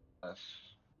Authority. That's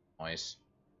Nice.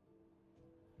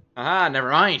 Aha, never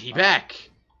mind, he back.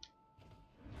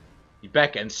 He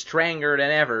back and stronger than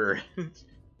ever.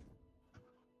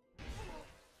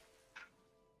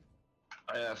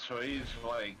 yeah, so he's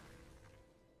like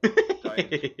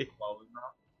dying slowly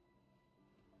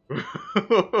now.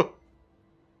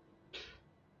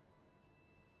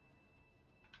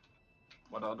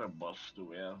 What other boss do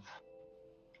we have?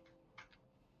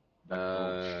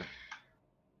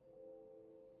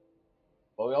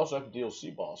 Well, we also have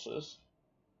DLC bosses.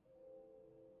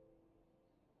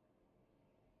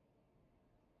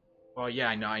 Oh yeah,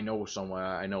 I know somewhere.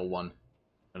 I know one.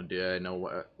 I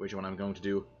know which one I'm going to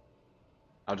do.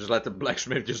 I'll just let the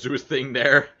blacksmith just do his thing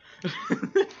there.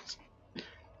 Let's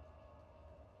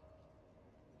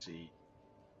see.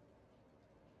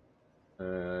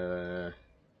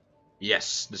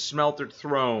 Yes, the smelter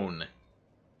throne.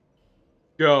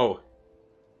 Go.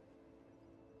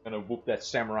 Gonna whoop that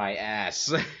samurai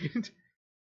ass.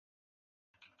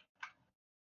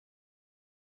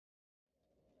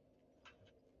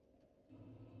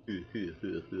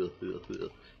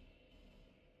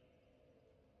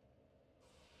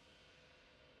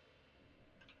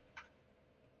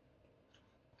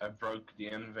 I broke the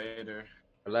invader.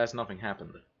 Alas, nothing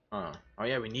happened. Oh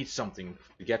yeah, we need something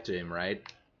to get to him, right?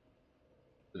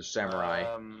 The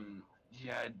samurai.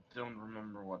 Yeah, I don't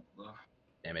remember what the.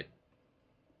 Damn it.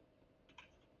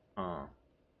 Oh.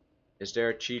 Is there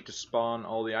a cheat to spawn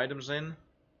all the items in?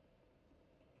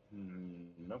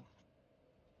 Nope.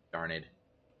 Darn it.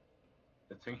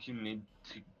 I think you need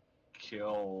to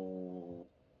kill.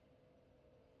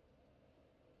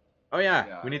 Oh yeah,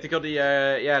 Yeah, we need to kill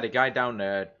the guy down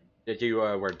there that you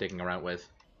were digging around with.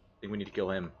 I think we need to kill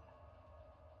him.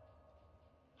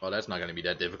 Well, that's not gonna be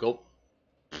that difficult.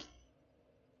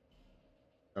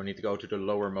 I need to go to the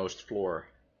lowermost floor.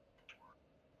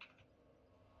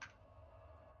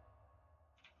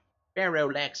 Pharaoh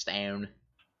Laxdown.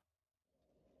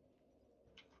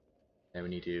 Then we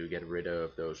need to get rid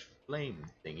of those flame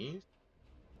thingies.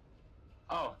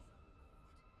 Oh.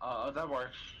 That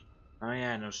works. Oh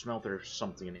yeah, no smelter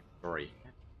something in inventory.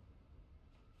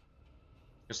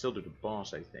 Can still do the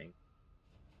boss, I think.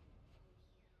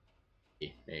 Yeah,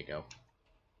 there you go.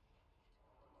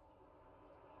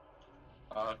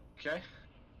 Okay.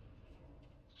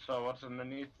 So what's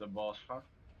underneath the boss, huh?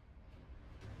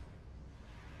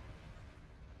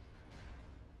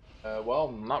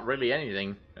 Well, not really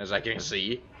anything, as I can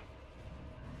see.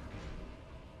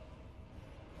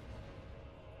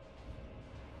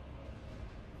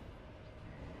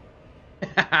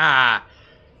 Haha!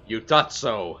 You thought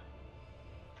so.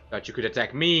 Thought you could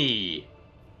attack me.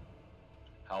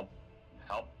 Help.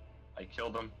 Help. I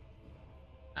killed him.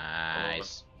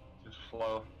 Nice. Too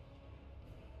slow.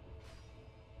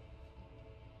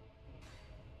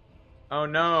 Oh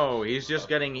no, he's just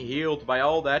getting healed by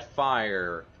all that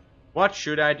fire. What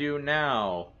should I do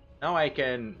now? Now I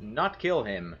can not kill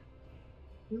him.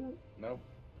 Nope.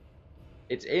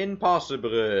 It's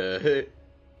impossible.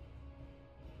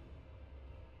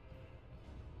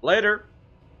 Later.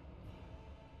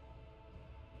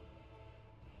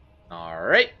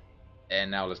 Alright. And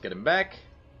now let's get him back.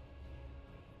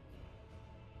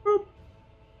 Boop.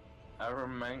 I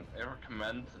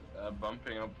recommend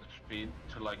bumping up the speed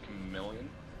to like 1,000,000.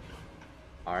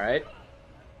 Alright.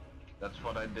 That's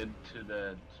what I did to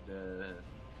the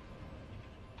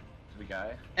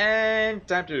guy. And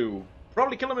time to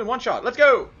probably kill him in one shot. Let's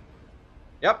go!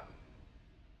 Yep.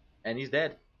 And he's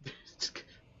dead.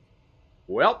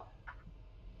 Well,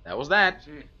 that was that.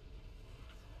 See?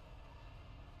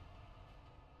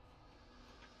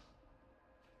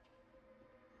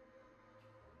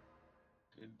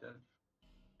 Did that?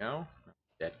 No,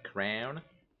 that crown.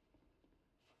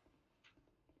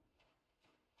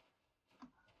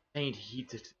 Faint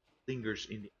heated lingers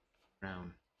in the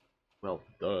crown. Well,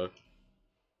 duh.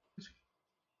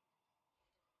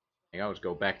 I always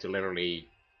go back to literally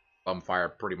bonfire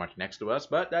pretty much next to us,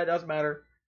 but that doesn't matter.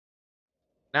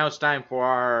 Now it's time for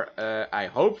our, I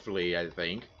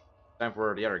think, time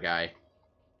for the other guy.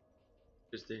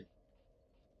 Just to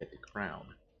get the crown.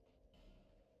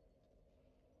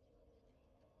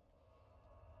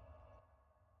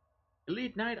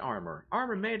 Elite Knight Armor.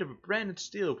 Armor made of branded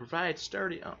steel provides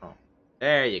sturdy... Oh.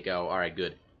 There you go. Alright,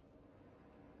 good.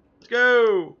 Let's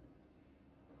go!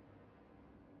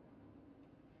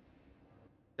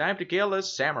 Time to kill a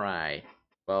samurai.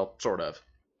 Well, sort of.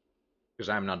 Because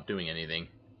I'm not doing anything.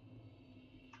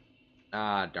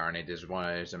 Ah, darn it. This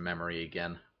one is a memory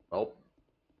again. Well.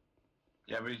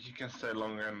 Yeah, but you can stay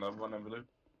longer in that one, I believe.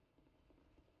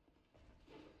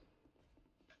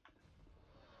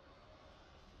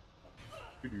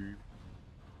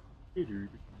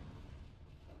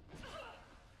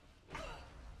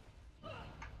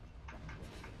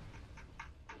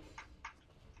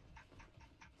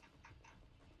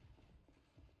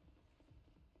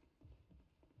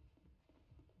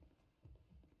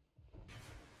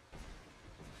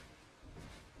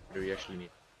 Where do we actually need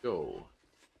to go?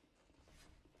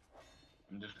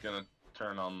 I'm just gonna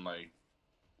turn on like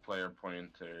player pointer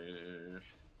and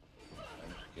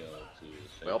skill to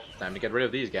save. Well, time to get rid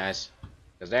of these guys.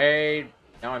 Because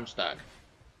now I'm stuck.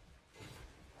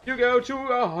 You go to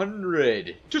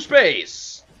 100. To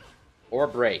space! Or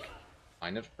break.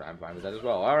 Fine, I'm fine with that as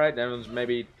well. Alright, that one's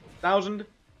maybe 1,000.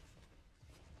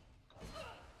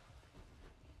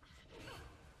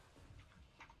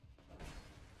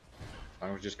 Why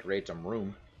don't we just create some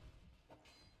room?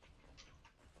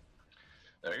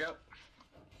 There we go.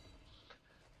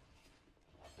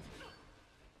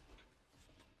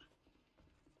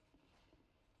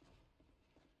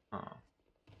 Huh.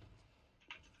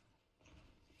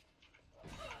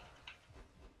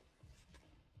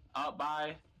 Oh,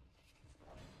 bye.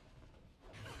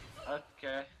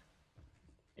 Okay.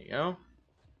 There you go.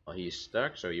 Well, he's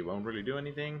stuck, so you won't really do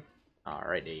anything.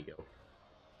 Alright, there you go.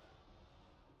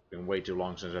 Been way too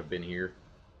long since I've been here.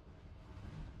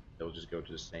 They'll just go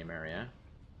to the same area.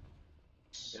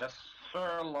 Yes,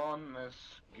 sir, lawn is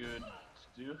good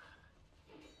to do.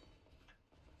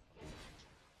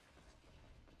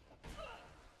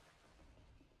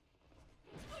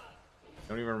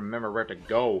 Don't even remember where to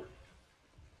go.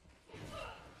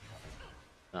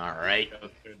 Alright. Go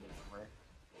through the way.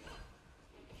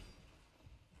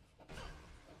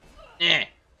 Eh.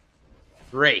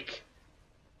 Break.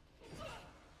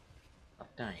 Oh,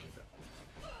 dang.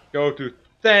 Go to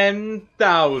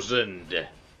 10,000.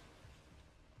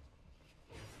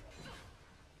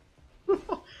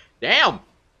 Damn.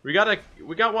 We got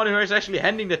one who is actually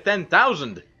handing the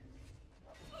 10,000.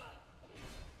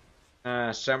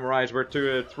 Samurais were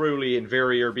two truly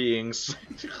inferior beings.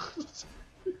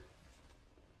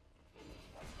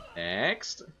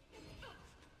 Next.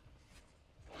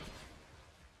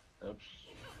 Oops.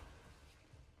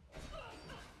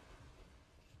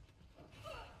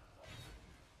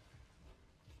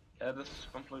 Yeah, this is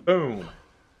completely. Boom.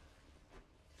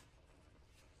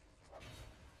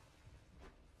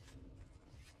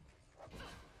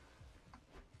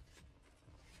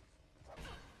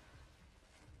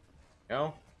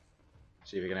 Go.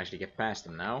 See if we can actually get past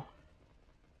them now.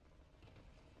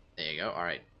 There you go.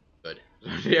 Alright. Good.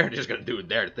 They're just gonna do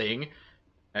their thing.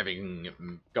 Having a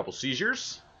couple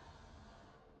seizures.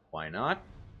 Why not?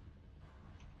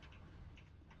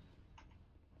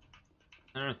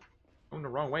 Going the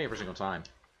wrong way every single time.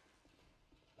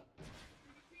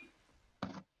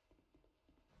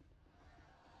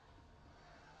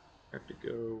 Have to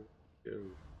go.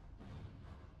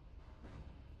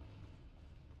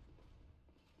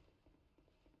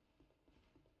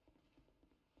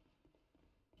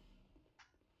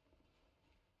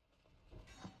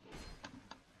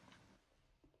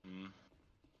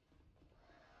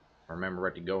 I don't remember where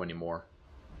to go anymore.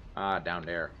 Ah, down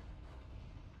there.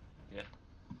 Yeah.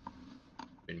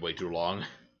 Been way too long.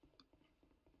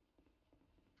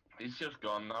 He's just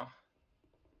gone now.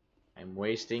 I'm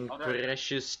wasting Oh, there.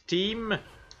 precious team.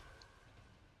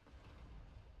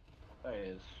 There he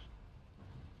is.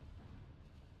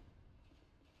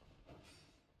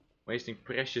 Wasting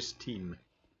precious team.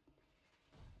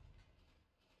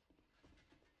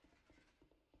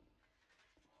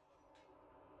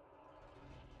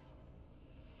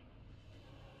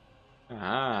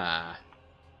 Ah.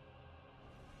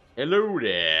 Hello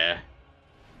there.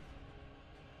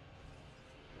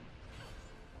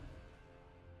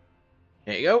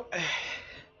 There you go.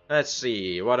 Let's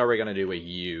see. What are we gonna do with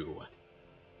you?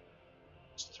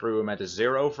 Just throw him at a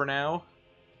 0 for now.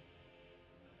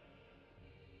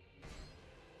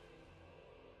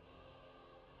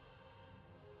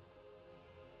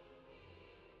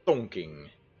 Donking.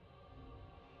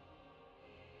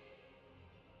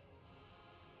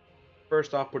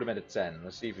 First off, put him at a 10.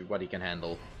 Let's see if what he can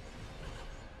handle.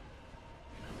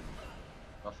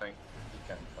 Nothing. He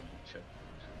can't come shit.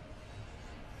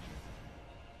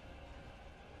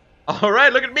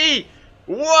 Alright, look at me!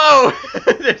 Whoa!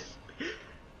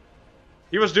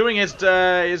 He was doing his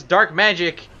dark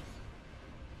magic.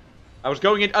 I was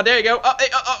going in. Oh, there you go. Oh, hey,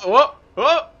 whoa!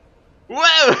 Whoa!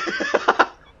 Whoa!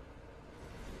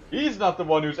 He's not the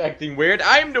one who's acting weird.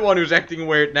 I'm the one who's acting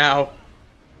weird now.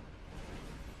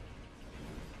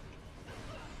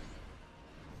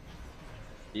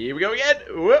 Here we go again.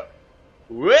 Whoa!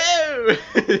 Whoa!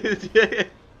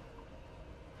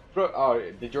 Oh,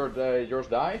 did yours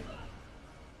die?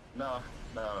 No,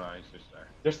 he's just there.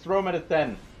 Just throw him at a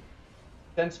 10.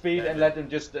 10 speed and let him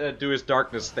just do his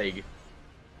darkness thing.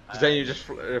 Because then you just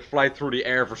fly through the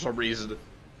air for some reason. Do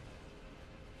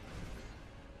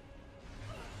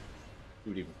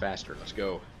it even faster. Let's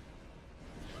go.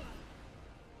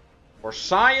 For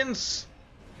science!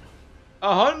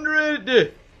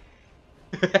 100!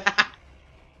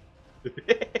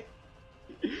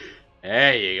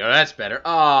 There you go. That's better.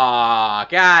 Aw,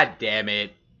 god damn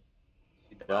it.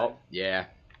 Well, yeah.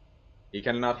 He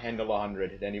cannot handle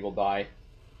 100, then he will die.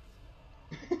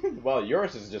 Well,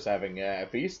 yours is just having a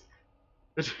feast.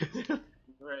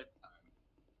 Great.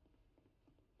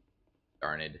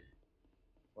 Darn it.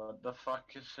 What the fuck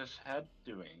is his head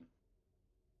doing?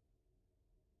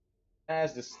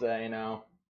 As this thing, you know.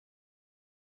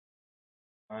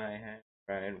 My head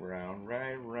right round,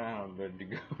 ready to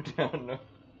go down. No.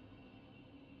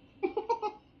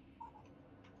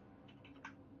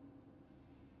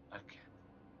 Okay.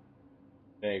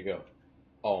 There you go.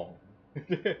 Oh.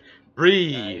 He's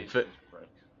Breathe! broke.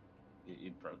 He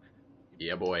broke.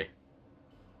 Yeah, boy.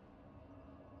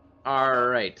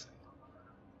 Alright.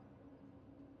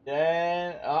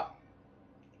 Then,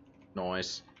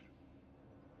 noise.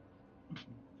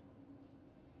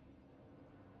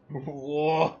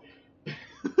 Whoa!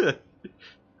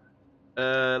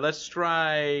 Let's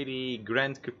try the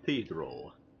Grand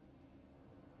Cathedral.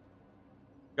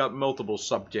 Got multiple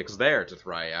subjects there to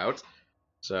try out,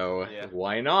 so Yeah.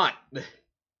 why not?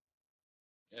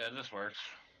 Yeah, this works.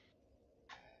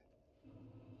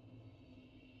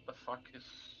 The fuck is...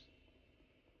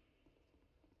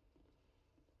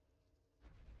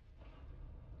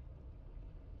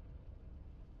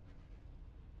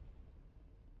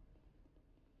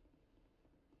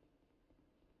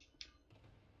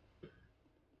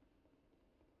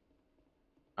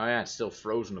 Oh yeah, it's still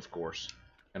frozen, of course.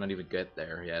 Cannot even get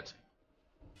there yet.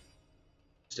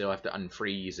 Still have to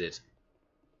unfreeze it.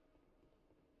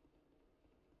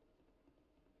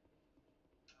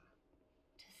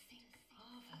 To think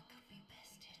Ava could be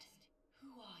bested. Who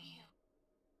are you?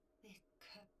 This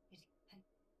cursed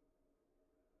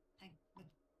and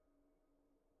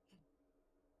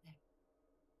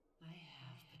I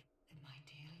have, but my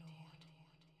dear lord,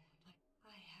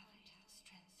 I haven't had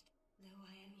strength, though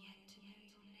I am yet to know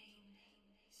your name,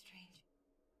 stranger.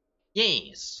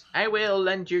 Yes, I will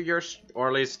lend you your, or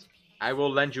at least I will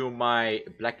lend you my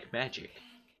black magic,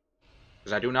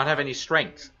 because I do not have any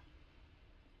strength.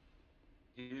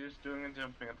 He's doing a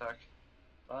jumping attack.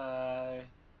 Bye.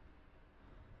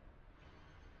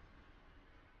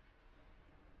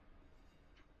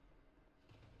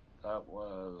 That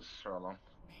was Sherlock.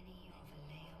 Many of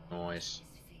Leon's Noise.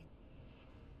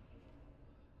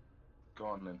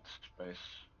 Gone into space.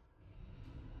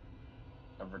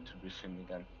 Never to be seen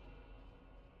again.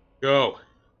 Go.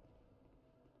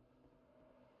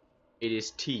 It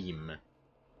is team.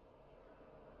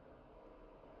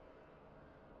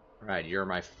 Right, you're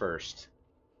my first.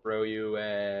 Throw you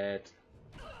at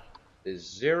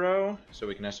 0, so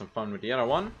we can have some fun with the other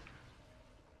one.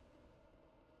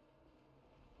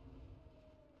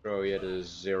 Throw you at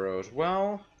 0 as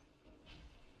well.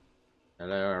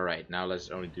 Alright, now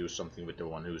let's only do something with the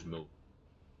one who's moved.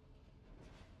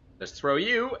 Let's throw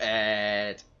you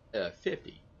at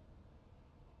 50.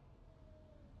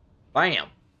 Bam!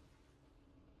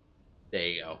 There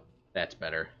you go. That's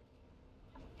better.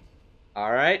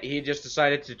 Alright, he just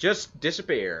decided to just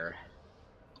disappear.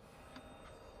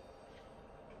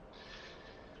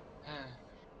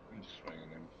 I'm just swinging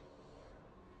him.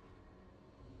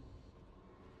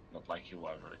 Not like he will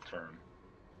ever return.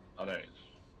 Oh, there he is.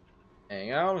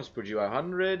 Hang on, let's put you at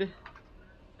 100.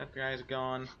 That guy's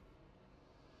gone.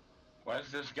 Why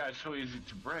is this guy so easy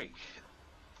to break?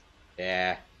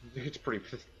 Yeah, it's pretty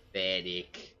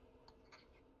pathetic.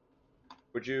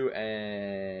 Put you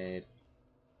at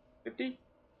 50.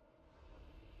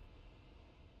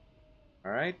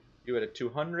 Alright, you at a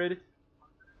 200.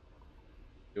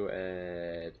 You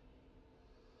at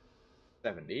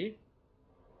 70.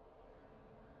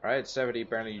 Alright, 70,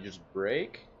 apparently you just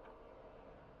break.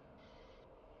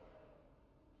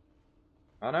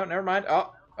 Oh no, never mind.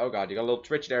 Oh god, you got a little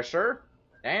twitch there, sir.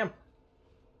 Damn.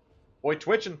 Boy,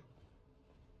 twitching.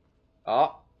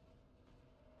 Oh.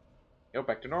 Go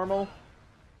back to normal.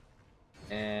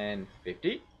 And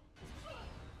 50.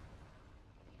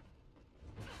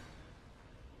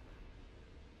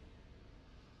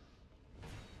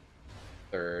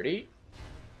 $30.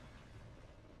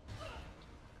 No,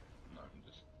 I'm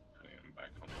just putting him back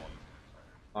on one.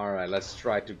 Alright, let's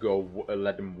try to go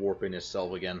let him warp in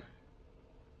himself again.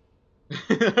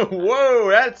 Whoa,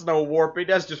 that's no warping,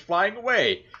 that's just flying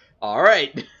away.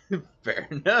 Alright, fair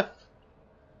enough.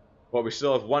 Well, we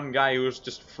still have one guy who's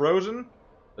just frozen.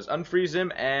 Let's unfreeze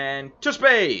him and to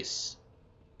space!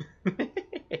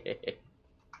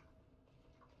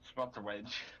 Spot the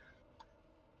wedge.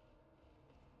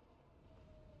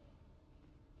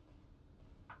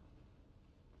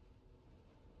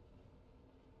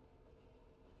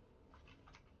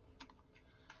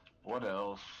 What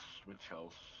else? Which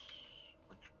else?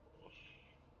 Which else?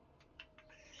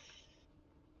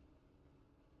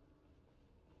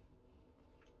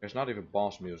 There's not even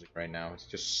boss music right now, it's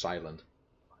just silent.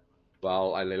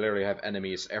 Well, I literally have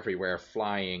enemies everywhere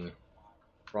flying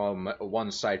from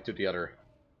one side to the other.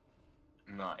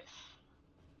 Nice.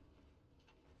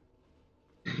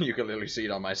 You can literally see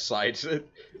it on my side.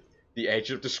 The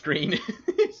edge of the screen.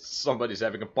 Somebody's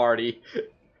having a party.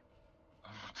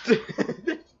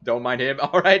 Don't mind him.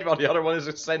 Alright, well the other one is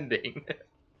ascending.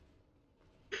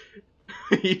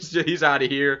 he's out of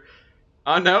here.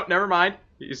 Oh no, never mind.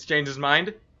 He's changed his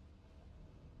mind.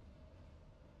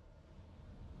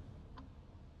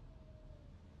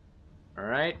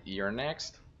 Alright, you're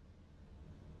next.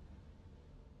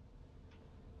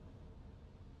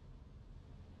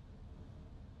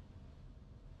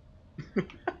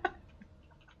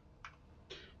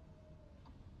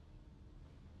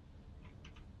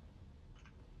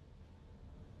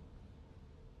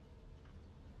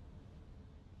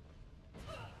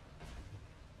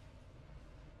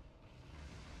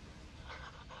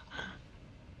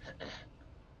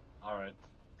 Alright.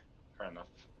 Fair enough.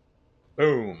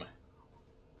 Boom.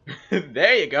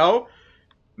 There you go.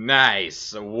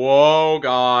 Nice. Whoa,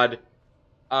 God.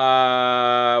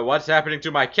 What's happening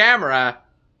to my camera?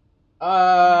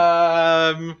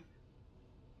 I'm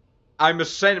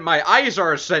ascending. My eyes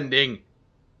are ascending.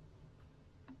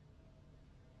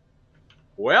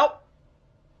 Well,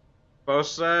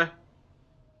 suppose this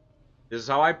is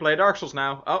how I play Dark Souls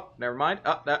now. Oh, never mind.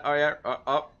 Oh, yeah.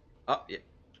 Oh, yeah.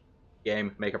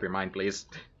 Game, make up your mind, please.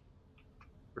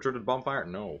 Return to the bonfire?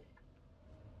 No.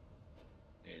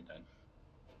 Yeah, he died.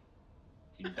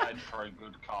 He died for a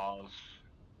good cause.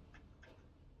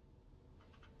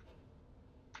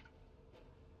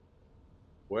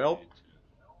 Well,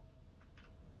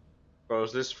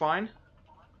 suppose this is fine.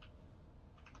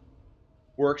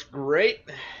 Works great.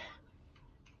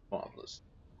 Well, let's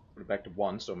put it back to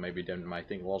 1, so maybe then my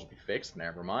thing will also be fixed.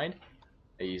 Never mind.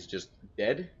 He's just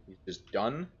dead. He's just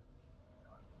done.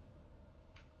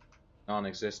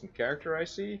 Non-existent character, I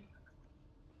see.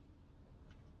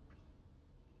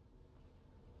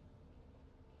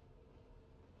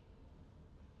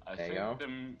 I There you think go.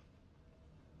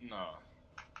 No.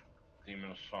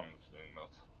 Demon of Song is doing that.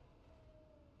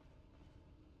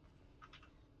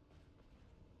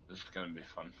 This is gonna be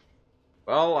fun.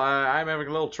 Well, I'm having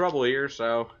a little trouble here,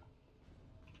 so...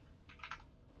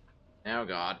 Oh,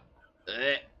 God.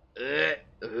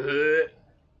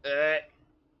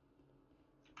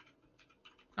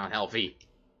 Not healthy.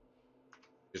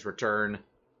 Just return.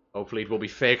 Hopefully it will be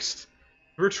fixed.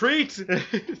 Retreat!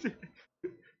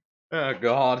 Oh,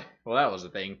 God. Well, that was a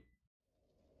thing.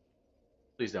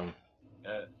 Please don't.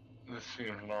 This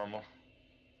seems normal.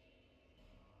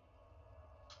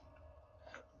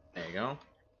 There you go.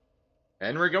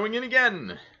 And we're going in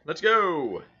again. Let's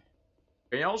go.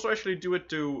 Can you also actually do it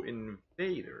to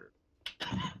Invader?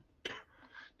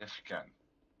 Yes, you can.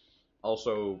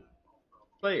 Also,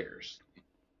 players.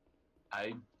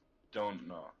 I don't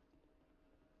know.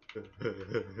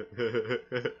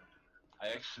 I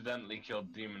accidentally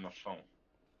killed Demon of Song.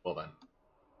 Well then.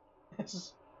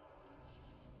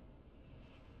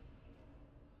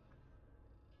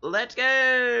 Let's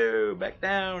go! Back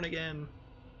down again.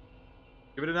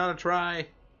 Give it another try.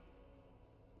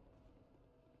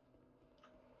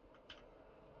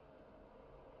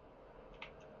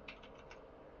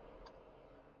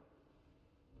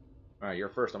 Alright, you're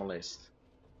first on the list.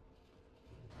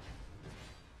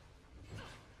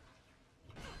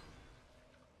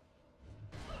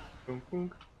 Boom,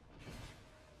 boom.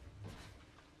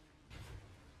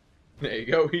 There you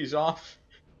go, he's off.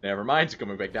 Never mind, he's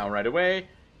coming back down right away.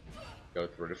 Go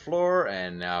through the floor,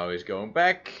 and now he's going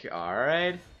back.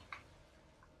 Alright.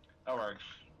 That works.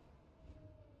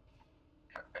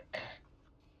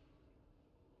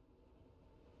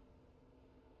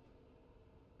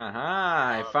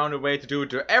 Aha, I found a way to do it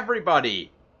to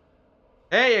everybody.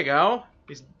 There you go.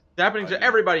 It's happening to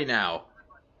everybody now.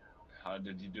 How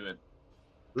did you do it?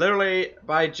 Literally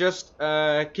by just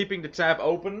keeping the tab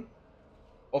open.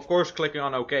 Of course, clicking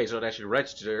on OK so it actually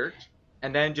registered.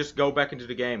 And then just go back into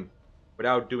the game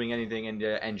without doing anything in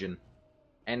the engine.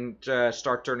 And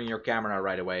start turning your camera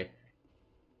right away.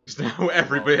 Because now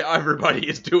everybody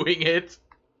is doing it.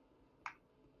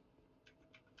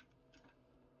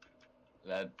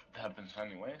 That happens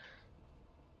anyway.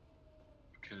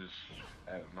 Because,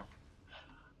 I don't know.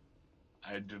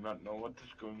 I do not know what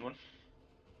is going on.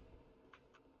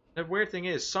 The weird thing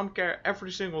is,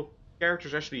 every single character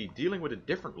is actually dealing with it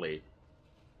differently.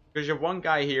 Because you have one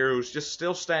guy here who's just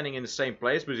still standing in the same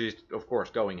place, but he's, of course,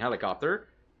 going helicopter.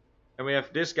 And we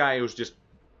have this guy who's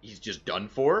he's just done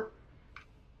for.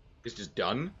 He's just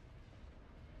done.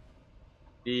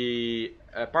 The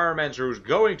Pyromancer who's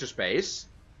going to space.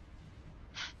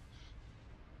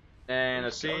 And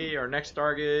let's see, our next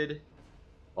target.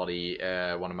 While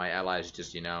one of my allies is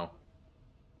just, you know,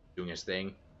 doing his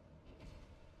thing.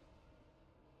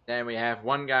 Then we have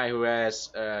one guy who has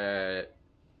a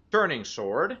turning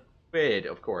sword with,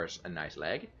 of course, a nice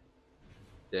leg.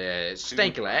 The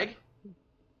stank leg.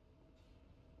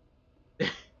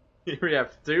 Here we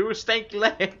have 2 stank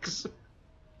legs.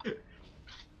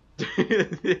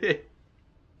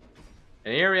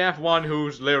 And here we have one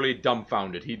who's literally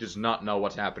dumbfounded. He does not know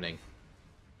what's happening.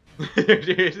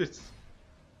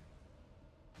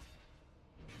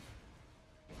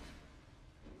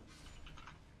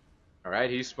 Alright,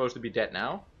 he's supposed to be dead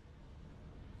now.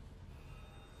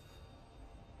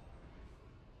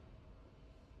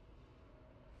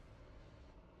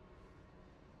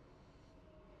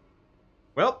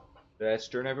 Well, let's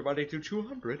turn everybody to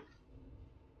 200.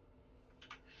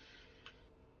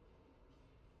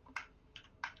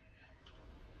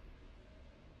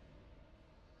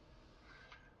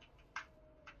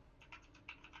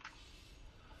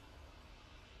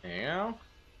 Yeah.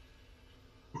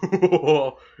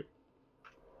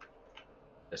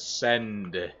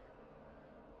 Ascend.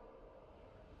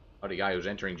 Oh, the guy who's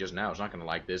entering just now is not gonna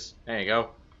like this. There you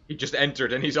go. He just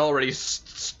entered and he's already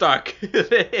stuck.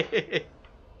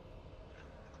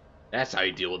 That's how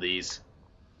you deal with these.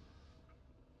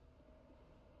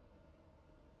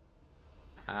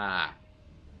 Ah.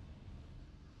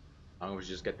 As long as we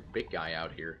just get the big guy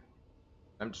out here.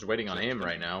 I'm just waiting on him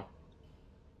right now.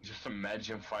 Just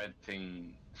imagine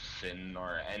fighting Sin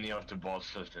or any of the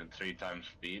bosses in 3 times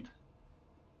speed.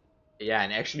 Yeah,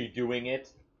 and actually doing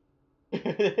it.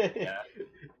 Yeah.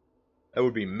 That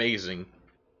would be amazing.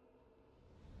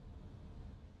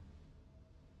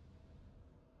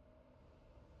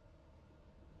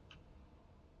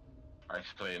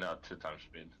 Actually, not 2 times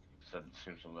speed. So it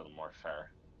seems a little more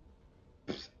fair.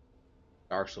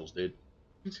 Dark Souls, dude.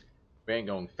 We ain't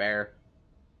going fair.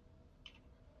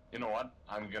 You know what?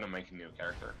 I'm gonna make a new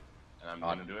character. And I'm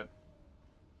gonna do it.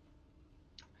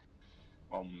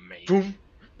 Well, maybe. Boom.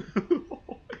 I'm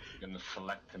gonna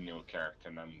select a new character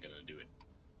and I'm gonna do it.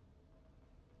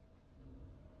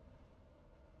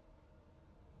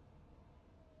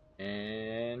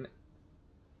 And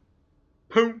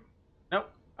boom.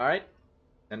 Nope. Alright.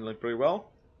 Handling pretty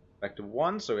well. Back to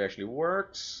 1, so it actually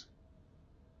works.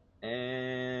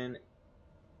 And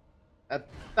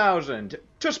 1,000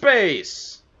 to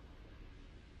space.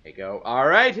 There you go.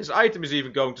 Alright, his item is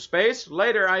even going to space.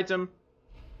 Later item.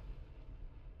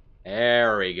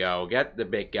 There we go. Get the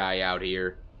big guy out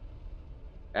here.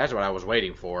 That's what I was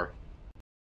waiting for.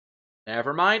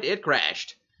 Never mind, it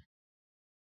crashed.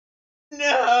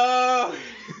 No!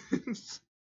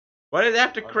 Why did it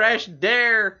have to crash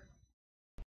there?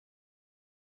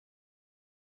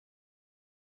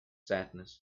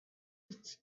 Sadness.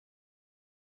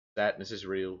 Sadness is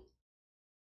real.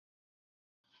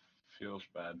 Feels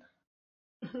bad.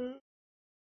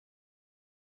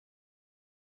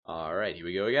 Alright, here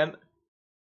we go again.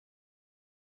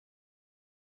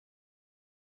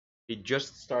 He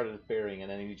just started appearing and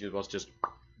then he was just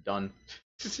done.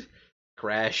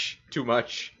 Crash. Too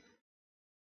much.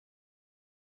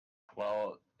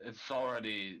 Well, it's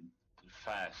already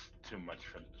fast too much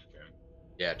for this game.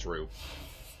 Yeah, true.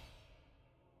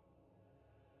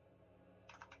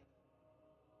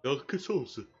 Welke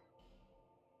Souls?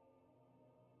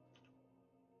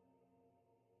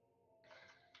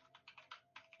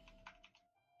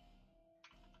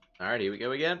 Alright, here we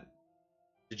go again.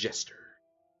 The Jester.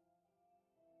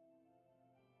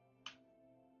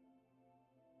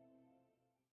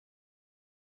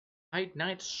 Night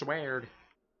Knight Sword.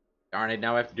 Darn it,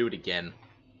 now I have to do it again.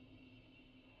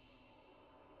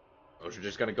 I was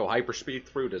just gonna go hyperspeed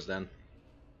through this then.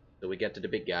 Till we get to the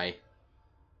big guy.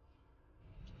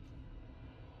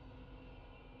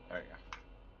 There you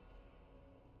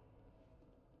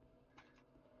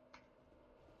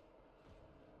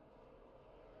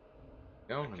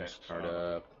Go, I'm gonna start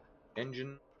up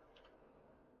engine.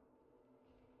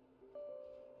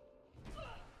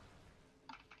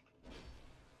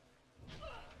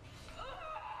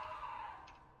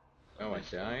 Oh, I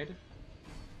died.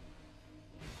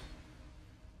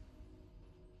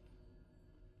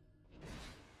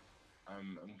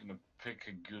 I'm gonna pick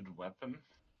a good weapon.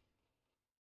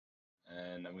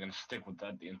 And I'm gonna stick with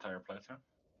that the entire playthrough.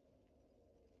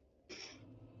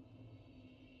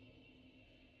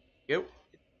 Go.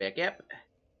 Back up.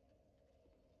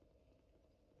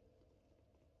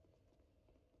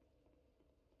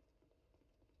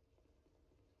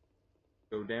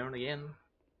 Go down again.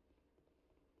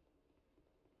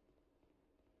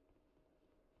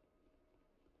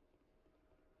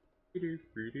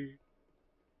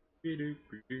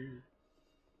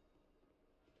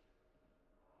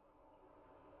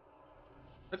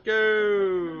 Let's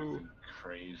go!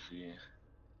 Crazy.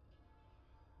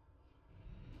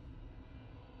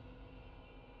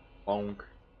 Bonk.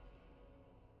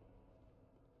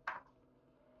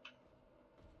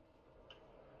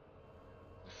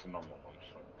 It's a normal one.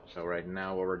 So right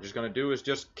now what we're just gonna do is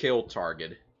just kill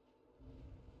target.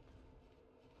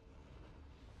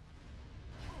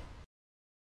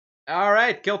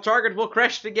 Alright, kill target will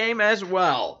crash the game as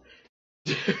well.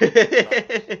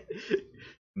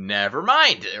 Never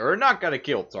mind, we're not gonna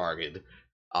kill target.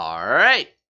 Alright.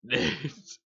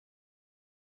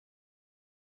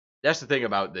 That's the thing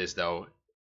about this though.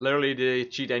 Literally the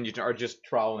cheat engines are just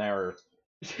trial and error.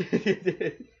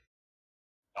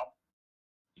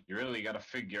 You really gotta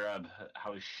figure out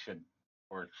how shit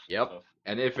works. Yep, Stuff.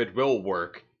 and if it will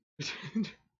work. If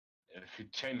you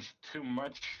change too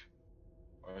much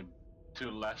or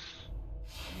too less,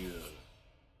 you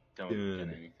don't Good.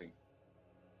 get anything.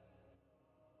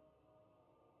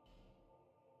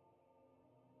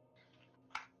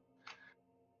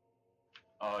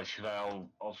 Oh, should I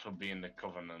also be in the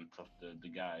covenant of the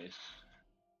guys?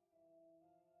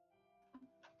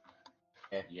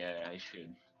 Yeah. Yeah, I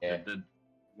should. Yeah. The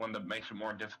one that makes it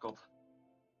more difficult.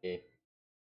 Yeah.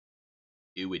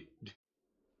 Do it.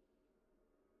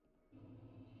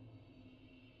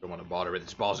 Don't want to bother with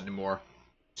this boss anymore.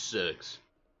 Sucks.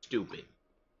 Stupid.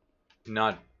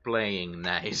 Not playing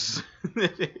nice.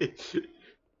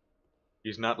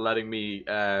 He's not letting me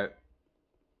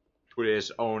put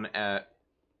his own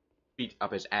feet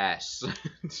up his ass.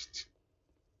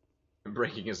 And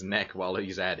breaking his neck while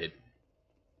he's at it.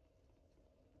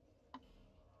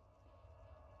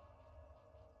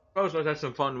 Suppose let's have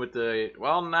some fun with the...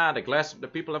 Well, nah, the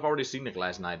people have already seen the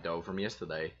Glass Knight, though, from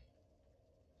yesterday.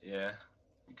 Yeah,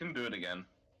 you can do it again.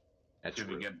 That's See if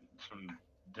we true. get some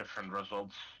different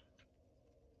results.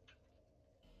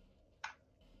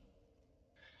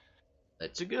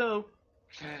 Let's go.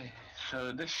 Okay,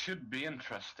 so this should be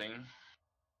interesting.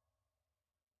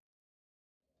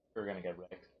 We're gonna get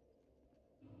wrecked.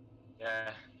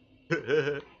 Yeah,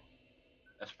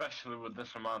 especially with this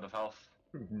amount of health.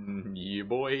 Yeah,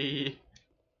 boy.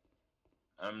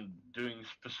 I'm doing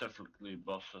specifically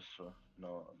bosses, so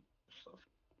no stuff.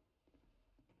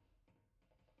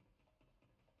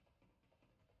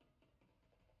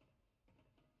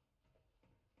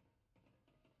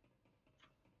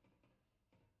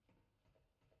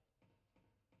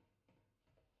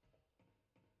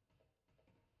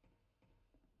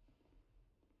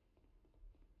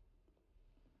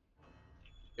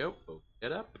 Go,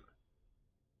 get up.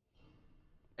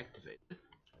 Activate.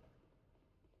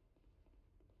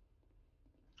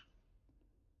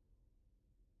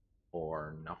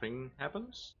 Or nothing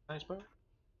happens, I suppose.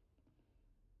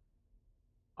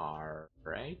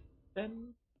 Alright,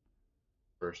 then.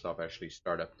 First off, actually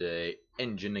start up the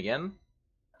engine again.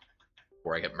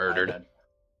 Before I get murdered.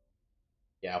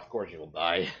 Yeah, of course you will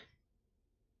die.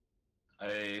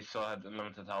 I still had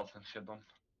unlimited health and shit on.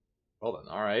 Well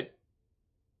then, alright.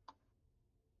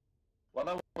 Well,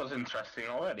 that was interesting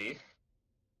already.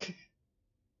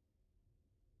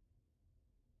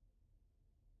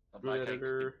 Not like I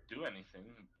could do anything.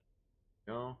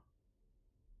 No.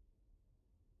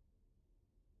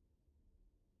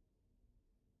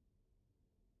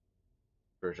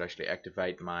 First, actually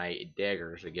activate my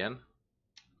daggers again.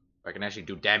 I can actually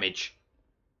do damage.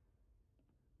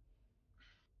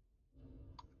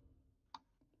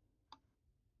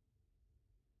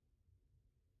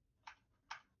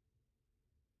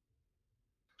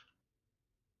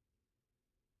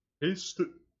 Haste.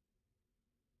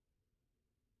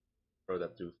 Throw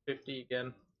that to 50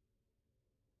 again.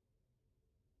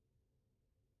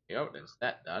 There you go, that's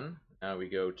that done. Now we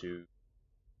go to...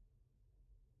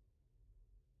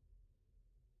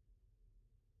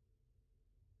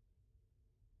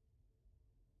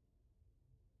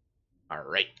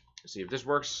 Alright, let's see if this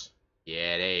works.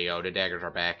 Yeah, there you go, the daggers are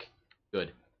back.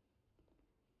 Good.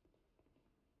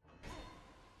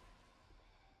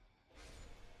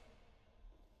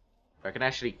 I can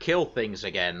actually kill things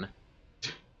again.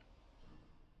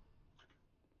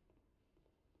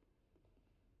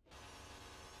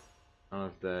 None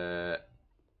of the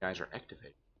guys are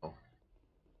activated. Oh.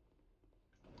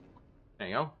 There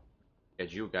you go.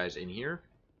 Get you guys in here.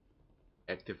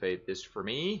 Activate this for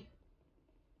me.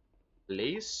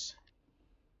 Please.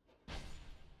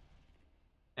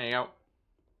 There you go.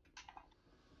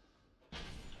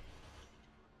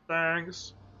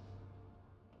 Thanks.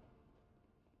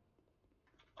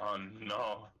 Oh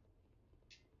no.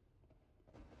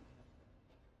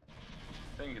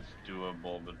 I think it's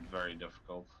doable, but very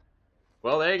difficult.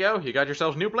 Well, there you go. You got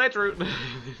yourself a new playthrough.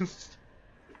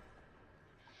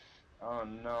 Oh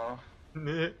no.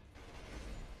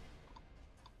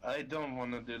 I don't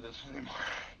want to do this anymore.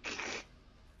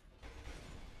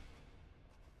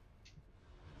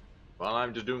 Well,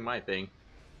 I'm just doing my thing.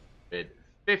 With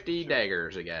 50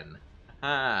 daggers again.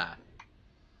 Ha! I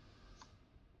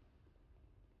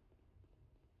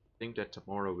think that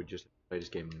tomorrow we just play this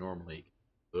game normally.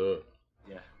 Ugh.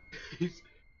 Yeah.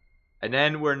 And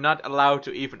then we're not allowed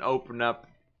to even open up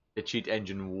the cheat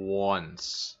engine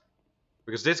once.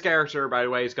 Because this character, by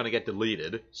the way, is gonna get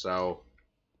deleted, so...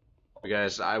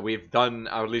 Because we've done,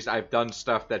 or at least I've done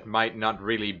stuff that might not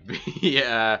really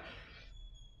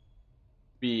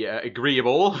be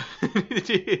agreeable.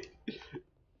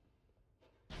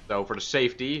 So for the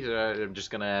safety, I'm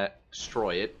just gonna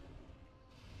destroy it.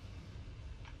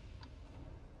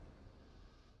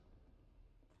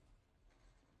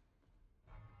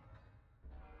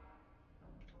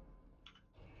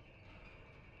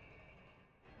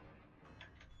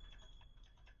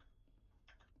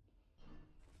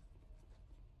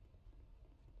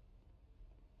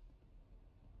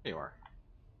 There you are.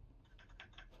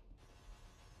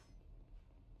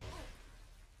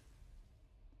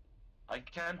 I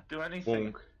can't do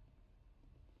anything. Bonk.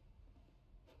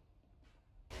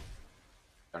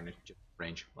 Darn it, just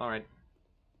range. Alright.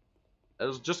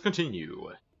 Let's just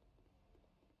continue.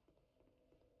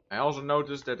 I also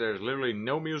noticed that there's literally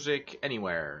no music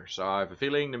anywhere, so I have a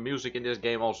feeling the music in this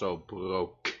game also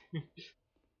broke.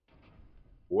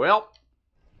 Well.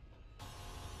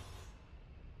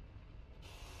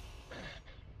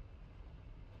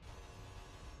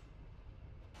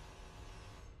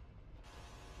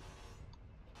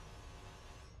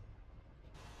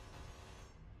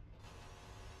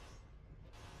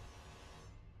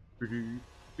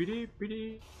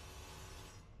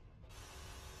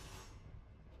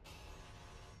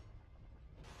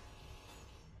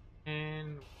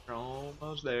 And we're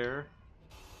almost there.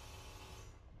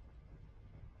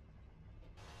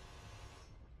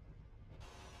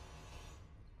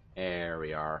 There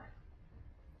we are.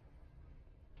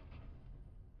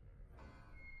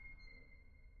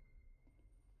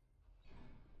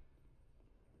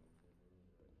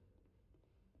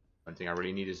 One thing I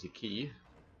really need is the key.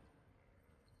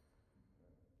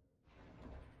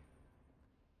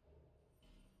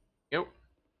 Yep.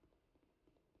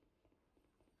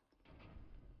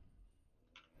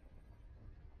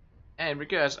 And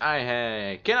because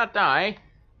I cannot die,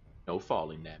 no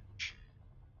falling damage.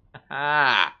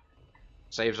 Haha!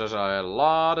 Saves us a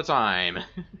lot of time.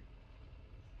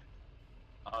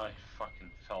 I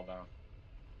fucking fell down.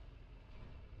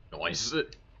 Nice.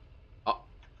 Oh.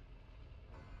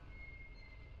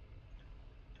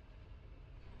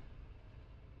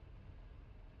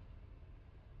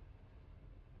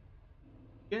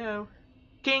 Go.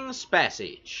 King's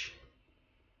Passage.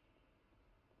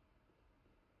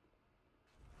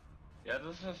 Yeah,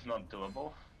 this is not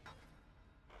doable.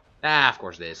 Ah, of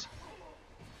course it is.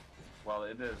 Well,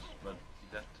 it is, but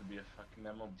you'd have to be a fucking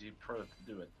MLG pro to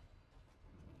do it.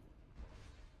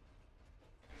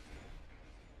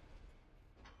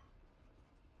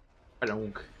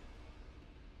 Donk.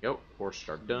 Yep, 4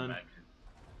 star done. Imagine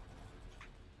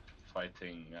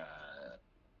fighting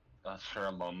Usher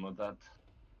alone with that.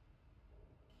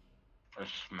 Or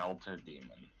Smelter Demon.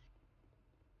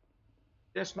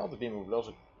 Yeah, Smelter Demon was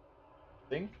also a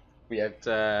thing. We had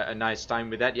a nice time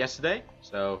with that yesterday,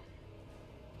 so...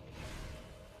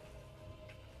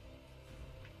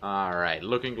 Alright,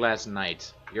 Looking Glass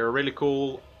Knight. You're a really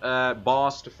cool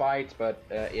boss to fight, but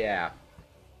yeah.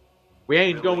 We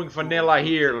ain't Really going cool. vanilla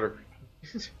here.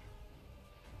 Let's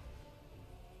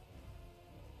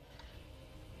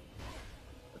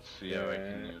see how I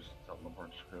can use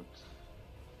teleport script.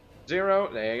 0,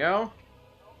 there you go.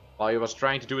 While he was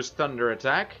trying to do his thunder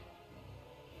attack.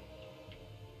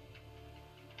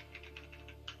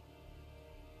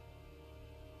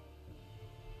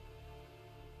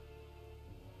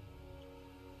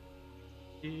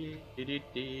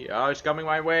 Oh, it's coming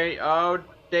my way. Oh,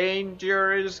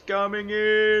 danger is coming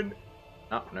in.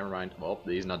 Oh, never mind. Well,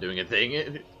 he's not doing a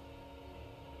thing.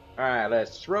 Alright,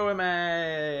 let's throw him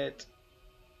at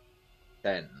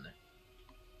 10.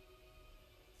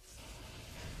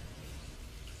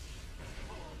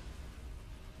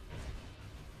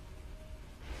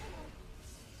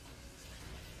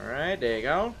 Alright, there you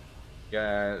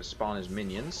go. Spawn his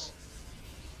minions.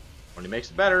 Only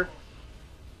makes it better.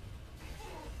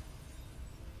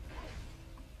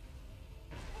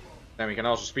 Then we can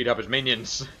also speed up his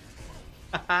minions.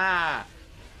 Haha!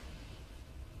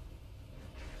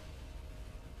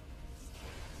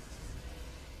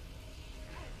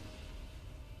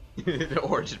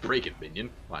 Or just break it,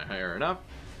 minion. Fair enough.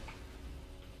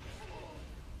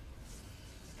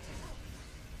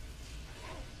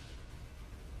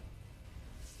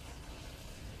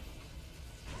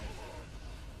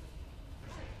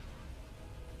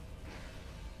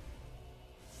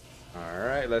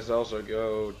 let's also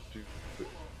go to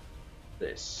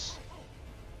this.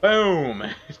 Boom!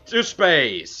 To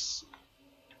space!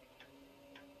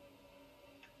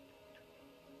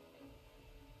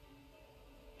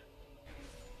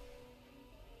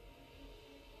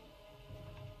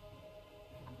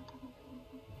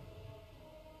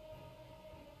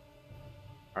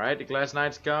 Alright, the Glass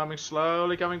Knight's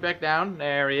slowly coming back down.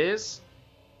 There he is.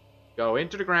 Go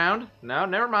into the ground. No,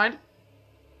 never mind.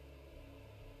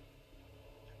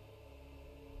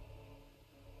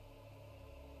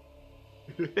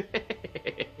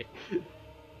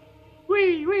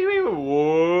 Wee, wee, wee,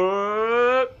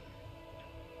 whoop.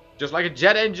 Just like a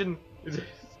jet engine.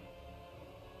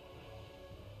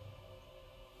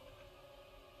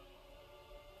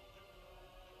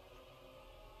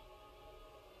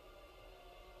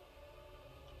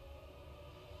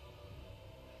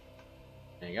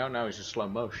 There you go, now he's in slow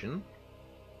motion.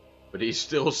 But he's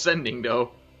still sending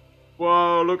though.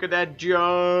 Whoa, look at that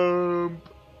jump!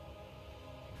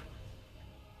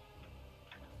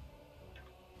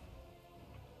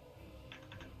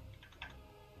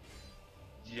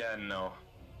 Yeah, no.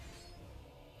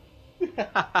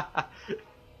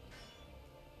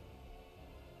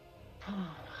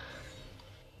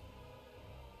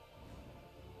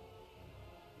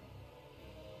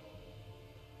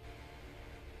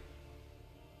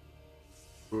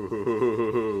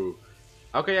 Ooh.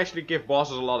 How can you actually give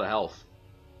bosses a lot of health?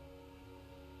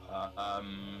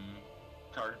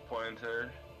 Target pointer.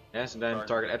 Yes, and then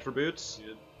target attributes.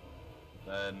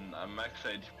 Then a max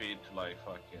HP to like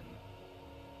fucking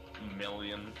a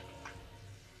million.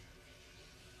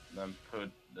 Then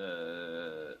put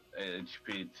the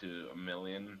HP to a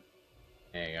million.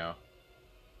 There you go.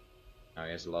 Oh,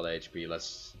 he has a lot of HP.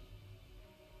 Let's.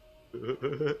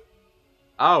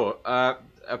 Oh,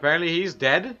 apparently he's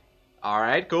dead.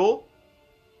 Alright, cool.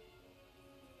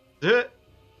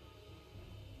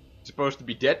 Supposed to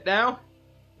be dead now?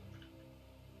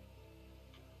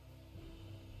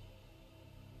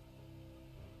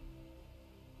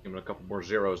 Give him a couple more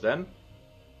zeros then.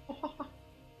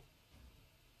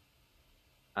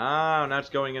 Ah, now it's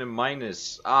going in a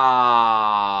minus.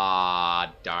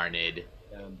 Ah, darn it.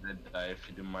 And then die if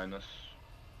you do minus.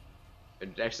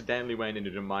 It accidentally went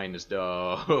into the minus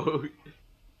though.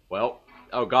 Well,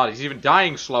 oh god, he's even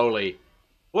dying slowly.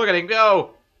 Look at him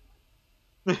go!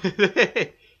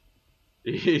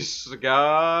 He's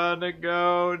gonna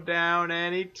go down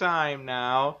any time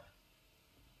now.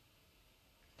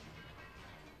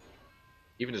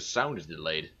 Even the sound is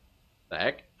delayed. The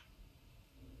heck?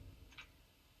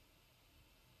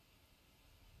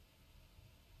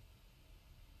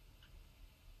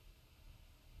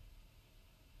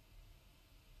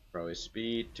 Throw his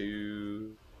speed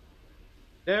to...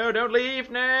 No, don't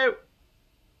leave, no!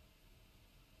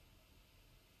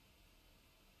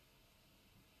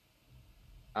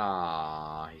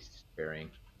 Ah, he's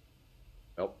despairing.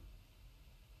 Well.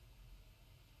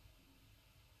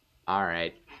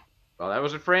 Alright. Well, that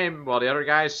was a frame, while the other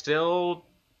guy's still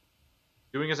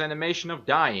doing his animation of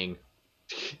dying.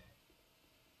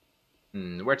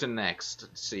 Where to next?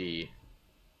 Let's see.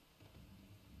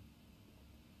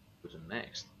 Who's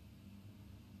next?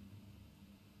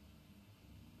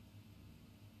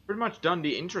 Pretty much done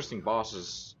the interesting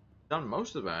bosses. Done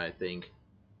most of it, I think.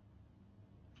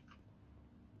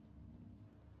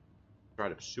 Try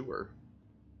the pursuer.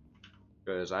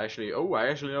 Because I actually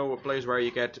know a place where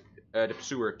you get the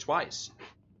pursuer twice.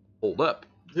 Hold up.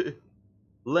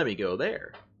 Let me go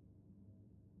there.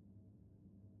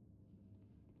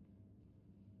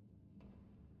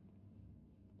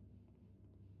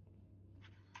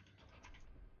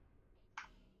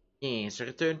 Yes,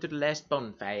 return to the last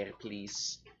bonfire,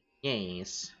 please.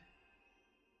 Yes.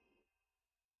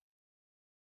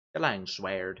 The line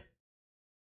sword.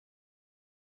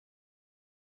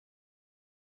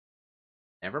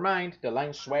 Never mind, the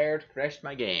line sword crashed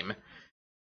my game.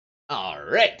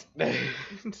 Alright!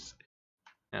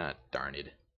 Ah, darn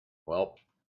it. Well.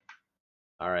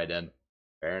 Alright then.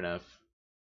 Fair enough.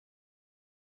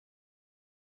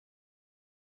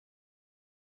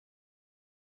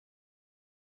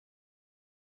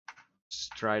 Let's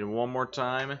try it one more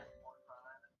time.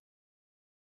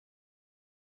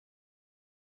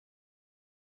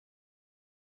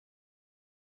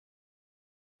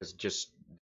 It's just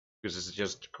because it's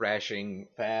just crashing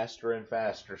faster and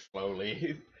faster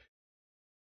slowly.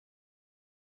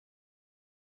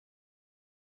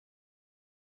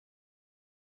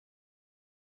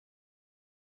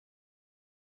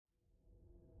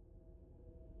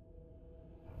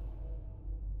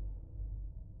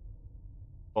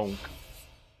 Bonk.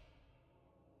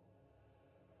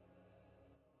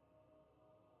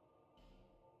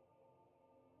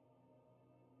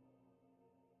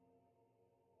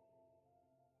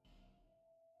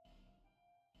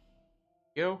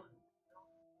 Go.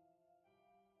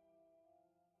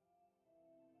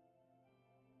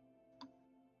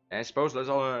 I suppose let's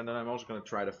all. And then I'm also gonna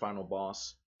try the final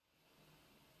boss.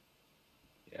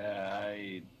 Yeah,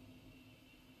 I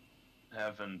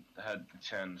haven't had the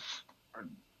chance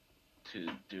to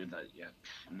do that yet.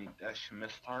 Need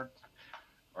Ashimist Heart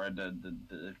or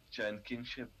the Giant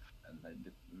Kingship, and I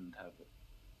didn't have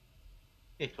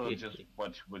it. So I'll just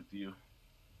watch with you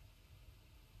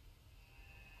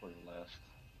for the last.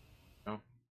 Oh.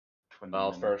 20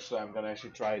 Well, minutes. first I'm gonna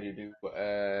actually try to do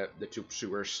the 2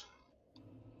 pursuers.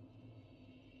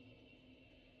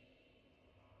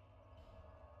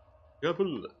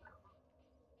 Couple.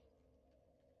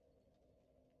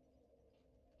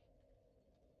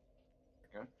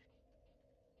 Okay.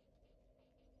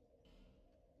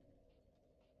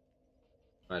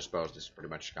 I suppose this pretty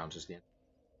much counts as the end.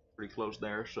 Pretty close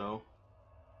there, so.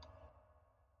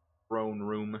 Throne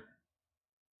room.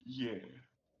 Yeah.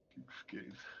 King's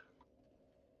Gate.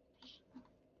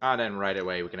 Ah, then right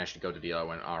away we can actually go to the other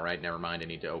one. Alright, never mind, I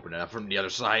need to open it up from the other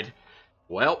side.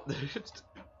 Well,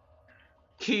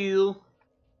 cool.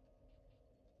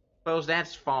 Suppose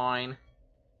that's fine.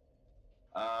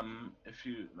 If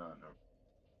you no,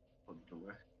 put it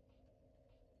away.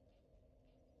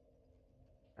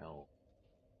 Well,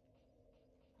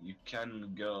 You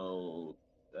can go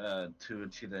to a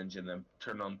cheat engine and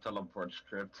turn on teleport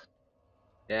script.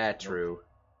 yeah, true.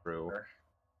 True. There.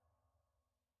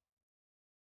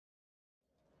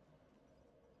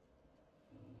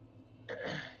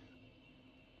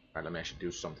 Alright, let me actually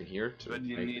do something here to But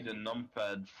you make need a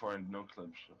numpad for no clip,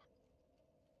 so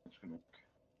it's gonna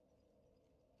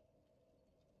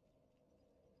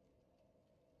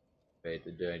wait,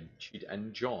 the cheat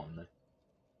and John.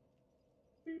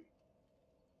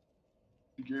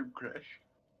 game crash.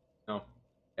 No.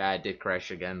 Yeah, I did crash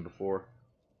again before.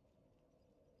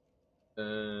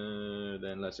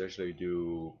 Then let's actually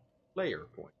do player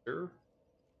pointer.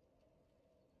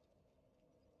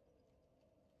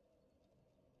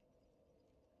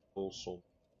 Full soul.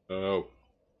 Oh.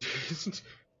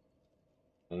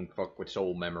 Don't fuck with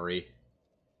soul memory.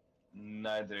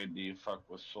 Neither do you fuck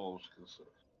with souls, cause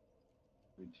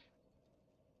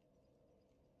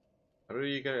How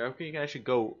can you actually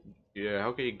go? Yeah,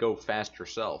 how can you go fast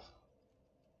yourself?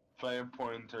 player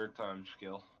pointer time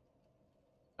skill.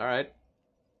 All right.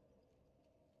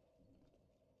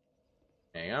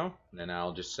 There you go. Then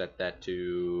I'll just set that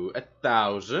to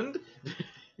 1,000.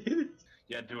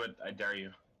 Yeah, do it. I dare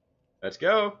you. Let's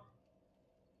go.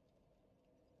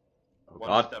 Oh, One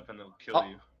God. step and it'll kill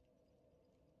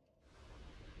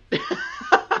you.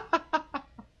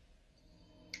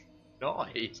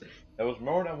 Nice. That was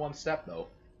more than one step, though.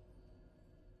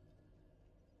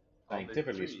 Probably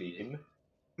Scientifically 3. speaking.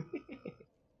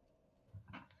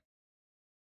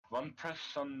 One press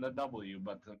on the W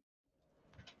button.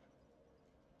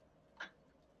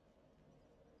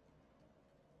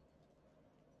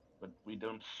 But we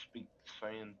don't speak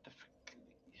scientifically.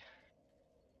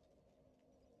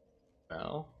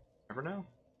 Well, never know.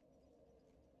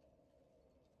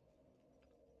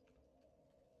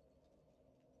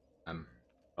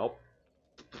 Oh.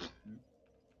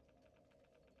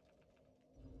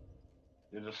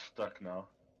 You're just stuck now.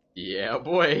 Yeah,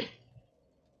 boy.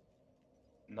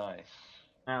 Nice.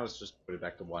 Now let's just put it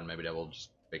back to 1. Maybe that will just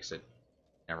fix it.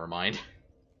 Never mind.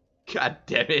 God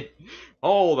damn it.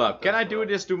 Hold up. Can I do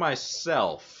this to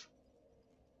myself?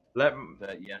 Let me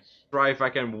Yes. try if I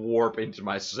can warp into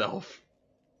myself.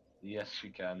 Yes, you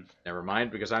can. Never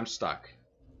mind, because I'm stuck.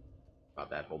 About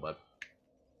that, hold up.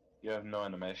 You have no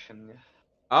animation.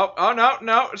 Oh,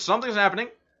 no. Something's happening.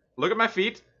 Look at my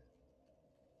feet.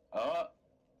 Oh.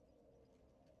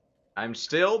 I'm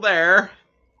still there.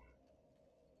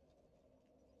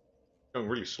 Going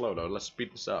really slow, though. Let's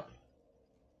speed this up.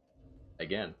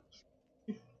 Again.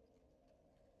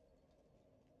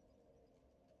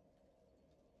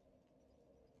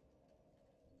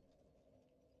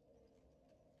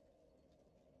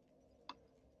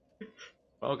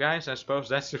 Well, guys, I suppose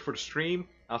that's it for the stream.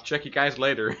 I'll check you guys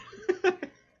later.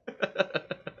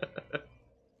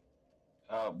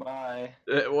 Oh, bye.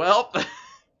 Well.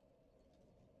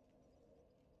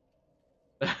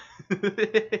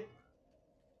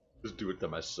 Just do it to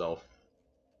myself.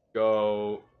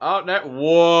 Go. Oh, no.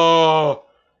 Whoa.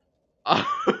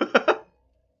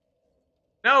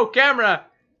 No, camera.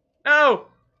 No.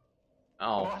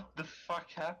 Oh. What the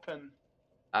fuck happened?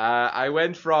 I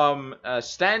went from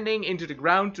standing into the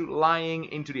ground to lying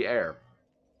into the air.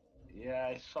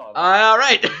 Yeah, I saw that.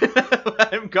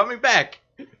 Alright. I'm coming back.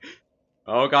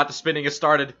 Oh god, the spinning has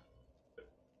started.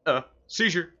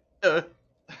 Seizure.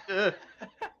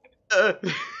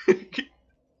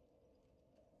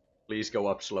 Please go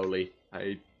up slowly.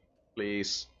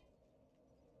 Please.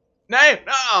 No!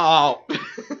 No!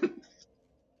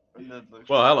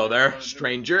 Well, hello there,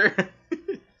 stranger.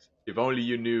 If only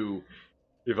you knew.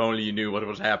 If only you knew what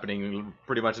was happening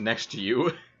pretty much next to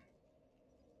you.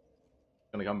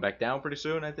 Gonna come back down pretty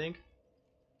soon, I think.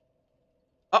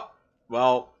 Oh!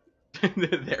 Well,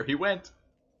 there he went.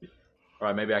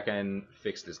 Alright, maybe I can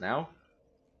fix this now.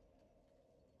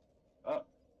 Oh,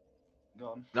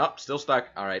 gone. Nope, still stuck.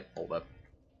 Alright, hold up.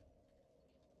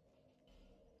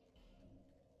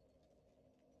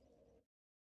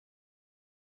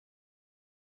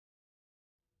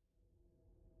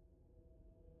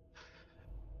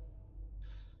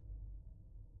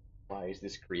 Why is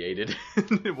this created?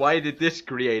 Why did this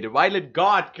create it? Why did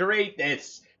God create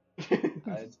this?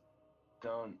 I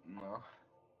don't know.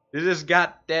 This is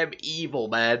goddamn evil,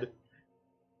 man.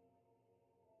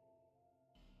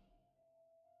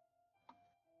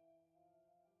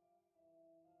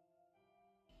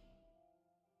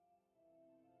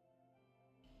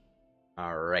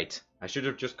 Alright. I should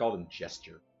have just called him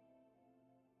Gesture.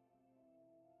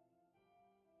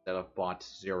 Instead of Bot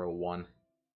 01.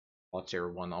 Bot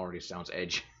 01 already sounds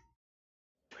edgy.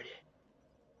 Pretty.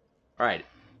 Alright.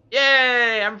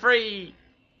 Yay! I'm free!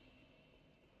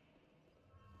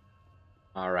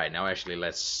 Alright, now actually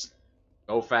let's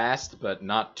go fast, but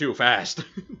not too fast.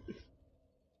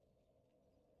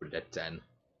 Put it at 10.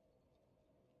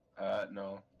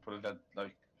 No. Put it at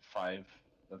like 5.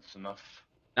 That's enough.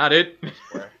 Not it!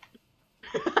 Where?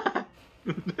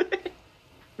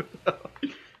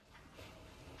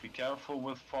 Be careful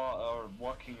with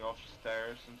walking off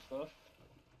stairs and stuff.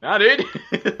 Not it!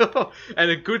 And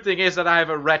the good thing is that I have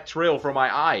a red trail for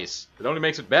my eyes. It only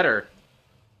makes it better.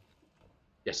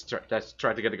 Yes, let's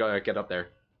try to get up there.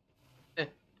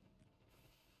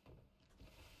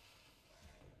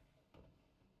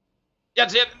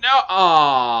 That's it! No! Aww.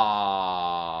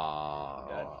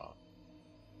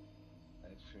 I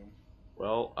assume.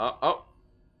 Well,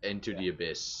 into the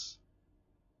abyss.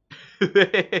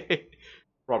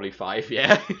 Probably 5,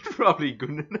 yeah. Probably good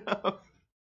enough.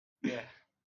 Yeah.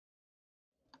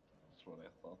 That's what I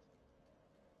thought.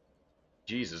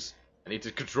 Jesus, I need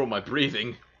to control my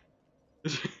breathing.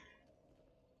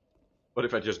 What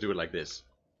if I just do it like this?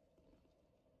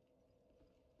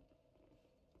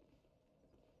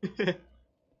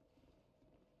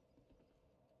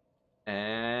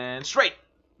 And straight!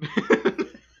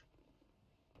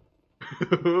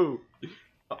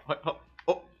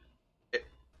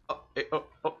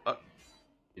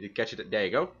 Need to catch it. There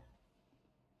you go.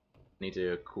 Need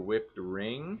to equip the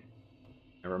ring.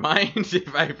 Never mind.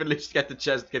 If I at least get the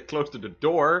chest, get close to the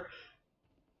door.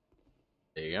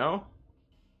 There you go.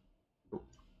 Ooh.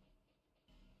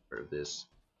 Where this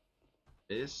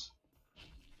is.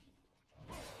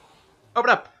 Open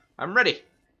up! I'm ready!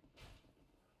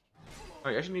 Oh,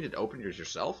 you actually need to open yours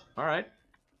yourself? Alright.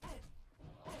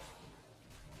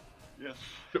 Yes.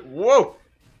 Whoa!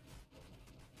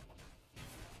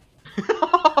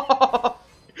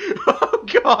 Oh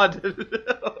god!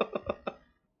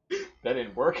 That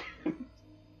didn't work.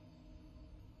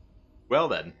 Well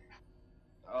then.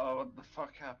 Oh, what the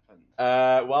fuck happened?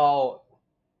 Well,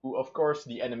 of course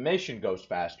the animation goes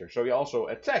faster, so you also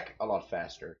attack a lot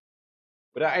faster.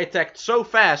 But I attacked so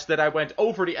fast that I went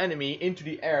over the enemy into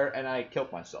the air and I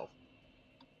killed myself.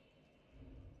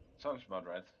 Sounds about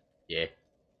right. Yeah.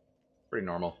 Pretty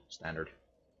normal. Standard.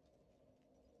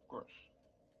 Of course.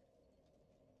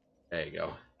 There you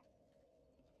go.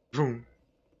 Boom.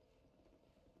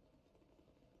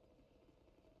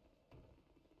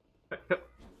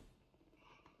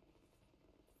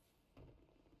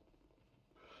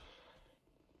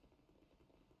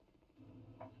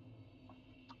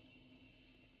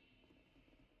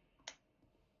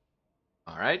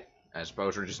 Alright. I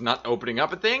suppose we're just not opening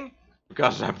up a thing.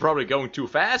 Because I'm probably going too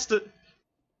fast.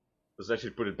 Let's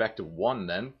actually put it back to 1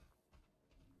 then.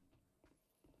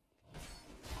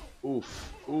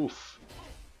 Oof. Oof.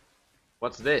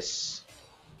 What's this?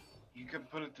 You can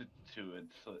put it to 2,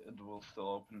 so it will still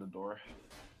open the door.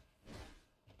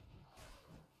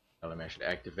 Well, let me actually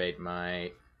activate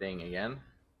my thing again.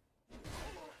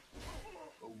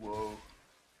 Oh, whoa.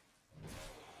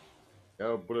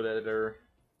 Go, bullet editor.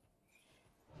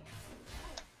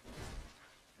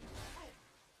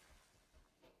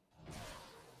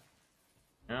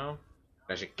 No?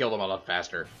 I should kill them a lot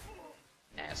faster.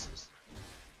 Asses.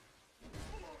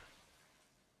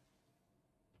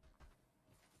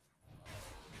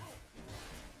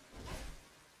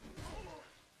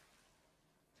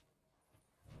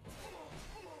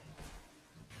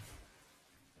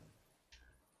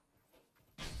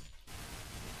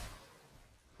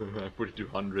 I put it to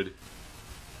 100.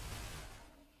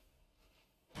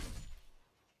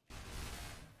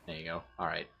 There you go.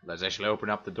 Alright, let's actually open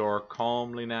up the door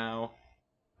calmly now.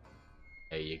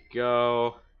 There you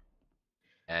go.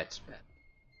 That's better.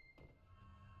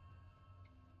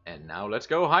 And now let's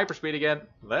go hyperspeed again.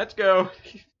 Let's go.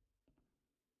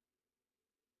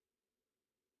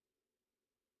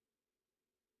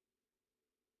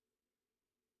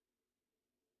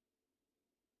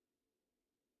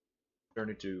 Turn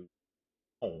it to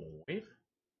wave.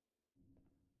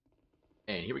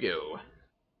 And here we go.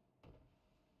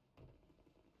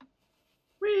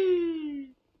 Whee!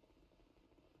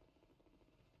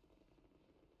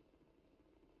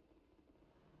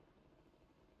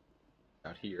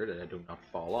 Out here that I do not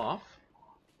fall off.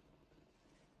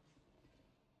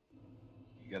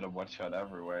 You gotta watch out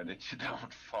everywhere that you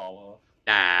don't fall off.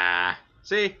 Ah,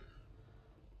 see?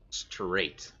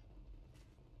 Straight.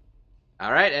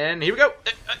 Alright, and here we go.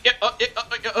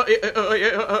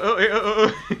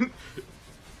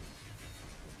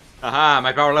 Aha,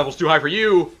 my power level's too high for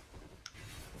you.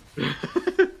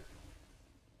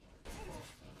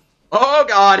 Oh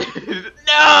god!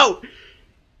 No!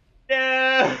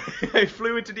 No! I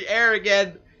flew into the air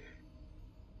again.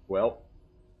 Well,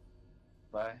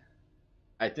 Bye.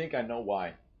 I think I know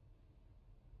why.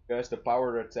 Because the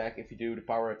power attack, if you do the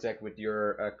power attack with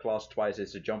your class twice,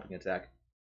 it's a jumping attack.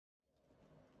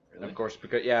 Really? And of course,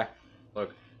 because, yeah,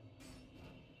 look.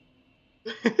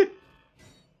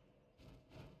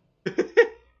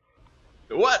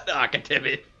 What? Ah, damn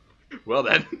it. Well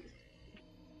then.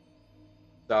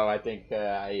 So I think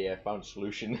I found a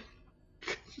solution.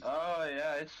 Oh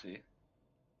yeah, I see.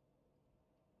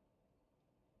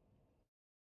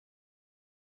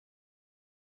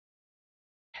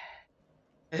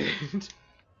 And...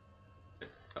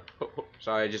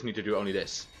 Sorry, I just need to do only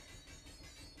this.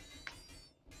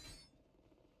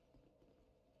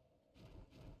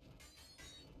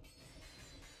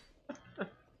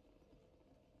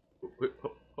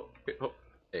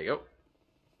 There you go.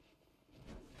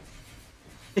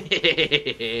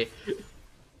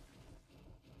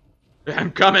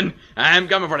 I'm coming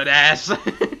for that ass.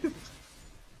 Smoothie,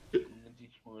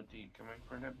 smoothie, coming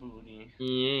for that booty.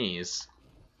 Yes.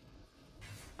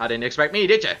 I didn't expect me,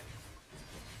 did you?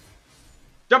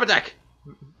 Jump attack!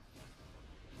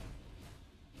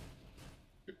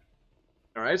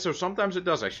 Alright, so sometimes it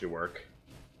does actually work.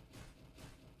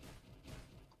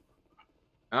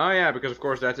 Oh yeah, because of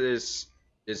course that is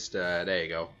there you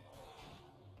go.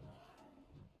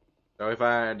 So if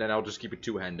then I'll just keep it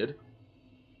two-handed.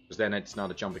 Because then it's not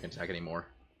a jumping attack anymore.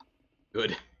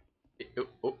 Good.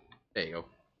 Oh, there you go.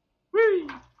 Whee!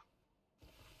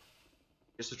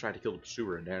 Just to try to kill the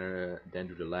pursuer and then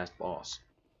do the last boss.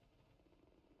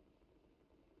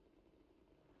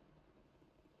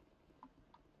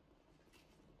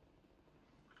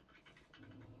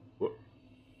 Whoop.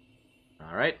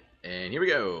 Alright, and here we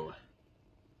go.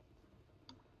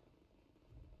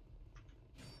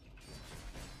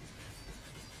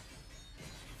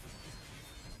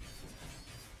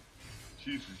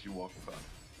 Jesus, you walk fast.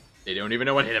 They don't even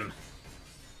know what hit him.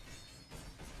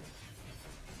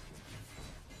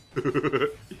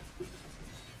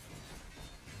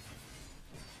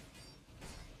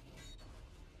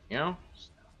 You know,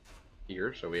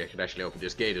 here, so we could actually open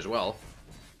this gate as well.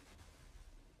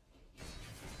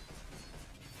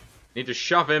 Need to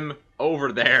shove him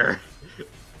over there,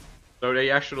 so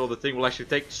the thing will actually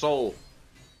take the soul.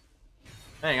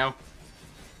 There you go.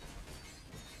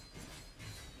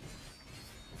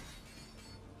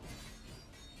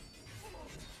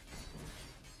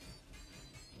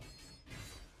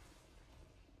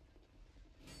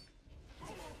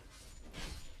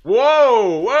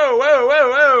 Whoa! Whoa! Whoa! Whoa!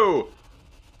 Whoa!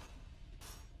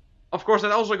 Of course,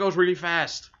 that also goes really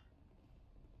fast.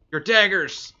 Your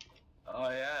daggers. Oh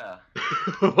yeah.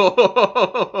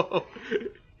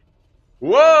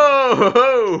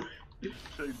 Whoa!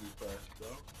 Save me fast,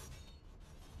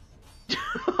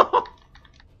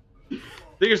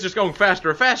 Thing is just going faster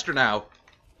and faster now.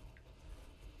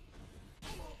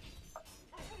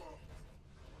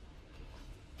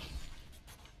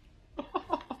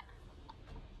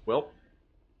 Well,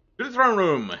 to the throne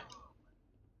room.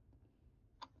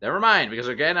 Never mind, because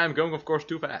again I'm going, of course,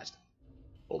 too fast.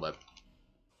 Hold up.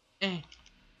 There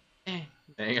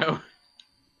you go.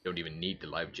 Don't even need the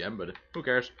live gem, but who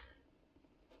cares?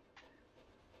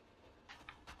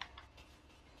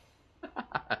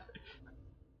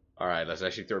 Alright, let's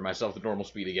actually turn myself to normal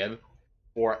speed again.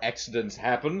 Before accidents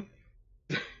happen.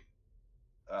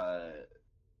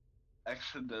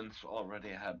 Accidents already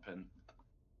happened.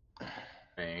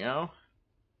 There you go.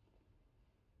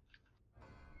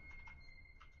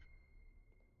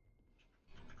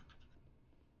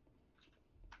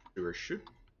 Sewer should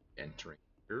be entering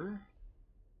here.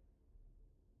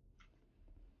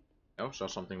 No, saw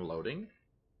something loading.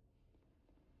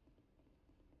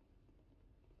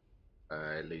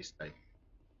 At least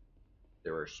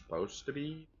they were supposed to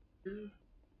be here.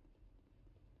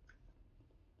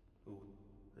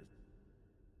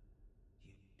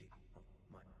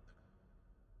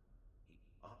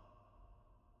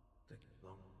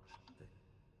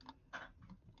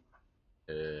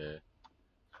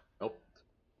 Nope.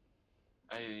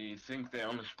 I think they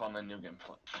only spawn in new game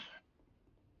points.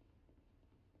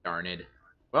 Darn it.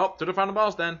 Well, to the final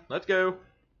boss then. Let's go.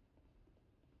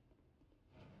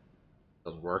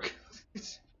 Doesn't work.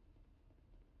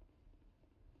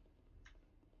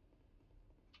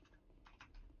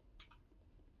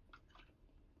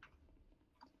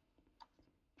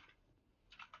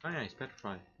 Oh yeah, he's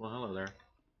petrified. Well, hello there.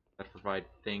 Petrified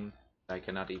thing. I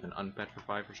cannot even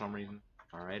unpetrify for some reason.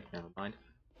 Alright, never mind.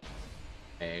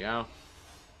 There you go.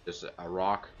 Just a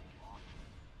rock.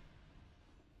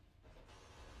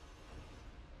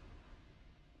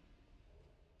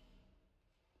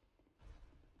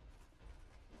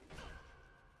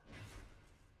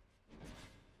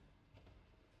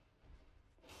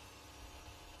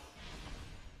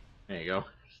 There you go.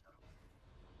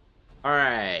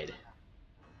 Alright.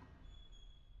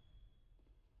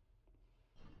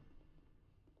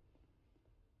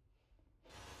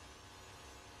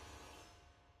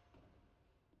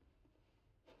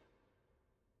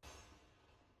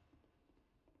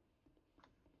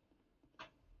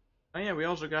 Oh yeah, we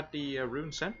also got the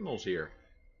Rune Sentinels here.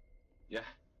 Yeah.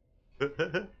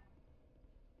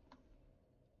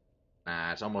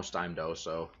 Nah, it's almost time though,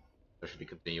 so we should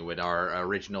continue with our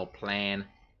original plan.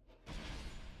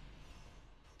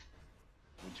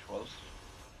 Which was?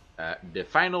 The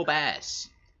final boss.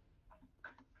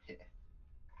 Yeah.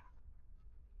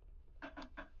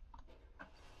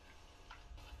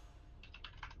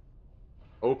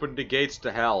 Open the gates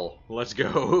to hell. Let's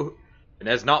go. And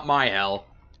that's not my hell.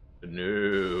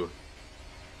 No.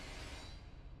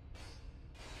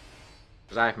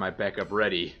 Because I have my backup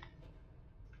ready.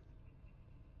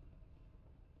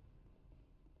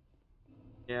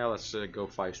 Yeah, let's go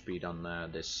 5 speed on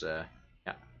this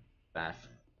yeah, path.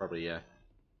 Probably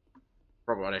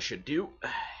what I should do.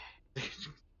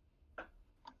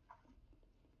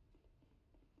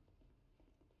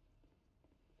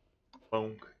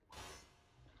 Bonk.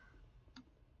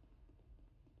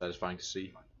 Satisfying to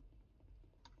see.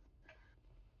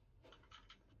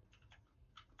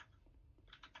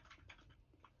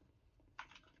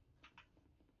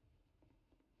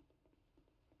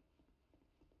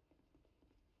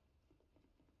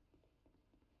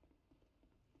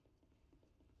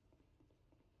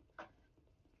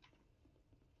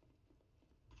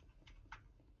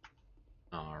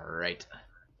 Alright.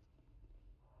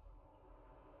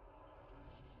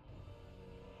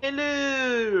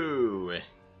 Hello!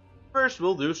 First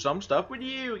we'll do some stuff with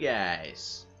you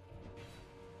guys.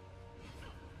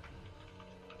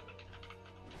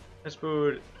 Let's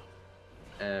put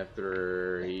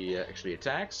after he actually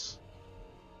attacks.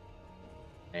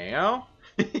 There you go.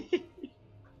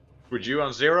 Put you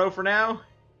on 0 for now.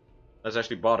 Let's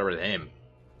actually bother with him.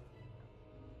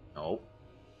 Nope.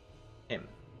 Him.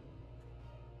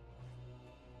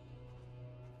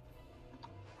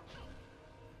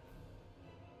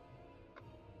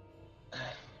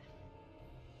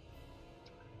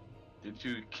 Did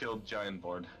you kill Giant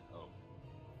Board? Oh.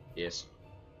 Yes.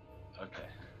 Okay.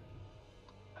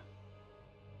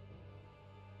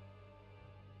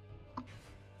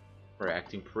 We're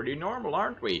acting pretty normal,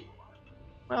 aren't we?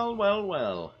 Well, well,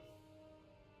 well.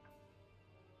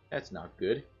 That's not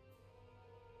good.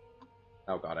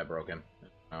 Oh god, I broke him.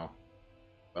 Oh.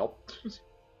 Well.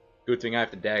 Good thing I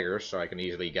have the dagger, so I can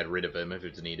easily get rid of him if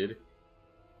it's needed.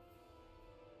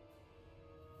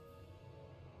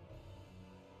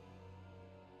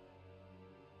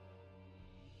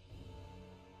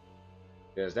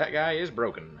 Because that guy is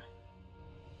broken.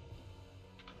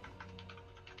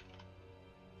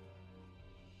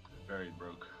 Very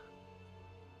broke.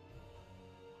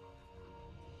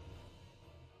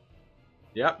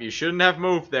 Yep, you shouldn't have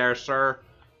moved there, sir.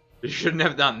 You shouldn't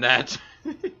have done that.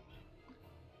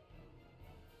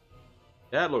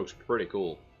 That looks pretty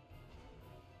cool.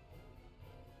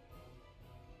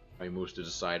 He moves to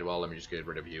the side. Well, let me just get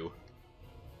rid of you.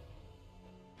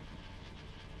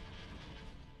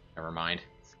 Never mind.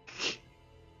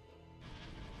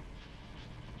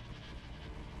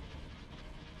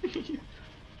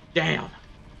 Damn.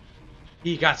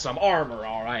 He got some armor,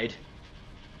 alright.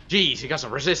 Jeez, he got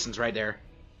some resistance right there.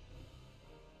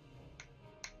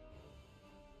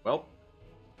 Well.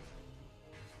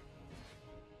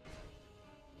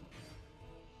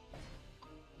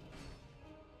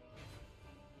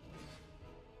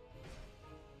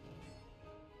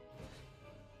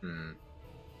 Hmm.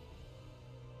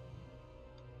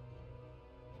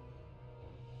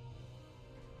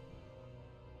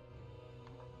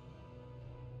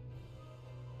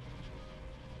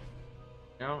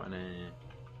 No, and then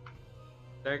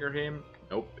stagger him.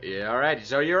 Nope. Yeah, alright,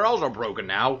 so you're also broken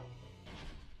now.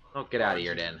 Oh, get out of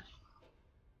here then.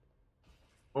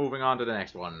 Moving on to the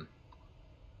next one.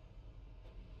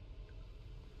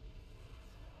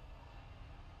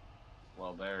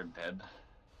 Well, they're dead.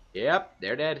 Yep,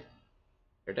 they're dead.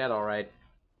 They're dead, alright.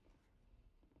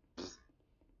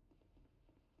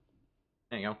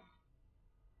 There you go.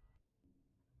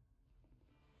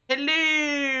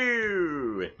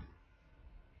 Hello!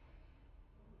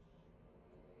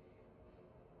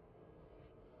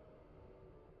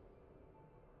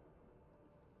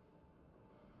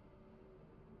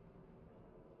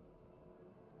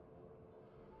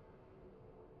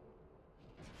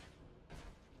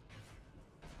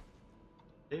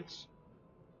 It's...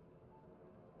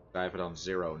 I have it on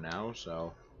 0 now,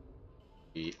 so...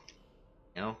 You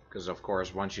know, because of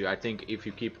course, once you... I think if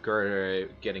you keep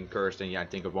getting cursed, then I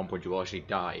think at one point you will actually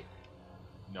die.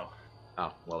 No.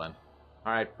 Oh, well then.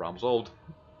 Alright, problem solved.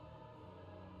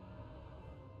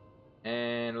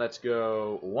 And let's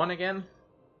go 1 again.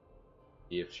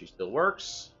 See if she still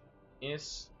works.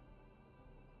 Yes.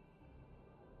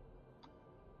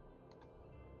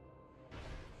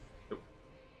 Nope.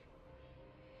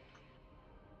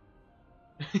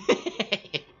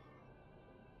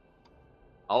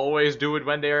 Always do it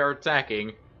when they are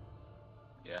attacking.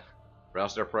 Yeah. Or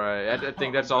else they're I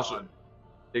think that's also...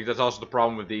 I think that's also the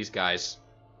problem with these guys.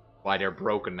 Why they're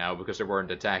broken now, because they weren't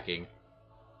attacking.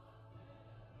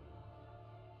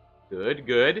 Good,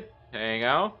 good. Hang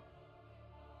out.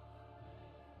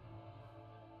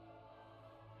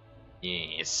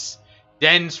 Yes.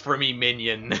 Dance for me,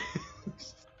 minion.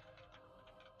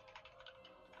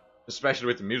 Especially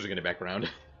with the music in the background.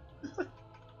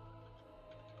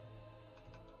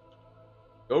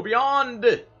 Go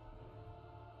beyond!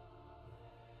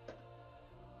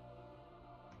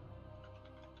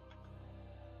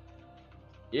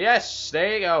 Yes,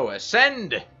 there you go.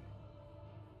 Ascend!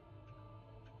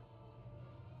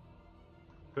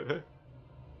 Don't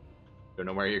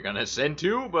know where you're gonna ascend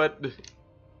to, but...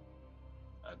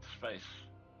 At space.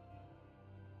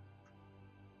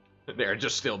 They're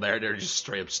just still there. They're just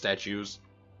straight up statues.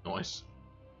 Nice.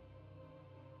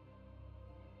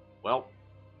 Well.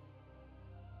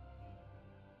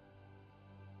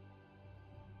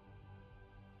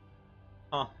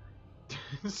 Huh.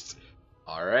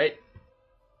 Alright.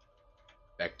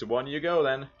 Back to 1 you go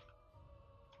then.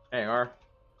 There you are.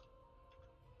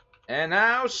 And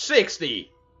now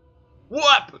 60!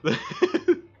 Whoop!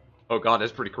 Oh god,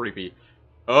 that's pretty creepy.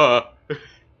 Ah,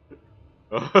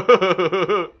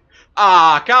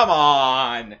 come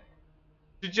on!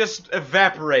 She just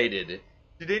evaporated.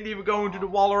 She didn't even go into the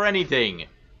wall or anything.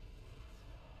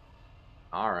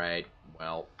 Alright,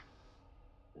 well.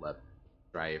 Let's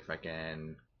try if I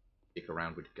can stick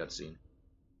around with the cutscene.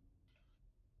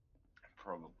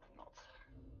 Probably not.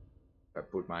 If I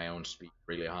put my own speed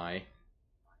really high.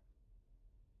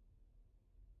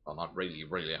 Well, not really,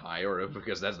 really high, or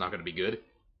because that's not going to be good.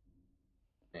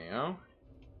 There you go.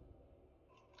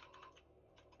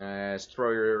 Let's throw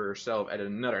yourself at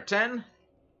another 10.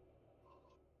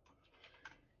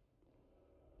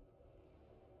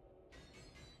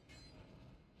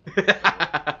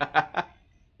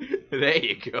 There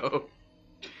you go.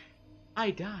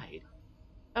 I died.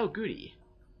 Oh, goody.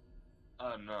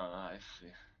 Oh no, I see.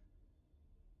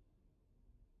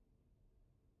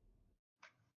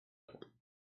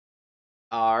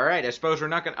 Alright, I suppose we're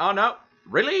not gonna... Oh, no.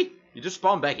 Really? You just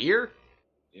spawned back here?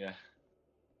 Yeah.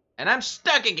 And I'm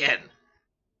stuck again!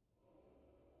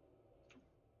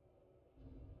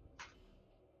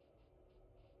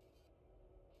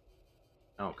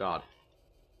 Oh, God.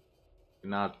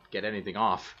 Cannot get anything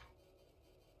off.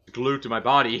 It's glued to my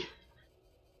body.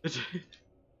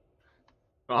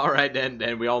 Alright,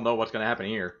 then we all know what's gonna happen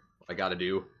here. What I gotta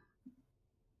do.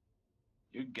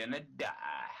 You're gonna die.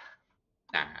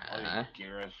 All Nah. your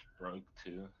gear is broke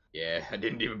too. Yeah, I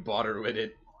didn't even bother with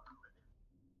it.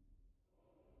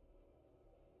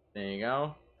 There you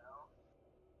go.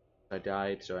 I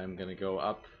died, so I'm gonna go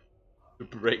up to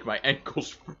break my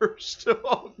ankles first.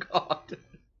 Oh god.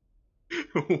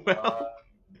 Well,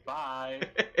 bye.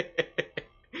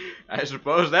 I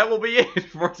suppose that will be it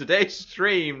for today's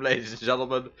stream, ladies and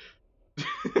gentlemen.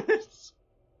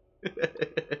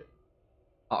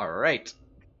 Alright.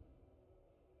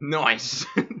 Nice.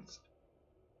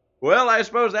 Well, I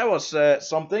suppose that was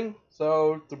something.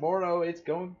 So tomorrow it's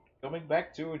coming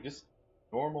back to just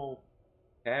normal,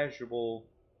 casual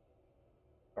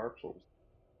Dark Souls.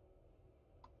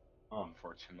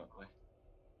 Unfortunately.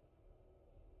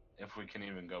 If we can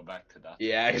even go back to that.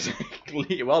 Yeah,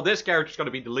 exactly. Well, this character's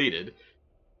gonna be deleted.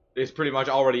 It's pretty much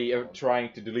already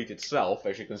trying to delete itself,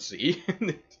 as you can see.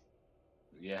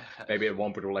 Yeah. Maybe at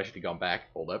one point it will actually come back.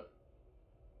 Hold up.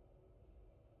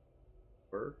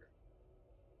 Work.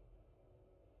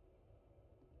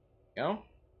 Go.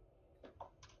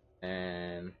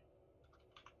 And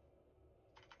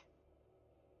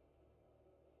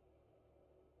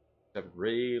have it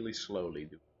really slowly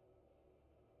do.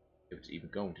 If it's even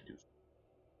going to do so.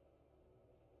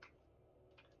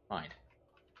 Fine.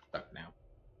 Stuck now.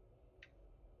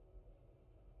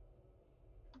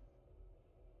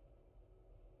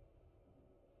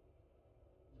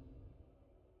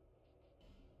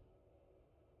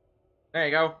 There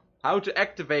you go. How to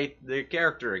activate the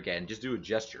character again. Just do a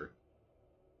gesture.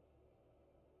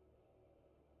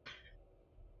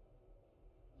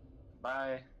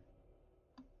 Bye.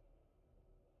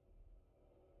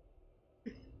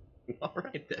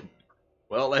 Alright then.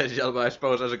 Well, ladies and gentlemen, I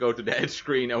suppose as I go to the end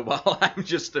screen while I'm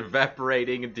just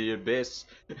evaporating into the abyss.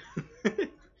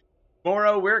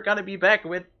 Tomorrow we're gonna be back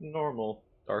with normal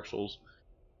Dark Souls.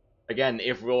 Again,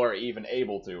 if we're even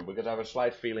able to, because I have a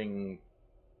slight feeling...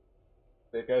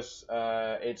 Because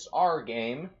it's our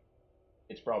game,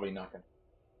 it's probably not gonna...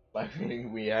 My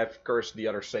feeling we have cursed the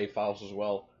other save files as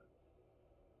well.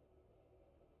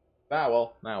 Ah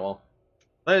well.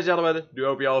 Ladies and gentlemen, do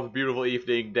hope you all have a beautiful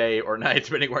evening, day, or night,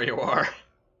 depending where you are.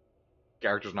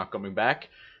 Character's not coming back.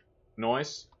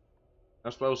 Noise.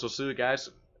 I suppose I'll see you guys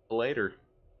later.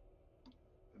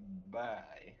 Bye.